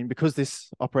this, because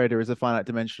this operator is a finite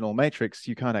dimensional matrix,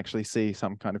 you can't actually see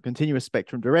some kind of continuous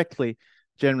spectrum directly.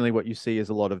 Generally, what you see is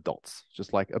a lot of dots,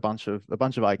 just like a bunch of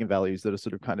eigenvalues that are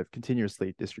sort of kind of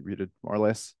continuously distributed, more or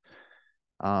less,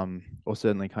 or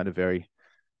certainly kind of very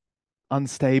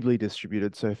unstably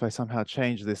distributed. So if I somehow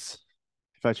change this,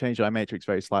 if I change our matrix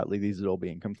very slightly, these would all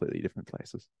be in completely different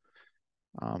places.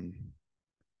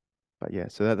 But yeah,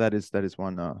 so that is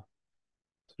one sort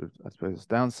of, I suppose,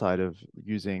 downside of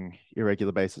using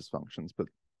irregular basis functions, but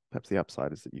perhaps the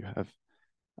upside is that you have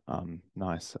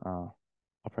nice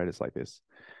operators like this.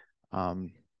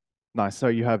 Nice. So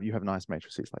you have nice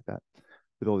matrices like that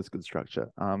with all this good structure.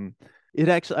 It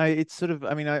actually, it's sort of,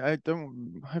 I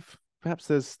don't have, perhaps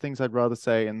there's things I'd rather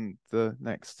say in the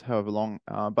next however long,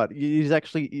 but it is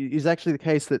actually the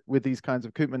case that with these kinds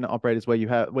of Koopman operators where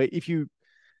if you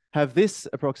have this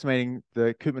approximating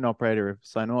the Koopman operator of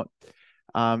psi naught,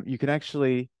 you can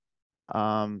actually,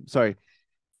 sorry,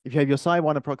 if you have your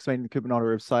psi1 approximating the Koopman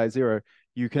operator of psi 0,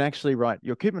 you can actually write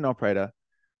your Koopman operator.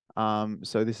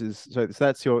 So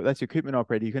that's your Koopman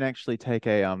operator. You can actually take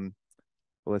a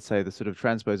well, let's say the sort of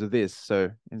transpose of this.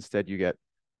 So instead you get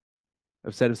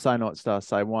a set of psi naught star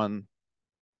psi 1.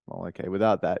 Well, okay,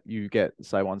 without that, you get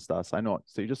psi 1 star psi naught.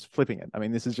 So you're just flipping it.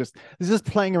 This is just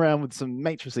playing around with some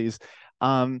matrices.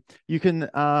 You can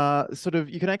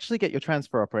actually get your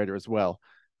transfer operator as well.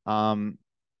 So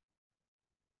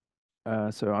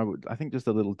I think just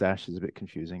a little dash is a bit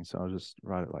confusing. So I'll just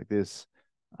write it like this.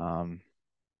 And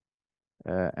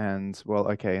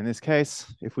well, okay, in this case,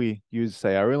 if we use,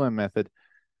 say, our Ulam method,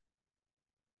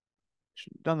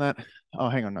 should have done that. Oh,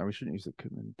 hang on, no, we shouldn't use the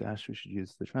Koopman dash. We should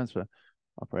use the transfer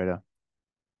operator.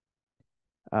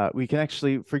 We can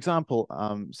actually, for example,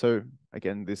 so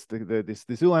again, this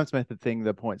Ulam's method thing,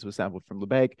 the points were sampled from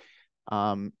Lebesgue,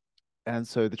 and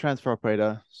so the transfer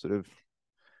operator, sort of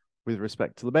with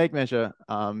respect to Lebesgue measure,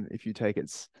 if you take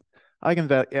its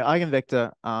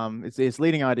eigenvector, its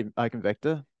leading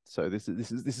eigenvector. So this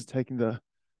is taking well,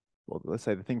 let's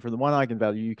say the thing from the one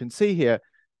eigenvalue. You can see here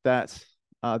that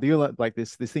the Ulam, like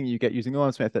this thing you get using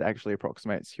Ulam's method actually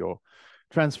approximates your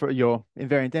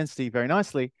invariant density very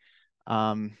nicely.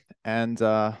 So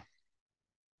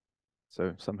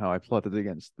somehow I plotted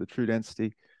against the true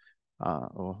density,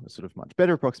 or a sort of much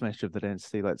better approximation of the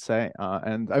density, let's say.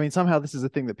 And somehow this is a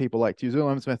thing that people like to use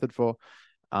Ulam's method for,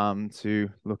 to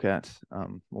look at,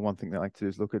 well, one thing they like to do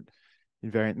is look at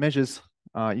invariant measures.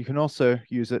 You can also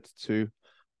use it to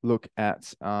look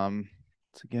at,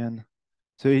 again,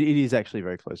 so it is actually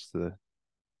very close to the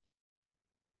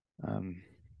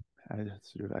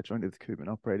sort of adjoint of the Koopman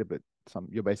operator, but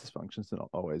your basis functions are not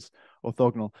always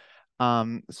orthogonal.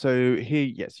 So here,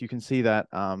 yes, you can see that,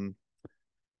 right,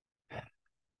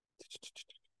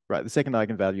 the second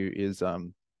eigenvalue is,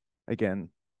 again,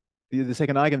 the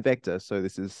second eigenvector. So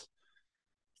this is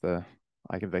the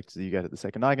eigenvector that you get at the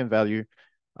second eigenvalue,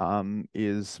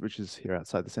 which is here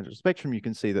outside the central spectrum. You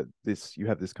can see that you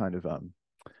have this kind of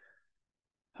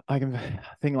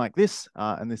thing like this,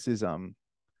 and this is well,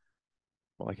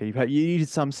 okay, you did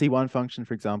some C1 function,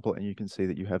 for example, and you can see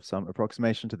that you have some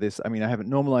approximation to this. I haven't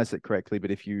normalized it correctly,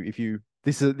 but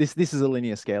this is a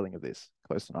linear scaling of this,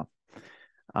 close enough.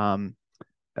 And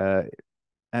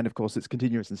of course, it's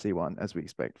continuous in C1, as we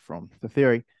expect from the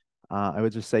theory. I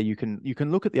would just say you can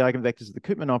look at the eigenvectors of the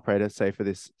Koopman operator, say, for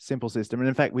this simple system. And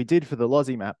in fact, we did for the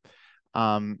lossy map.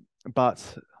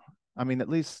 But at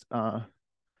least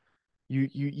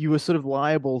you were sort of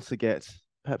liable to get,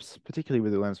 perhaps particularly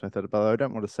with the Ulam's method, but I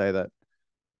don't want to say that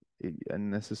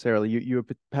necessarily. You were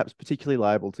perhaps particularly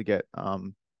liable to get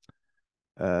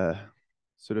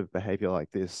sort of behavior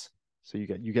like this. So you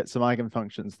get some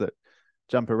eigenfunctions that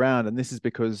jump around, and this is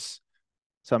because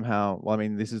somehow, well, I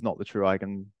mean, this is not the true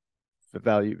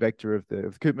eigenvalue vector of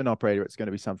the Koopman operator. It's going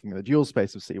to be something in the dual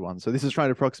space of C1. So this is trying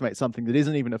to approximate something that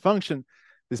isn't even a function,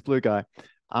 this blue guy.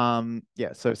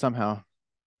 Yeah, so somehow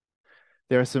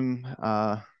there are some,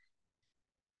 I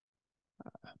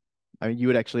mean, you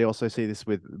would actually also see this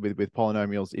with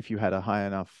polynomials if you had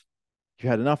enough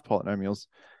polynomials.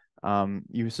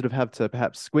 You sort of have to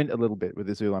perhaps squint a little bit with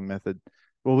the Ulam method,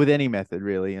 or with any method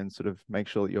really, and sort of make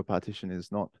sure that your partition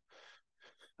is not,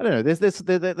 I don't know,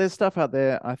 there's stuff out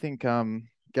there. I think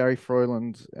Gary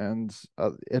Froiland and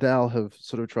et al. Have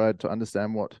sort of tried to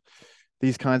understand what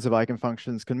these kinds of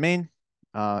eigenfunctions can mean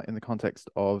in the context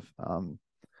of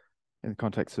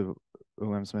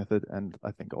Ulam's method, and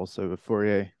I think also a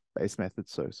Fourier-based method,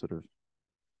 so sort of,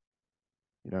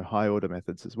 you know, high order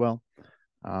methods as well.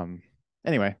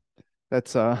 Anyway,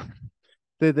 that's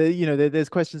there's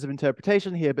questions of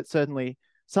interpretation here, but certainly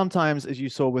sometimes, as you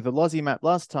saw with the lossy map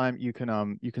last time, you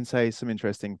can say some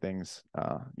interesting things.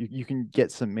 You can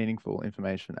get some meaningful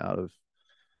information out of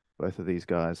both of these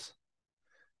guys.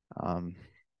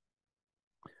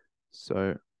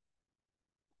 So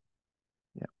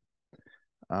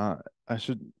yeah, I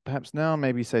should perhaps now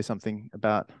maybe say something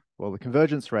about, well, the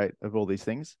convergence rate of all these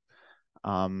things.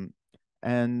 And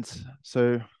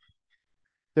so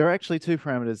there are actually two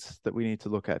parameters that we need to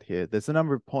look at here. There's the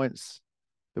number of points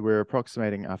that we're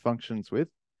approximating our functions with.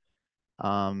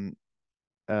 And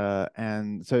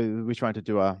so we're trying to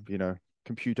do our,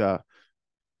 compute our,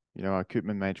 our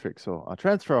Koopman matrix or our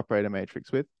transfer operator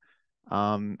matrix with.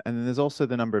 And then there's also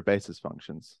the number of basis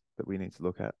functions that we need to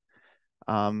look at.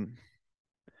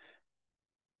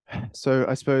 So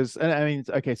I suppose, and I mean,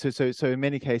 okay, so in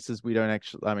many cases we don't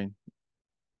actually, I mean,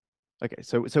 okay,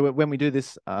 so when we do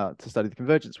this to study the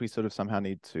convergence, we sort of somehow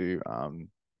need to,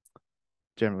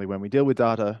 generally when we deal with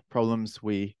data problems,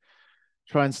 we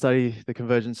try and study the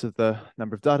convergence of the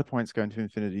number of data points going to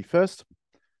infinity first.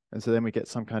 And so then we get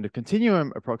some kind of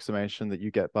continuum approximation that you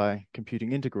get by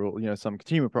computing integral, some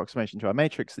continuum approximation to our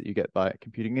matrix that you get by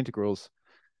computing integrals.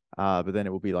 But then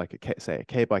it will be like say a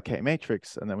k by k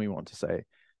matrix. And then we want to say,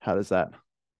 how does that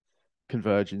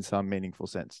converge in some meaningful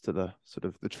sense to the sort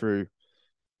of the true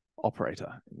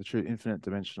operator, the true infinite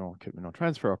dimensional Koopman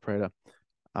transfer operator?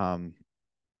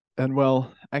 And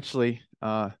well, actually,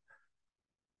 at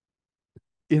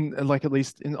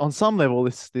least on some level,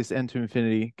 this n to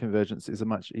infinity convergence is a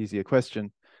much easier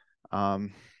question.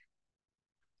 And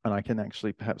I can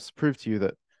actually perhaps prove to you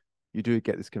that you do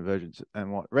get this convergence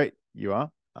and what rate you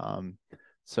are.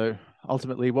 So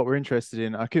ultimately, what we're interested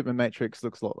in, our Koopman matrix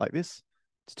looks a lot like this.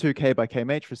 It's two k by k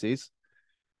matrices.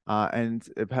 And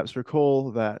perhaps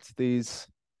recall that these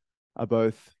are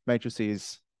both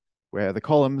matrices where the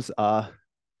columns are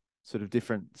sort of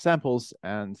different samples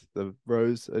and the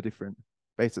rows are different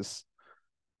basis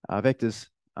vectors.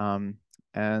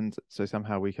 And so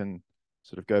somehow we can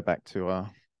sort of go back to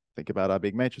think about our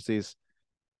big matrices.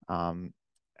 And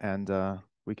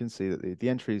we can see that the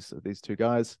entries of these two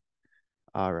guys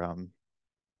are,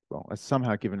 well, are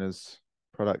somehow given as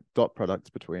dot products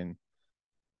between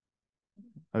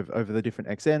over the different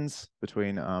xn's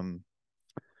between the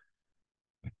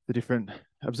different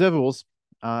observables.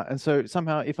 And so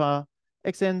somehow if our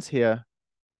xn's here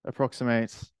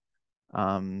approximates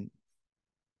are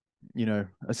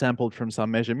sampled from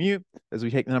some measure mu, as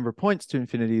we take the number of points to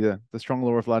infinity, the strong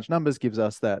law of large numbers gives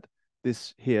us that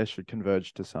this here should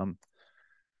converge to some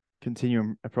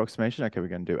continuum approximation. Okay, we're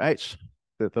going to do H,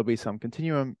 that there'll be some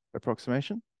continuum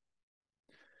approximation.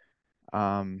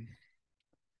 Well,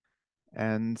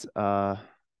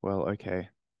 okay,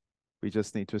 we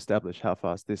just need to establish how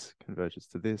fast this converges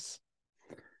to this.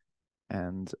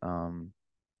 And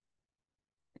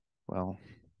well,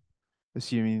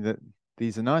 assuming that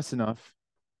these are nice enough,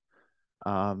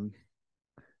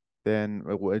 then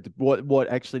what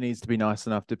actually needs to be nice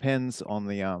enough depends on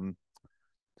the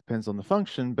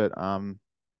function, but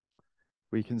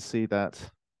we can see that,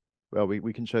 well,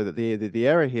 we can show that the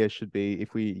error here should be,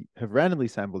 if we have randomly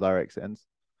sampled our xn's,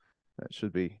 that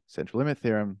should be central limit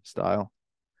theorem style.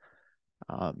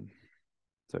 So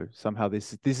somehow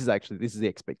this is the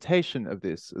expectation of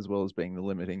this, as well as being the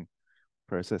limiting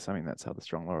process. I mean, that's how the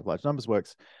strong law of large numbers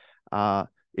works.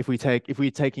 If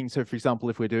we're taking, so for example,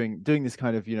 if we're doing this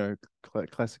kind of,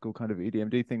 classical kind of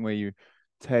EDMD thing where you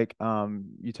take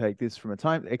this from a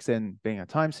time, xn being a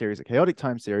time series, a chaotic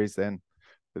time series, then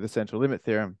with the central limit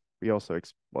theorem, we also,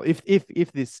 well, if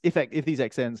these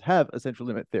xn's have a central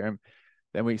limit theorem,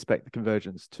 then we expect the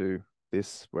convergence to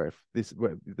this, where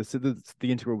the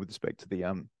integral with respect to the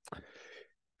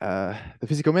the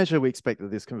physical measure, we expect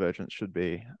that this convergence should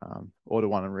be order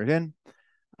 1 on root n.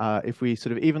 If we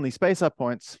sort of evenly space our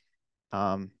points,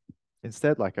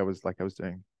 instead, like I was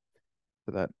doing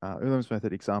for that Ulam's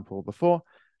method example before,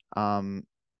 then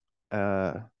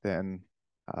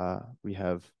we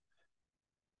have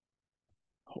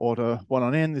order 1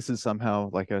 on n. This is somehow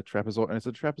like a trapezoid, it's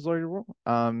a trapezoidal rule.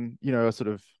 You know, a sort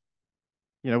of,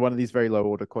 you know, one of these very low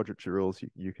order quadrature rules.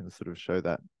 You can sort of show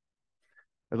that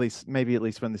at least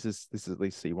when this is at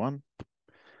least C1.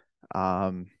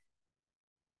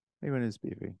 Maybe when it is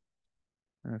BV. I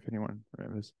don't know if anyone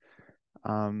remembers.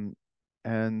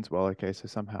 And well, okay, so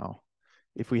somehow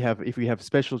if we have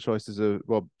special choices of,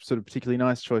 well, sort of particularly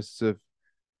nice choices of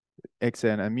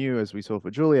xn and mu, as we saw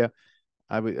for Julia,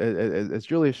 as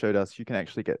Julia showed us, you can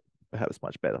actually get perhaps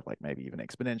much better, like maybe even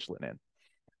exponential in n.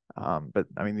 But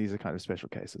I mean, these are kind of special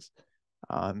cases.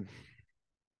 Yeah.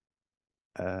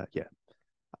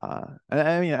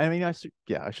 I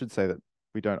should say that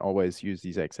we don't always use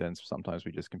these xn's. Sometimes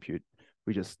we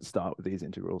just start with these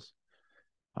integrals.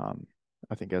 I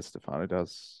think as Stefano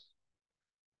does,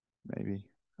 maybe.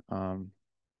 But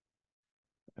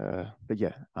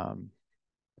yeah,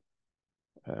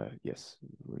 yes,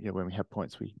 yeah, when we have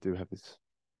points, we do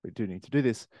need to do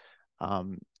this.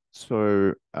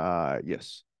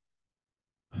 Yes.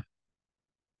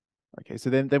 Okay, so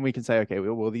then we can say, okay,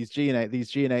 well these G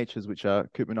and H's, which are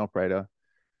Koopman operator,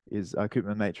 is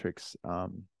Koopman matrix,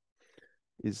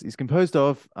 is composed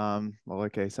of, well,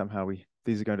 okay, somehow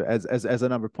these are going to, as a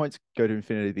number of points go to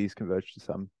infinity, these converge to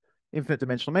some infinite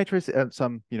dimensional matrix,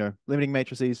 some, you know, limiting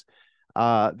matrices.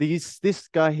 This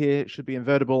guy here should be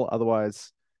invertible,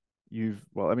 otherwise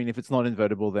well, I mean, if it's not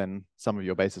invertible, then some of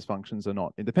your basis functions are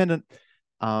not independent.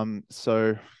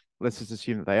 So let's just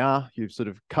assume that they are. You've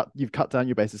cut down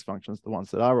your basis functions, the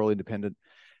ones that are all independent.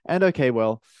 And okay,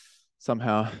 well,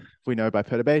 somehow we know by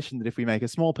perturbation that if we make a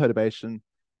small perturbation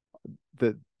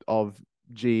of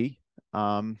G,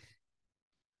 so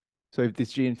if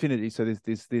this G infinity, so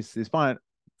this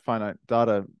finite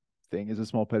data thing is a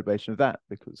small perturbation of that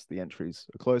because the entries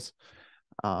are close.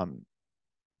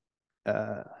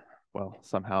 Well,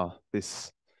 somehow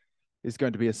this is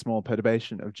going to be a small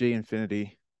perturbation of G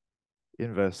infinity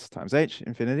inverse times H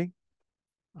infinity.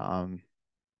 And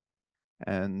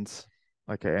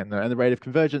okay, and the rate of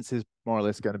convergence is more or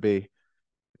less going to be,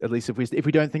 at least if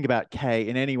we don't think about K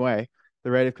in any way,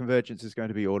 the rate of convergence is going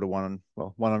to be order 1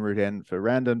 on root n for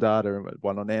random data, and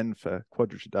 1 on n for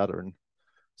quadrature data, and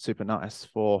super nice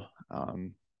for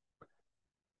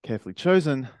carefully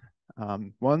chosen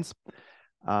ones.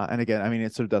 And again, I mean,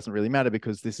 it sort of doesn't really matter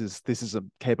because this is a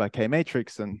K by K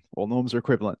matrix and all norms are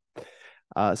equivalent.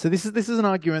 So this is an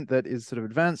argument that is sort of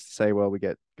advanced to say, well, we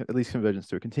get at least convergence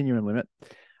to a continuum limit.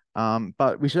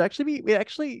 But we should actually be a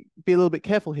little bit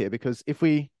careful here, because if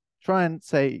we try and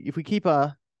say, if we keep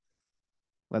our,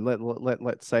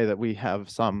 let's say that we have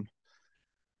some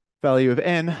value of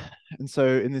n, and so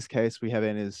in this case we have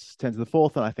n is 10 to the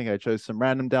 4th, and I think I chose some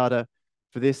random data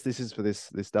for this. This is for this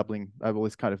doubling, well,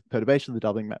 this kind of perturbation, the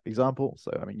doubling map example.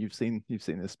 So I mean, you've seen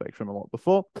this spectrum a lot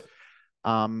before.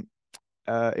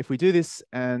 If we do this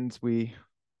and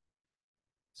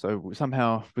so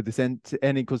somehow with this n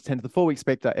equals 10 to the 4, we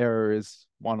expect our error is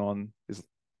 1 on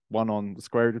the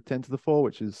square root of 10 to the 4,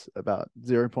 which is about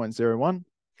 0.01.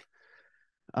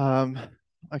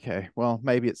 Okay, well,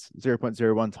 maybe it's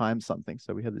 0.01 times something.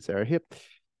 So we have this error here.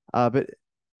 But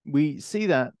we see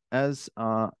that as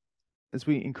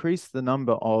we increase the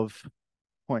number of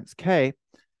points K,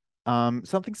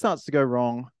 something starts to go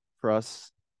wrong for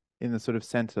us in the sort of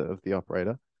center of the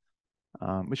operator,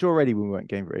 which already we weren't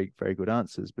getting very, very good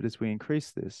answers. But as we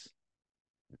increase this,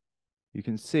 you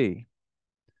can see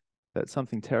that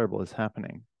something terrible is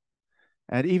happening.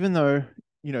 And even though,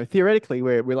 you know, theoretically,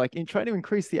 we're like trying to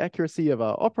increase the accuracy of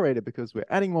our operator because we're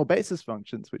adding more basis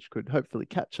functions, which could hopefully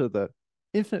capture the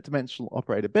infinite dimensional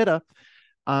operator better,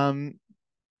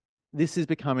 this is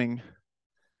becoming,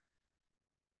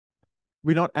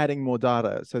 we're not adding more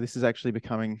data. So this is actually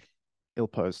becoming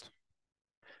ill-posed,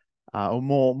 or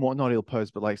more not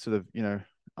ill-posed, but like sort of, you know,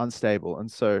 unstable.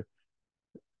 And so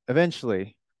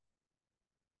eventually,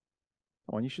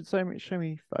 you should show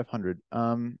me 500.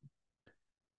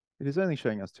 It is only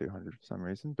showing us 200 for some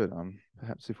reason, but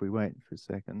perhaps if we wait for a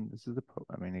second, this is the problem.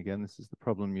 I mean, again, this is the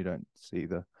problem. You don't see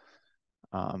the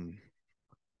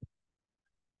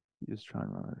you just try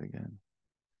and run it again.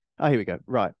 Oh, here we go.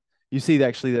 Right. You see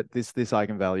actually that this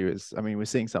eigenvalue is, I mean, we're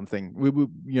seeing something,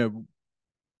 you know,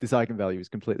 this eigenvalue is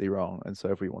completely wrong. And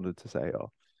so if we wanted to say, oh,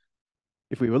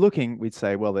 if we were looking, we'd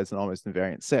say, well, there's an almost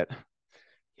invariant set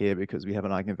here because we have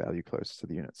an eigenvalue close to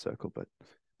the unit circle, but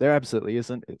there absolutely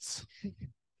isn't. It's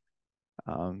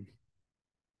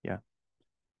Yeah.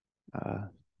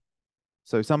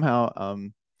 So somehow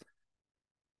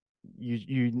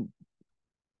you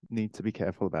need to be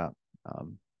careful about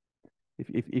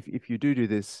if you do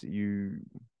this,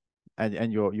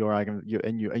 and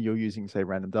you're using, say,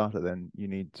 random data, then you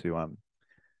need to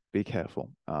be careful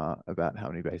about how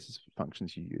many basis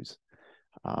functions you use.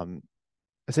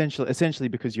 Essentially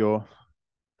because you're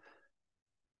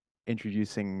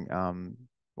introducing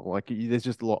well, like there's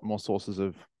just a lot more sources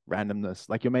of randomness.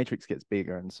 Like your matrix gets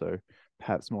bigger, and so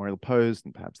perhaps more ill-posed,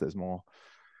 and perhaps there's more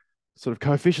sort of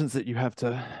coefficients that you have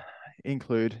to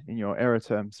include in your error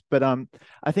terms. But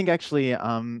I think actually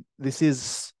this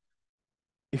is,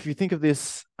 if you think of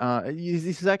this,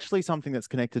 this is actually something that's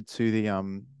connected to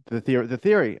the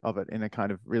theory of it in a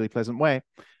kind of really pleasant way,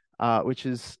 which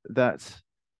is that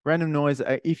random noise.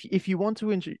 If you want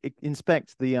to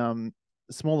inspect the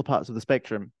smaller parts of the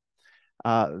spectrum,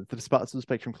 the parts of the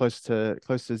spectrum close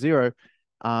to zero,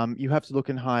 you have to look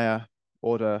in higher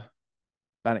order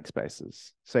Banach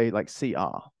spaces, say like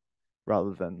CR,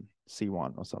 rather than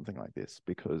C1 or something like this,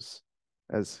 because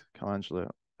as Carlangelo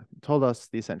told us,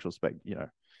 the essential to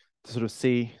sort of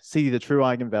see the true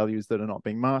eigenvalues that are not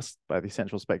being masked by the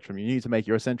essential spectrum, you need to make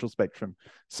your essential spectrum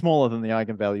smaller than the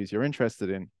eigenvalues you're interested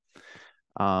in.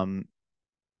 And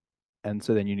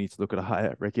so then you need to look at a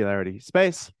higher regularity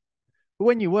space. But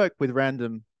when you work with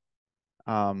random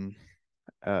points,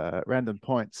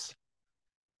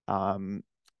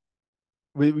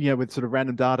 with sort of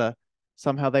random data,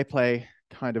 somehow they play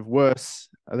kind of worse.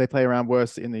 They play around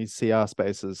worse in these CR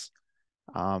spaces.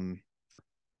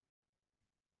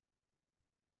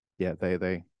 Yeah,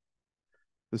 the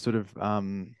sort of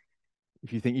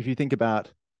if you think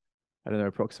about, I don't know,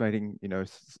 approximating,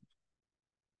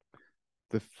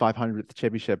 the 500th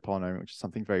Chebyshev polynomial, which is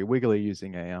something very wiggly,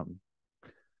 using a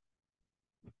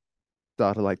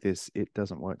data like this, it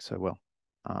doesn't work so well.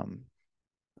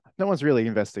 No one's really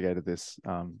investigated this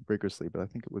rigorously, but I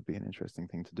think it would be an interesting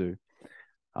thing to do.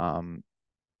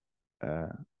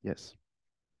 Yes.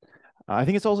 I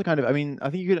think it's also kind of,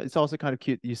 it's also kind of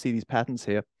cute. You see these patterns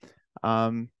here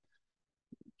for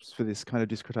this kind of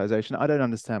discretization. I don't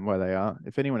understand why they are.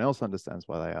 If anyone else understands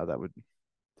why they are,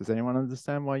 does anyone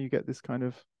understand why you get this kind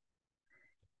of,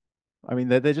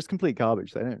 they're just complete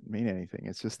garbage. They don't mean anything.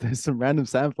 It's just, there's some random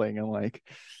sampling and like,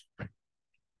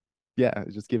 yeah,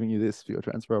 it's just giving you this for your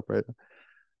transfer operator.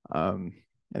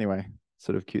 Anyway,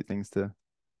 sort of cute things to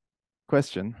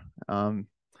question.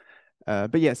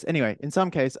 But yes, anyway, in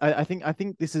some case, I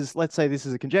think this is, let's say this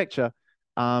is a conjecture,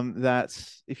 that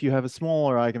if you have a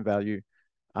smaller eigenvalue,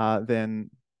 then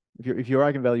if your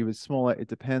eigenvalue is smaller, it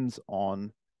depends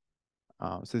on,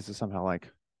 so this is somehow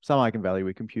like some eigenvalue,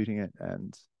 we're computing it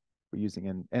and we're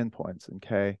using n points and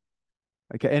n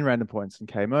random points and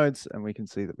k modes, and we can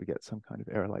see that we get some kind of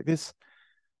error like this.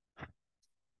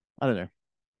 I don't know.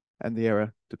 And the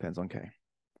error depends on k.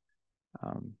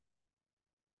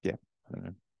 Yeah, I don't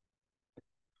know.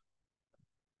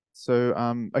 So,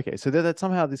 okay, so that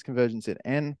somehow this convergence at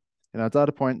n in our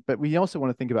data point, but we also want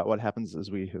to think about what happens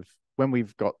when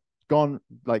we've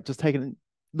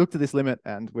looked at this limit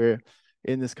and we're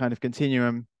in this kind of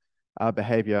continuum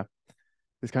behavior,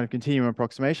 this kind of continuum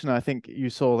approximation. I think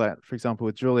you saw that, for example,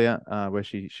 with Julia, where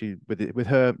she with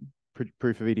her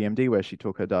proof of EDMD, where she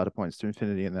took her data points to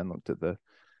infinity and then looked at the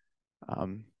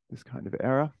this kind of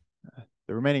error,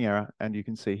 the remaining error, and you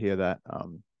can see here that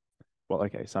well,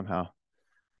 okay, somehow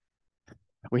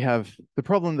we have the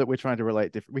problem that we're trying to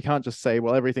relate different. We can't just say,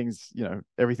 well, everything's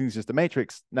just a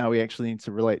matrix. Now we actually need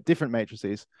to relate different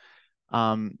matrices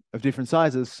of different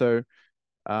sizes. So,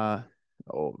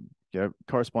 or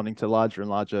corresponding to larger and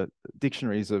larger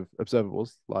dictionaries of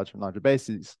observables, larger and larger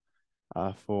bases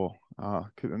for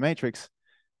Koopman matrix,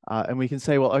 and we can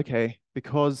say, well, okay,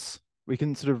 because we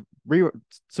can sort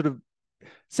of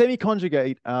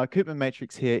semi-conjugate Koopman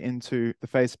matrix here into the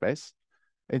phase space,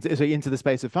 into the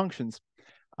space of functions,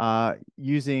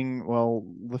 using, well,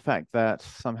 the fact that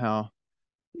somehow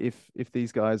if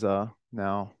these guys are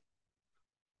now,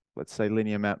 let's say,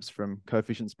 linear maps from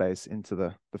coefficient space into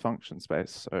the function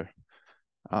space. So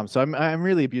so I'm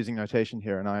really abusing notation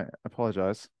here, and I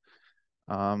apologize.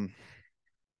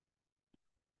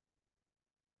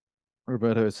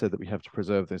 Roberto said that we have to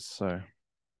preserve this, so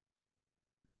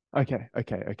okay.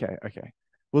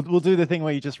 We'll do the thing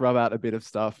where you just rub out a bit of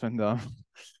stuff and or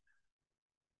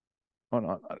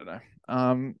not, I don't know.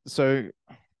 So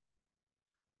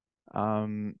how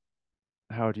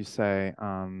would you say,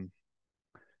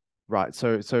 right,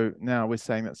 so now we're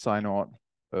saying that psi naught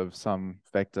of some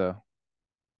vector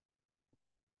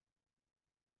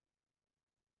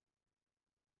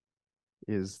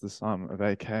is the sum of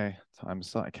AK times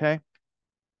psi k.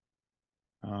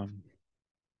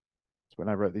 When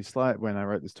I wrote this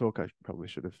talk, I probably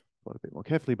should have thought a bit more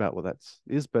carefully about what that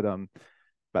is, but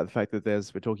about the fact that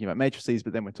we're talking about matrices,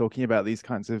 but then we're talking about these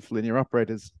kinds of linear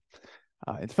operators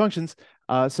into functions.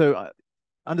 So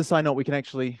under psi naught, we can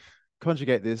actually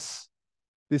conjugate this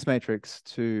matrix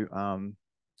to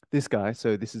this guy.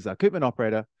 So this is our Koopman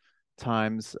operator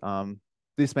times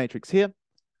this matrix here,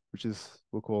 which is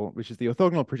the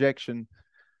orthogonal projection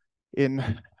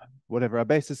in whatever our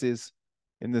basis is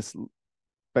in this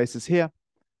basis here.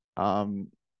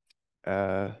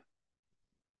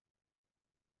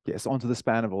 Yes, onto the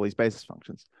span of all these basis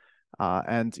functions.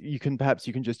 And you can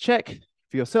just check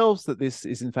for yourselves that this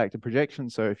is in fact a projection.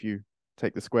 So if you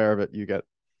take the square of it, you get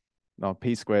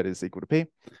p squared is equal to p.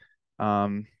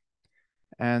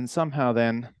 And somehow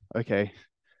then, okay,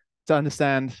 to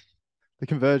understand the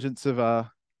convergence of our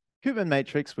Koopman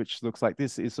matrix, which looks like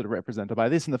this, is sort of represented by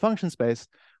this in the function space,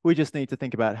 we just need to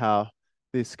think about how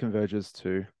this converges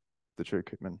to the true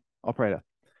Koopman operator.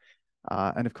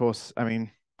 And of course, I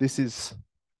mean, this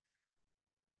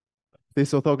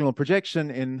orthogonal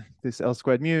projection in this L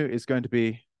squared mu is going to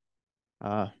be,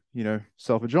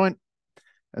 self-adjoint.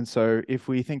 And so if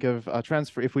we think of our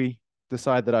transfer, if we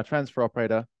decide that our transfer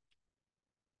operator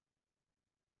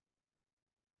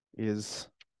is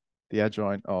the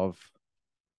adjoint of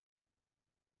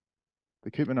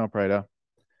the Koopman operator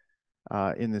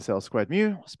in this L squared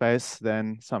mu space,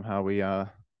 then somehow we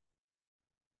are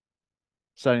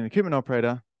studying the Koopman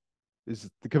operator is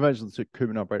the convergence of the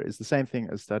Koopman operator is the same thing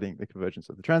as studying the convergence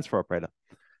of the transfer operator.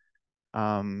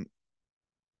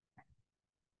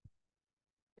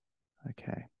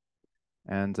 Okay.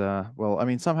 And well, I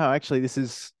mean, somehow actually this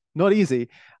is not easy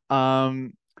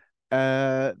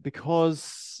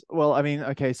because, well, I mean,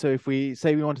 okay, so if we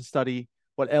say we want to study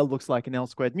what L looks like in L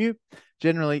squared mu,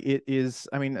 generally it is,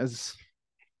 I mean,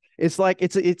 it's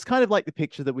kind of like the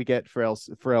picture that we get for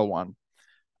L1.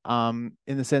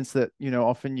 In the sense that,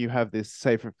 often you have this,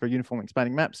 say for uniform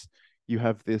expanding maps, you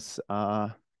have this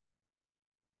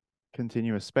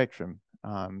continuous spectrum.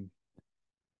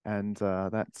 And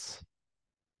that's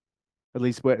at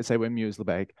least where mu is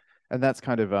Lebesgue. And that's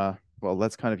kind of, well,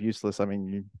 that's kind of useless. I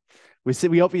mean,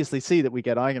 we obviously see that we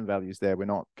get eigenvalues there. We're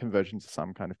not converging to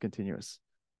some kind of continuous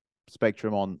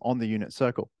spectrum on the unit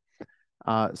circle.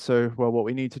 So, well, what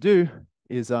we need to do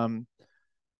is to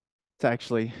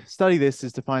actually study this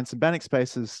is to find some Banach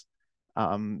spaces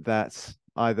that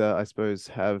either, I suppose,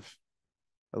 have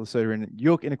a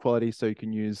Lysoterian-York inequality, so you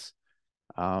can use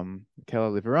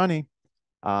Keller-Liverani,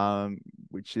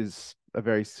 which is a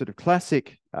very sort of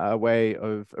classic way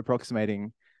of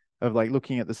approximating, of like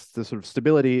looking at the sort of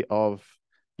stability of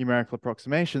numerical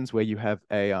approximations, where you have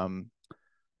a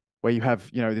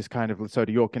this kind of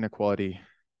Lysoterian-York inequality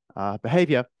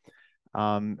behavior.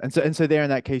 And so there in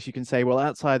that case, you can say, well,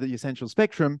 outside the essential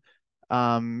spectrum,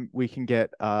 we can get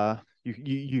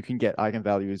you can get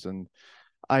eigenvalues and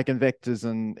eigenvectors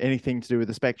and anything to do with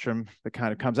the spectrum that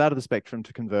kind of comes out of the spectrum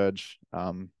to converge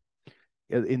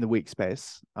in the weak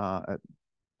space at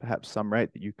perhaps some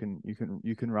rate that you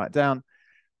can write down.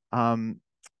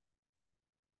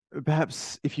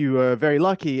 Perhaps if you are very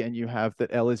lucky and you have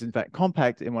that L is in fact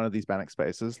compact in one of these Banach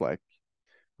spaces, like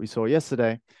we saw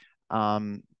yesterday,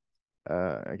 again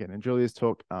in Julia's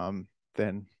talk,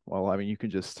 then, well, I mean, you can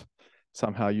just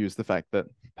somehow use the fact that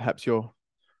perhaps your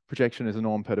projection is a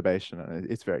norm perturbation, and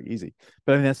it's very easy.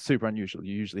 But I mean, that's super unusual.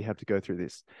 You usually have to go through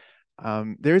this.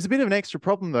 There is a bit of an extra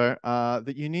problem though,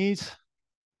 that you need,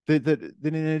 that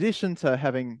in addition to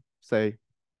having, say,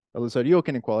 a Lysoterian-York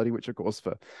inequality, which of course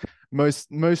for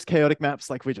most chaotic maps,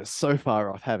 like we're just so far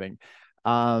off having,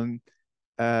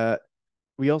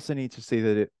 we also need to see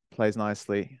that it plays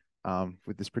nicely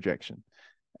with this projection.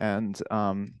 And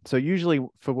so usually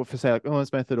for say like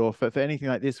Ullmann's method, or for anything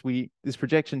like this, this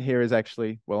projection here is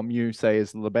actually, well, mu, say,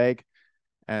 is Lebesgue,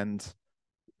 and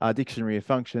our dictionary of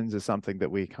functions is something that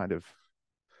we kind of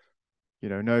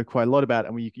know quite a lot about,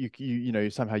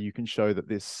 and somehow you can show that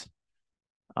this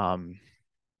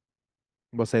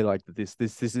we'll say like that this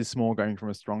is small going from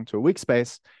a strong to a weak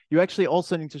space. You actually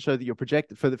also need to show that your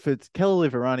projected, for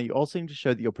Keller-Liverani, you also need to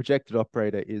show that your projected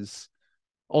operator is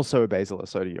also a basal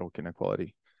Lysoterian-York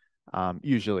inequality,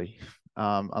 usually,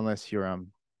 unless you're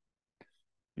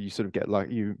you sort of get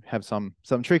like you have some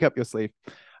trick up your sleeve.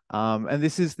 And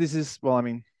this is well, I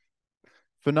mean,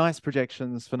 for nice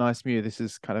projections, for nice mu, this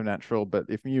is kind of natural. But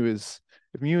if mu is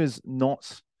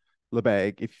not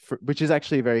Lebesgue, which is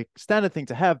actually a very standard thing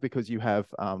to have, because you have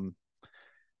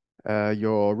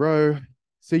your rho.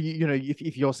 So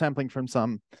if you're sampling from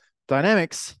some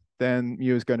dynamics, then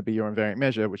mu is going to be your invariant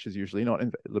measure, which is usually not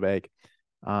in Lebesgue,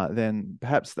 then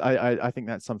perhaps I think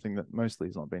that's something that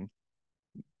mostly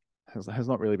has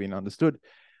not really been understood.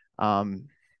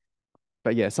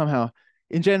 But yeah, somehow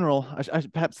in general,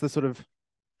 perhaps the sort of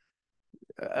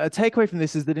a takeaway from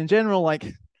this is that in general, like,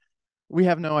 we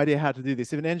have no idea how to do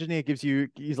this. If an engineer gives you,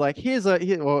 he's like,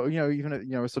 or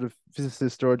even a sort of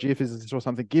physicist or a geophysicist or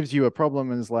something gives you a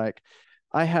problem and is like,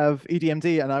 I have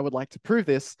EDMD and I would like to prove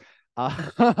this. Or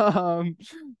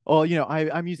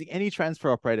I'm using any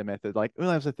transfer operator method, like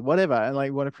whatever, and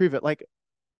like want to prove it. Like,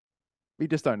 we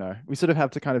just don't know. We sort of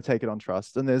have to kind of take it on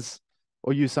trust, and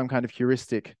or use some kind of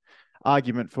heuristic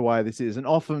argument for why this is. And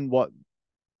often what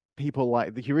people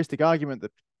like, the heuristic argument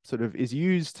that sort of is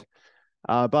used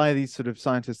by these sort of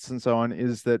scientists and so on,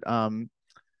 is that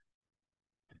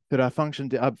that our function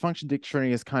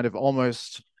dictionary is kind of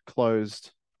almost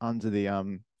closed under the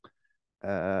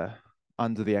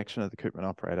action of the Koopman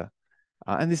operator,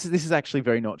 and this is actually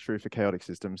very not true for chaotic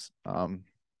systems.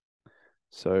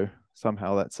 So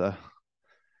somehow that's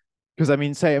because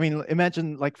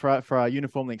imagine like for our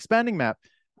uniformly expanding map,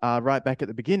 right back at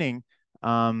the beginning.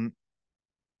 I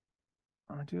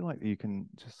do like that you can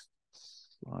just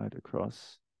slide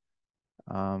across.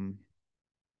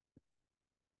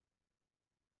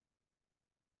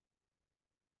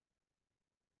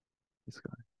 This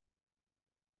guy.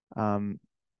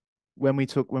 When we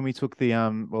took the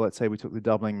well, let's say we took the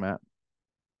doubling map,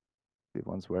 the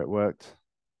ones where it worked.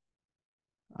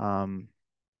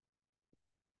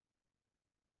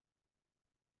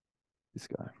 This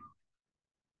guy.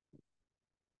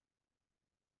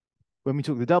 When we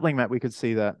took the doubling map, we could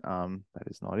see that that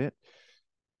is not it.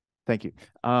 Thank you.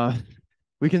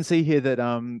 We can see here that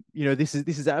this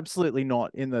is absolutely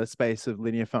not in the space of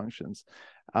linear functions.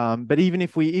 But even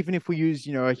if we use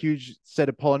a huge set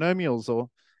of polynomials, or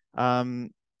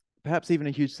perhaps even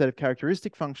a huge set of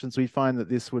characteristic functions, we find that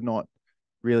this would not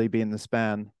really be in the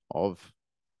span of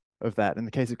that. In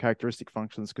the case of characteristic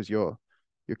functions, because your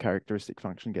characteristic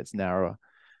function gets narrower.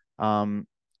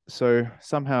 So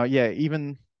somehow, yeah,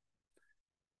 even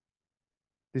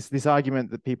this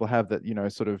argument that people have that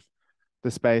sort of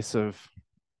the space of,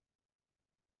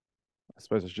 I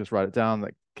suppose I should just write it down,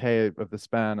 that K of the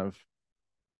span of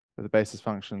the basis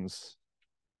functions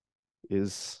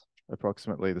is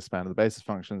approximately the span of the basis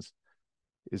functions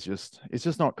is just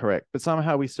not correct. But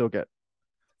somehow we still get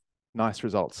nice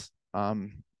results.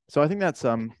 So I think that's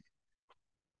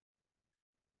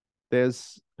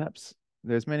there's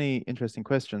many interesting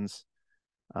questions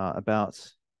about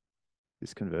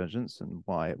this convergence and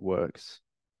why it works.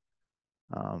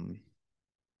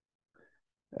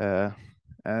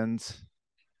 And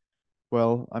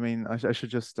well, I mean, I should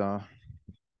just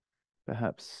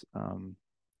perhaps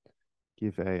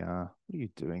give a what are you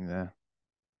doing there?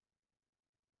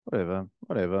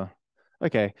 Whatever.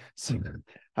 Okay, so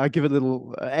I'll give a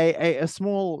little a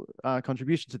small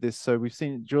contribution to this. So we've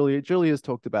seen Julia's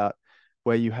talked about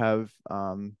where you have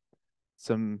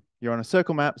you're on a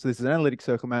circle map. So this is an analytic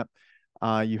circle map.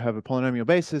 You have a polynomial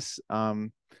basis.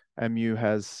 Mu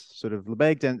has sort of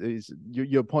Lebesgue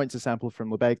your points are sampled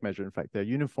from Lebesgue measure. In fact, they're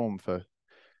uniform for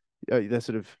they're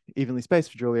sort of evenly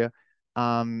spaced for Julia.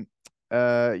 You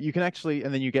can actually,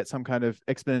 and then you get some kind of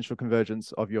exponential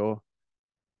convergence of your,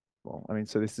 well, I mean,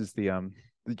 so this is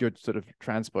your sort of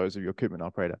transpose of your Koopman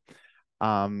operator.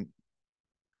 And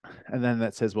then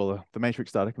that says, well, the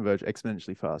matrix data converge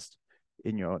exponentially fast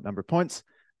in your number of points.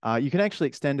 You can actually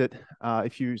extend it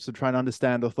if you sort of try and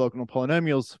understand orthogonal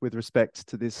polynomials with respect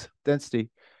to this density.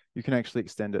 You can actually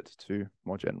extend it to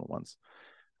more general ones.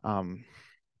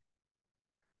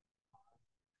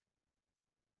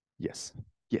 Yes,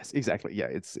 exactly. Yeah,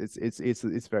 it's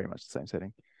very much the same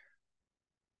setting.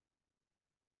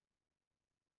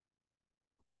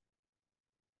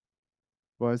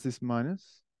 Why is this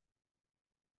minus?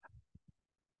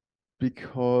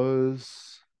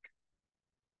 Because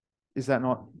is that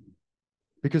not?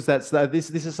 Because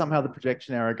this is somehow the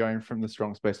projection error going from the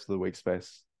strong space to the weak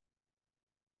space.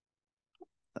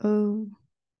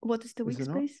 What is the weak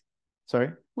space?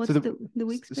 Sorry. What's the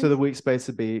weak space? So the weak space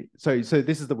would be so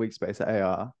this is the weak space,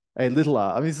 AR, a little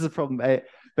r. I mean, this is a problem,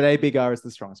 but a big R is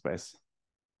the strong space.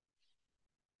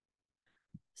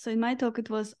 So in my talk, it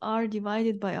was R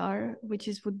divided by R, which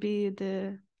would be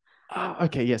the.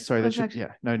 Okay. Yes. Sorry. That should.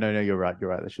 Yeah. No. You're right.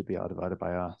 That should be R divided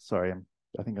by R. Sorry.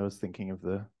 I think I was thinking of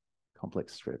the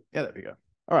complex strip. Yeah. There we go.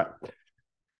 All right.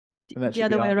 And that the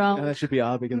other way around. And that should be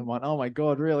R bigger than 1. Oh my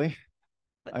God. Really?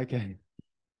 Okay.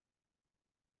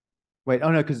 Wait.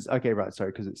 Oh no. Because okay. Right.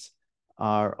 Sorry. Because it's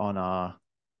R on R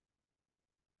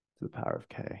to the power of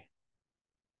K.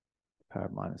 Power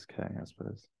of minus K, I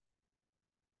suppose.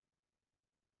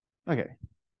 Okay.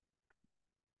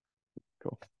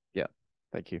 Cool. Yeah.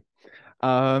 Thank you.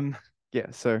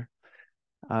 Yeah. So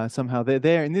somehow they're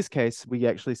there. In this case, we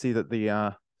actually see that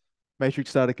the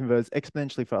matrix data converges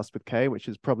exponentially fast with K, which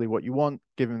is probably what you want,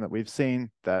 given that we've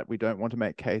seen that we don't want to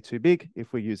make K too big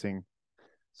if we're using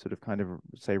sort of kind of,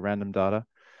 say, random data,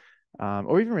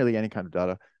 or even really any kind of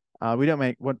data. We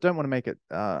don't want to make it,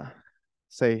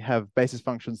 say, have basis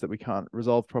functions that we can't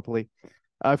resolve properly.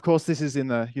 Of course, this is in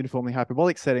the uniformly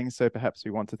hyperbolic setting, so perhaps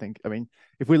we want to think, I mean,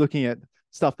 if we're looking at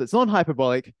stuff that's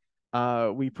non-hyperbolic,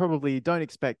 we probably don't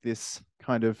expect this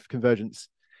kind of convergence.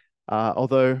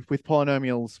 Although with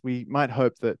polynomials, we might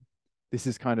hope that this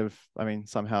is kind of, I mean,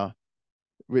 somehow,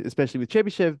 especially with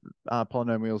Chebyshev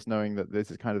polynomials, knowing that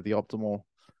this is kind of the optimal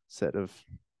set of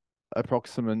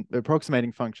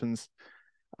approximating functions,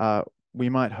 we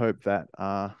might hope that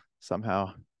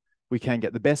somehow we can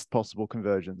get the best possible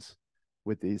convergence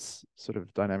with these sort of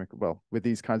with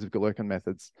these kinds of Galerkin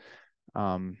methods.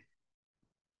 And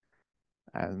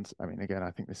I mean, again,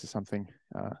 I think this is something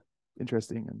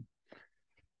interesting and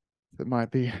that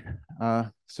might be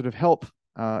sort of help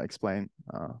explain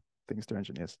things to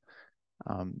engineers.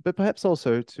 But perhaps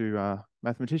also to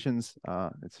mathematicians,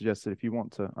 it suggests that if you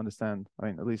want to understand, I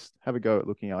mean, at least have a go at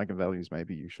looking at eigenvalues,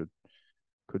 maybe you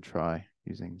could try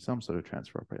using some sort of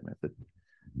transfer operator method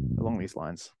along these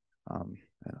lines. And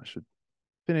I should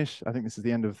finish. I think this is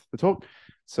the end of the talk.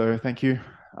 So thank you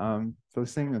for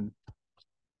listening. And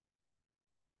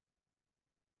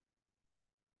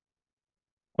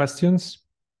questions?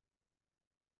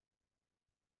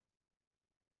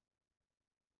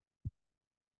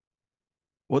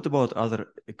 What about other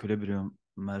equilibrium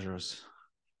measures?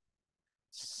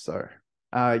 So,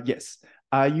 yes,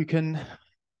 you can,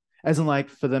 as in like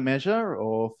for the measure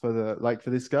or for the, like for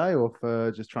this guy or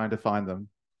for just trying to find them?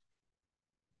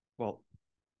 Well,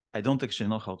 I don't actually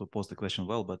know how to pose the question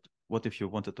well, but what if you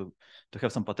wanted to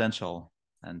have some potential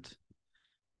and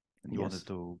you wanted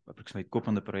to approximate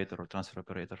coupon operator or transfer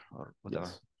operator or whatever?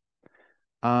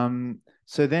 Yes.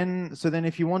 So then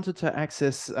if you wanted to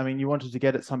access, I mean, you wanted to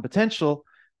get at some potential,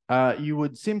 you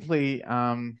would simply,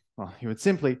 you would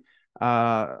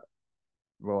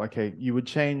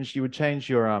change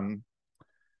your,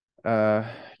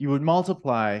 you would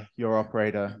multiply your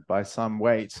operator by some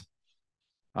weight.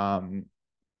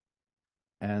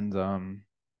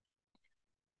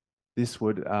 This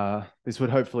would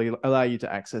hopefully allow you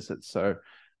to access it. So,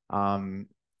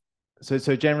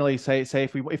 so generally, say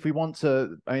if we want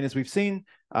to, I mean, as we've seen,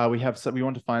 we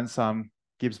want to find some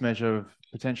Gibbs measure of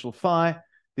potential phi.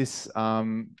 This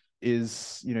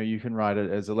is, you can write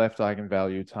it as a left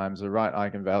eigenvalue times a right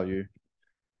eigenvalue,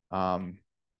 and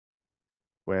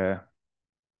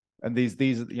this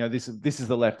is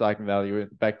the left eigenvalue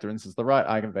vector, and this is the right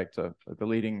eigenvector at the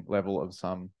leading level of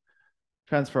some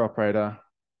transfer operator.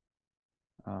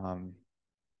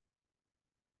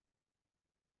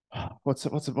 What's a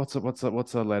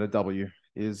letter W?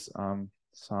 Is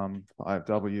some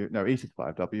 5W, no, e to the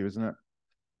 5W, isn't it?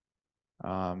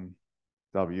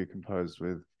 W composed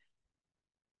with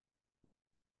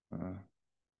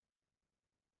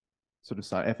sort of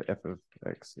sign f of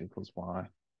x equals y,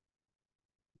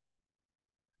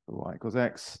 y equals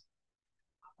x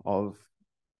of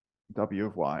W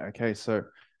of y. Okay, so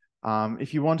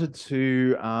if you wanted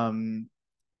to,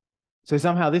 so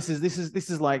somehow this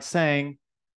is like saying,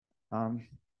 oh,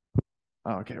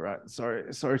 okay, right.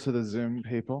 Sorry to the Zoom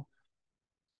people.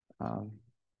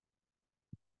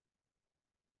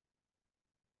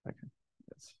 Okay.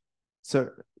 Yes. So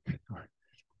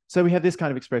we have this kind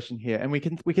of expression here, and we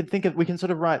can sort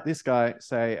of write this guy,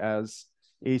 say, as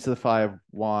e to the phi of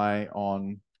y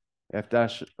on f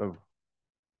dash of,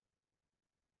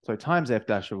 so times f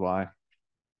dash of y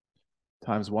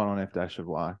times 1 on f dash of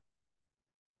y,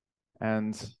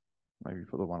 and maybe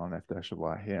put the 1 on f dash of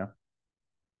y here.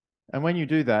 And when you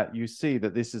do that, you see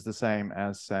that this is the same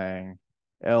as saying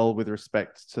L with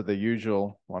respect to the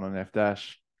usual 1 on f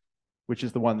dash, which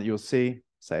is the one that you'll see,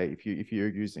 say, if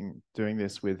you're doing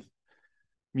this with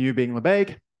mu being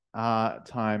Lebesgue,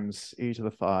 times e to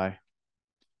the phi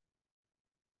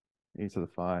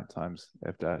times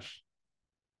f dash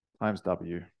times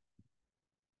w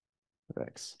of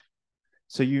x.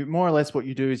 So you more or less what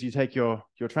you do is you take your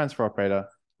transfer operator,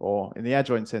 or in the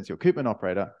adjoint sense, your Koopman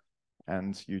operator,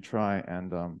 and you try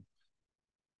and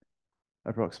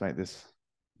approximate this.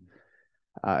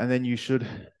 And then you should,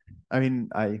 I mean,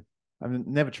 I've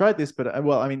never tried this, but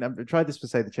well, I mean, I've tried this for,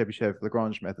 say, the Chebyshev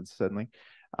Lagrange methods, certainly.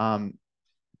 And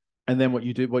then what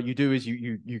you do is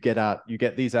you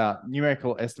get these out,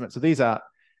 numerical estimates of these out,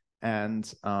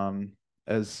 and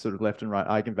as sort of left and right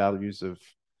eigenvalues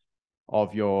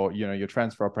of your, your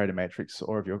transfer operator matrix,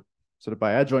 or of your sort of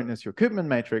by adjointness, your Koopman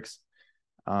matrix.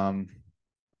 At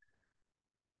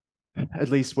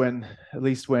least when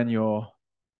you're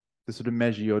the sort of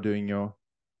measure you're doing your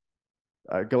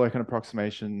Galerkin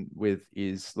approximation with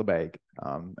is Lebesgue,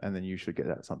 and then you should get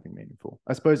at something meaningful.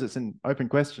 I suppose it's an open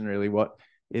question, really, what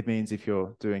it means if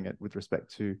you're doing it with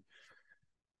respect to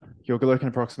your Galerkin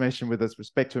approximation with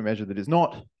respect to a measure that is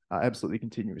not absolutely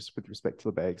continuous with respect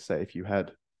to Lebesgue. Say if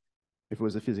it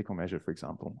was a physical measure, for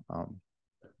example.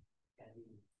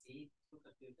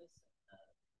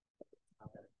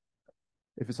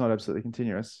 If it's not absolutely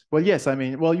continuous, well, yes. I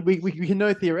mean, well, we can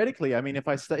know theoretically. I mean, if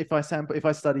I study like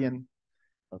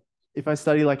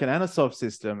an Anosov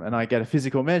system and I get a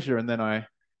physical measure, and then I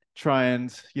try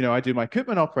and I do my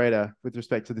Koopman operator with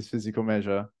respect to this physical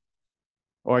measure,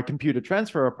 or I compute a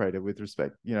transfer operator with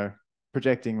respect,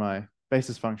 projecting my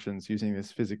basis functions using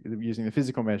the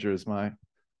physical measure as my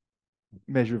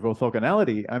measure of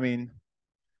orthogonality. I mean,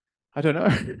 I don't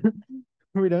know.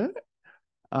 We don't.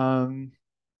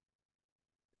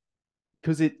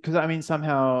 Because I mean,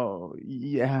 somehow,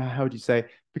 yeah, how would you say?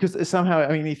 Because somehow,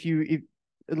 I mean, if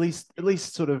at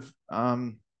least sort of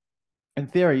in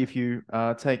theory, if you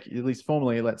take, at least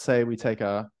formally, let's say we take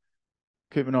a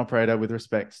Koopman operator with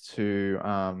respect to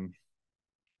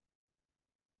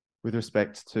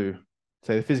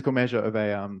say the physical measure of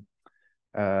an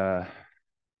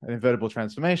invertible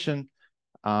transformation.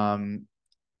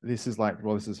 This is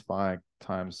phi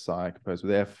times psi composed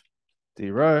with f d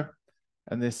rho.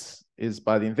 And this is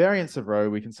by the invariance of rho,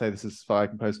 we can say this is phi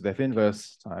composed with f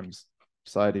inverse times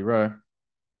psi d rho.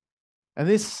 And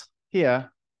this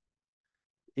here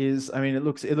is, I mean, it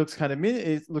looks kind of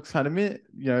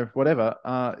whatever.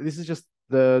 This is just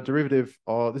the derivative,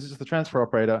 or this is just the transfer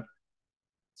operator,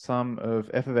 sum of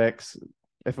f of x,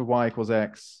 f of y equals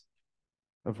x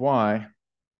of y.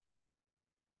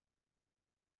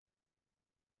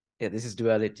 Yeah, this is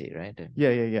duality, right?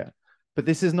 Yeah. But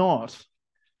this is not.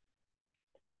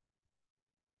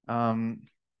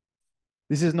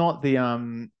 This is not the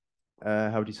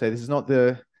how would you say? This is not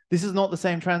the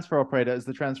same transfer operator as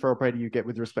the transfer operator you get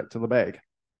with respect to Lebesgue.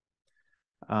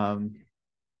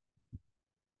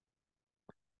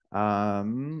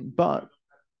 But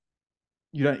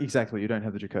you don't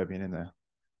have the Jacobian in there.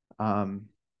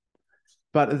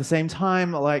 But at the same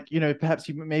time, like, perhaps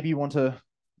maybe you want to,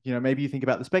 maybe you think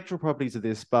about the spectral properties of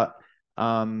this, but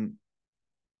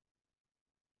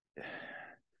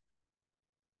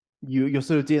you're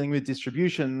sort of dealing with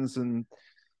distributions, and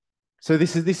so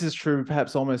this is true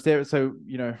perhaps almost there. So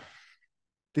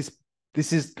this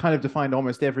is kind of defined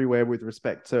almost everywhere with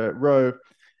respect to rho,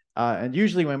 and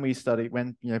usually when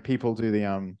people do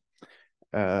the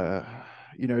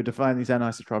define these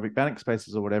anisotropic Banach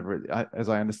spaces or whatever, as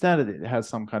I understand it, it has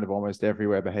some kind of almost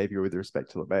everywhere behavior with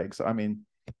respect to Lebesgue. So I mean,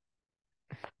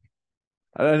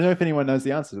 I don't know if anyone knows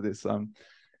the answer to this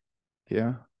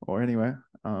here or anywhere.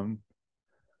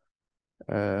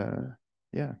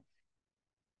 Yeah.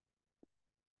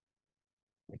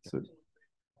 So, along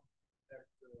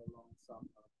some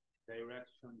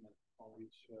direction on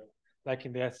which, like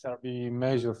in the SRB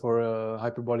measure for a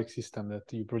hyperbolic system,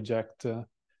 that you project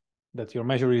that your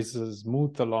measure is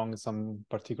smooth along some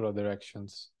particular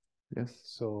directions. yes.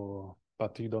 So,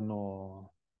 but you don't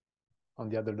know on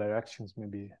the other directions,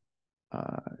 maybe.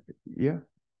 Yeah.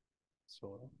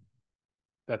 So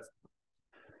that's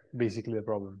basically the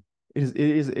problem. It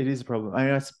is a problem. I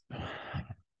mean,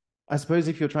 I suppose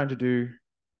if you're trying to do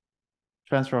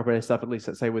transfer operator stuff, at least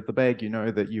let's say with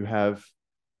Lebesgue, that you have,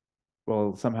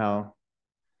 well, somehow,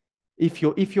 if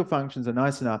your functions are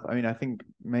nice enough, I mean, I think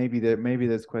maybe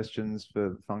there's questions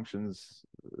for functions.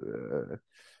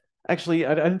 Actually,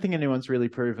 I don't think anyone's really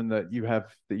proven that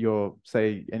your,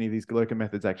 say, any of these Galerkin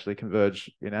methods actually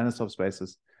converge in Anosov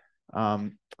spaces.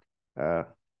 But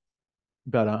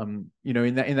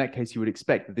in that case, you would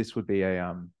expect that this would be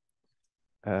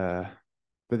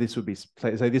this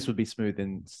would be smooth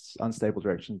in unstable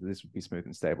directions, this would be smooth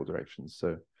in stable directions.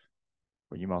 So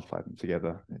when you multiply them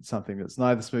together, it's something that's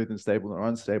neither smooth and stable nor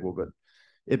unstable, but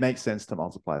it makes sense to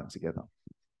multiply them together.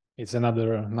 It's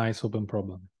another nice open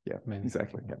problem. Yeah,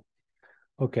 exactly. Yeah.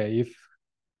 Okay, if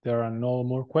there are no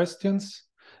more questions,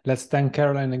 let's thank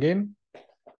Caroline again.